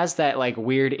 but it has that like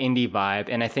weird indie vibe.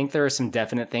 And I think there are some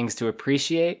definite things to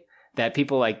appreciate that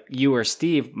people like you or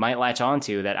Steve might latch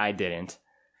onto that I didn't.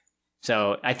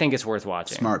 So I think it's worth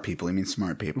watching. Smart people. You mean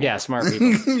smart people? Yeah, smart people.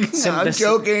 I'm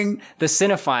joking. The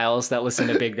cinephiles that listen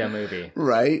to Big Dumb Movie.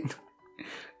 Right.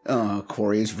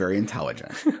 Corey is very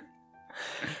intelligent.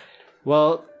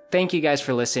 Well, thank you guys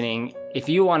for listening. If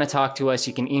you want to talk to us,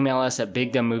 you can email us at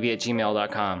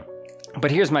bigdumbmovie@gmail.com.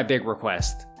 But here's my big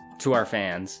request to our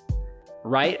fans.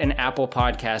 Write an Apple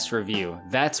Podcast review.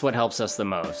 That's what helps us the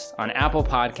most. On Apple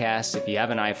Podcasts, if you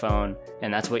have an iPhone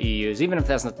and that's what you use, even if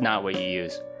that's not what you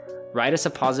use, write us a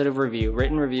positive review,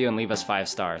 written review, and leave us 5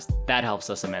 stars. That helps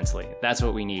us immensely. That's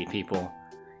what we need, people.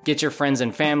 Get your friends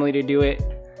and family to do it.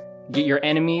 Get your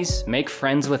enemies, make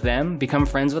friends with them, become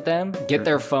friends with them, get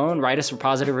their phone, write us a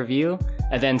positive review,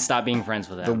 and then stop being friends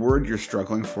with them. The word you're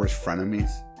struggling for is frenemies.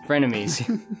 Frenemies.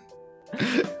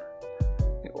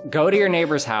 Go to your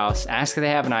neighbor's house, ask if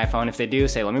they have an iPhone. If they do,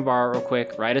 say, let me borrow it real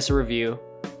quick, write us a review.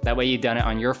 That way you've done it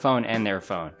on your phone and their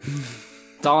phone.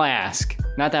 That's all I ask.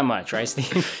 Not that much, right,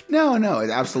 Steve? No,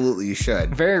 absolutely you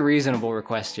should. Very reasonable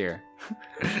request here.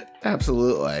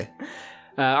 Absolutely.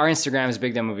 Our Instagram is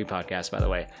Big Dumb Movie Podcast, by the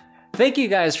way. Thank you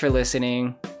guys for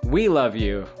listening. We love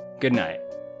you. Good night.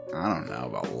 I don't know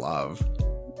about love.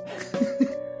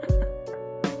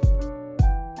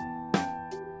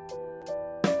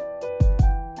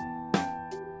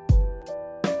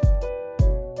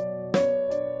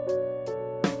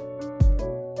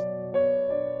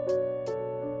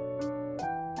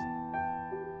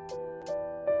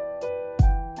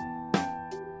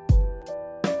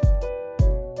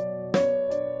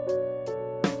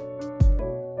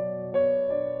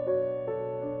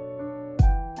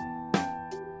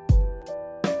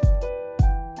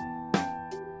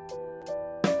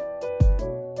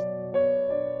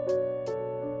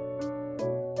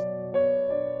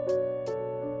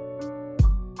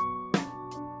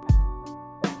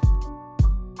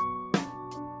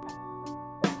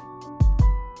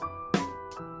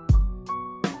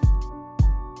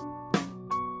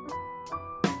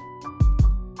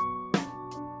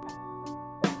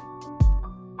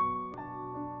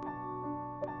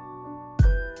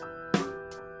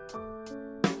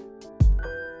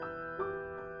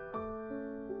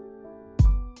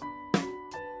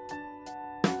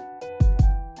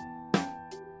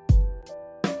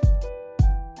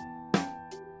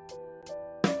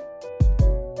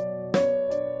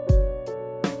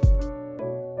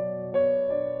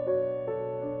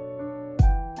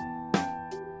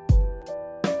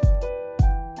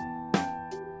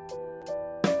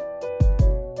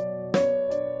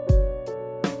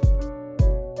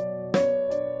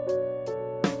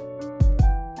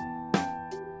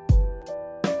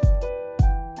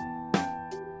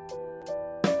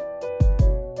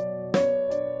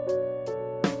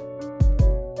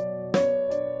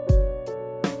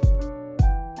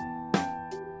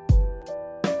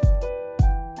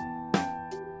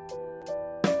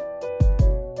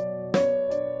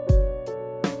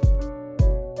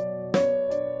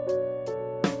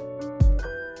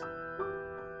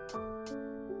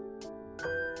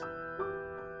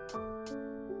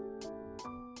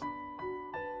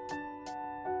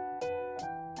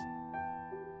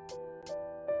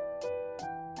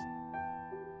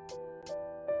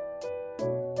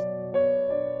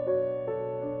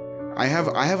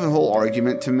 I have a whole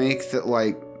argument to make that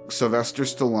like Sylvester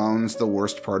Stallone's the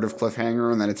worst part of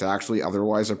Cliffhanger and that it's actually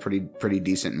otherwise a pretty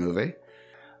decent movie.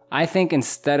 I think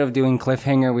instead of doing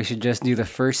Cliffhanger, we should just do the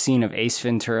first scene of Ace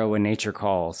Ventura: When Nature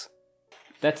Calls.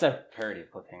 That's a parody of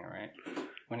Cliffhanger, right?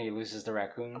 When he loses the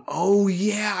raccoon. Oh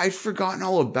yeah, I'd forgotten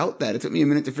all about that. It took me a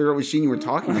minute to figure out what scene you were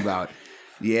talking about.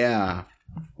 Yeah.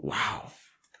 Wow.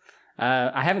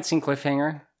 I haven't seen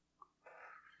Cliffhanger.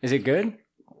 Is it good?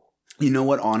 You know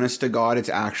what? Honest to God, it's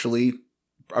actually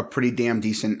a pretty damn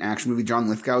decent action movie. John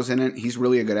Lithgow's in it. He's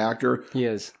really a good actor. He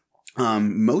is.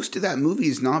 Most of that movie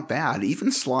is not bad.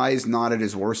 Even Sly's not at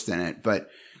his worst in it, but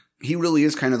he really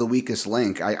is kind of the weakest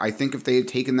link. I think if they had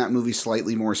taken that movie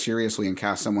slightly more seriously and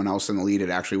cast someone else in the lead, it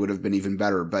actually would have been even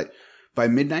better. But by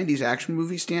mid-90s action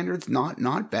movie standards,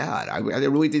 not bad. I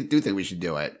really do think we should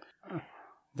do it.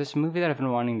 This movie that I've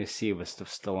been wanting to see was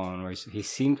Stallone, where he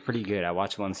seemed pretty good. I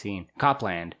watched one scene.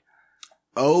 Copland.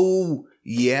 Oh,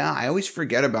 yeah. I always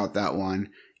forget about that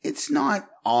one. It's not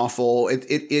awful.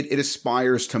 It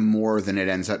aspires to more than it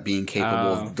ends up being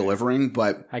capable of delivering,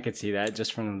 but I could see that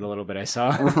just from the little bit I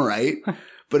saw. Right?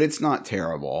 But it's not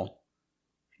terrible.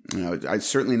 You know, it's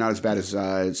certainly not as bad as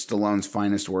Stallone's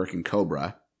finest work in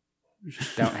Cobra.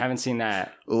 Haven't seen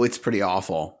that. Oh, it's pretty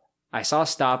awful. I saw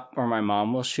Stop or My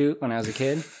Mom Will Shoot when I was a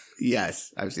kid.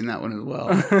 Yes, I've seen that one as well.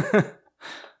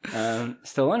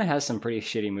 Stallone has some pretty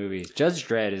shitty movies. Judge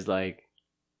Dredd is like,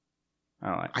 I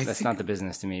don't know, that's not the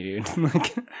business to me, dude.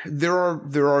 Like,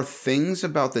 there are things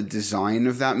about the design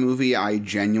of that movie I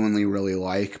genuinely really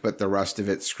like, but the rest of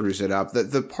it screws it up.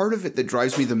 The part of it that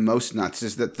drives me the most nuts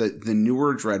is that the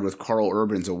newer Dredd with Karl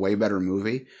Urban's a way better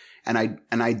movie. And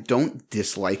I don't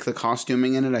dislike the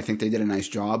costuming in it. I think they did a nice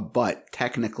job, but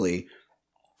technically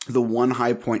the one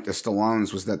high point to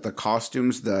Stallone's was that the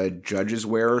costumes the judges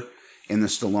wear in the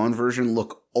Stallone version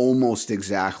look almost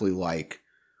exactly like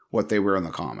what they wear in the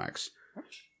comics.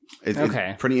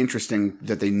 It's pretty interesting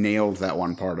that they nailed that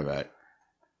one part of it.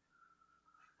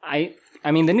 I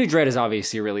mean, the new Dredd is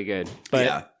obviously really good,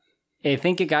 but I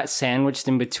think it got sandwiched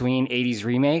in between 80s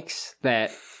remakes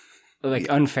that,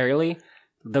 unfairly.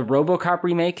 The RoboCop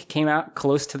remake came out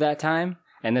close to that time,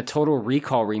 and the Total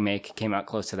Recall remake came out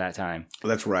close to that time.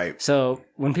 That's right. So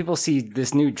when people see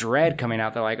this new Dredd coming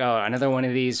out, they're like, oh, another one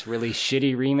of these really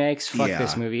shitty remakes? Fuck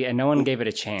this movie. And no one gave it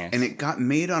a chance. And it got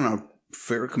made on a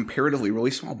comparatively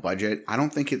really small budget. I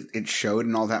don't think it showed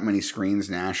in all that many screens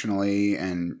nationally,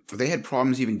 and they had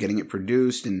problems even getting it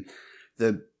produced, and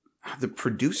the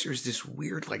producer is this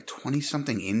weird,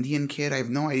 20-something Indian kid. I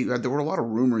have no idea. There were a lot of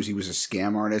rumors he was a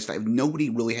scam artist. Nobody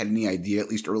really had any idea, at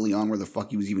least early on, where the fuck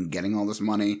he was even getting all this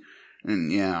money.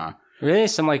 And yeah. Really?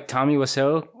 Some Tommy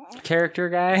Wiseau character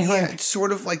guy? Yeah, it's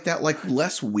sort of like that,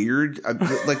 less weird.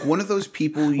 One of those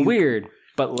people. Weird,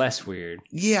 but less weird.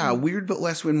 Yeah, weird, but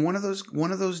less weird. One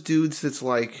of those dudes that's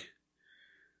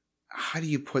how do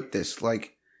you put this?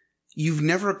 You've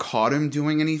never caught him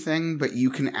doing anything, but you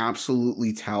can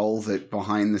absolutely tell that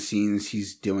behind the scenes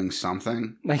he's doing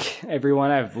something. Like everyone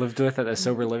I've lived with at the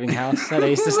sober living house that I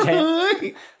used to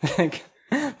stay at.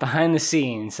 Behind the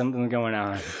scenes, something's going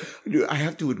on. Dude, I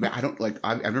have to admit, I don't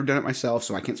I've never done it myself,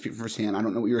 so I can't speak firsthand. I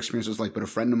don't know what your experience was like, but a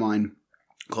friend of mine,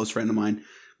 close friend of mine,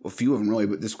 well, a few of them really,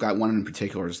 but this guy, one in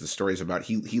particular, is the story's about.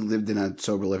 He lived in a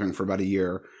sober living for about a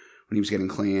year when he was getting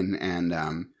clean, and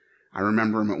I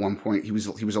remember him at one point, he was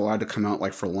allowed to come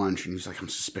out for lunch, and he was like, I'm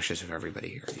suspicious of everybody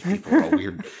here. These people are all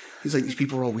weird. He's like, these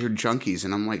people are all weird junkies.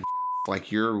 And I'm like,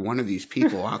 you're one of these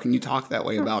people. How can you talk that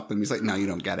way about them? He's like, no, you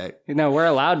don't get it. No, we're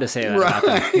allowed to say that about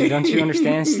them. Don't you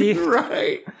understand, Steve?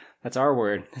 Right. That's our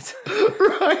word.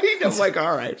 Right. I'm like,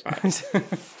 all right, fine.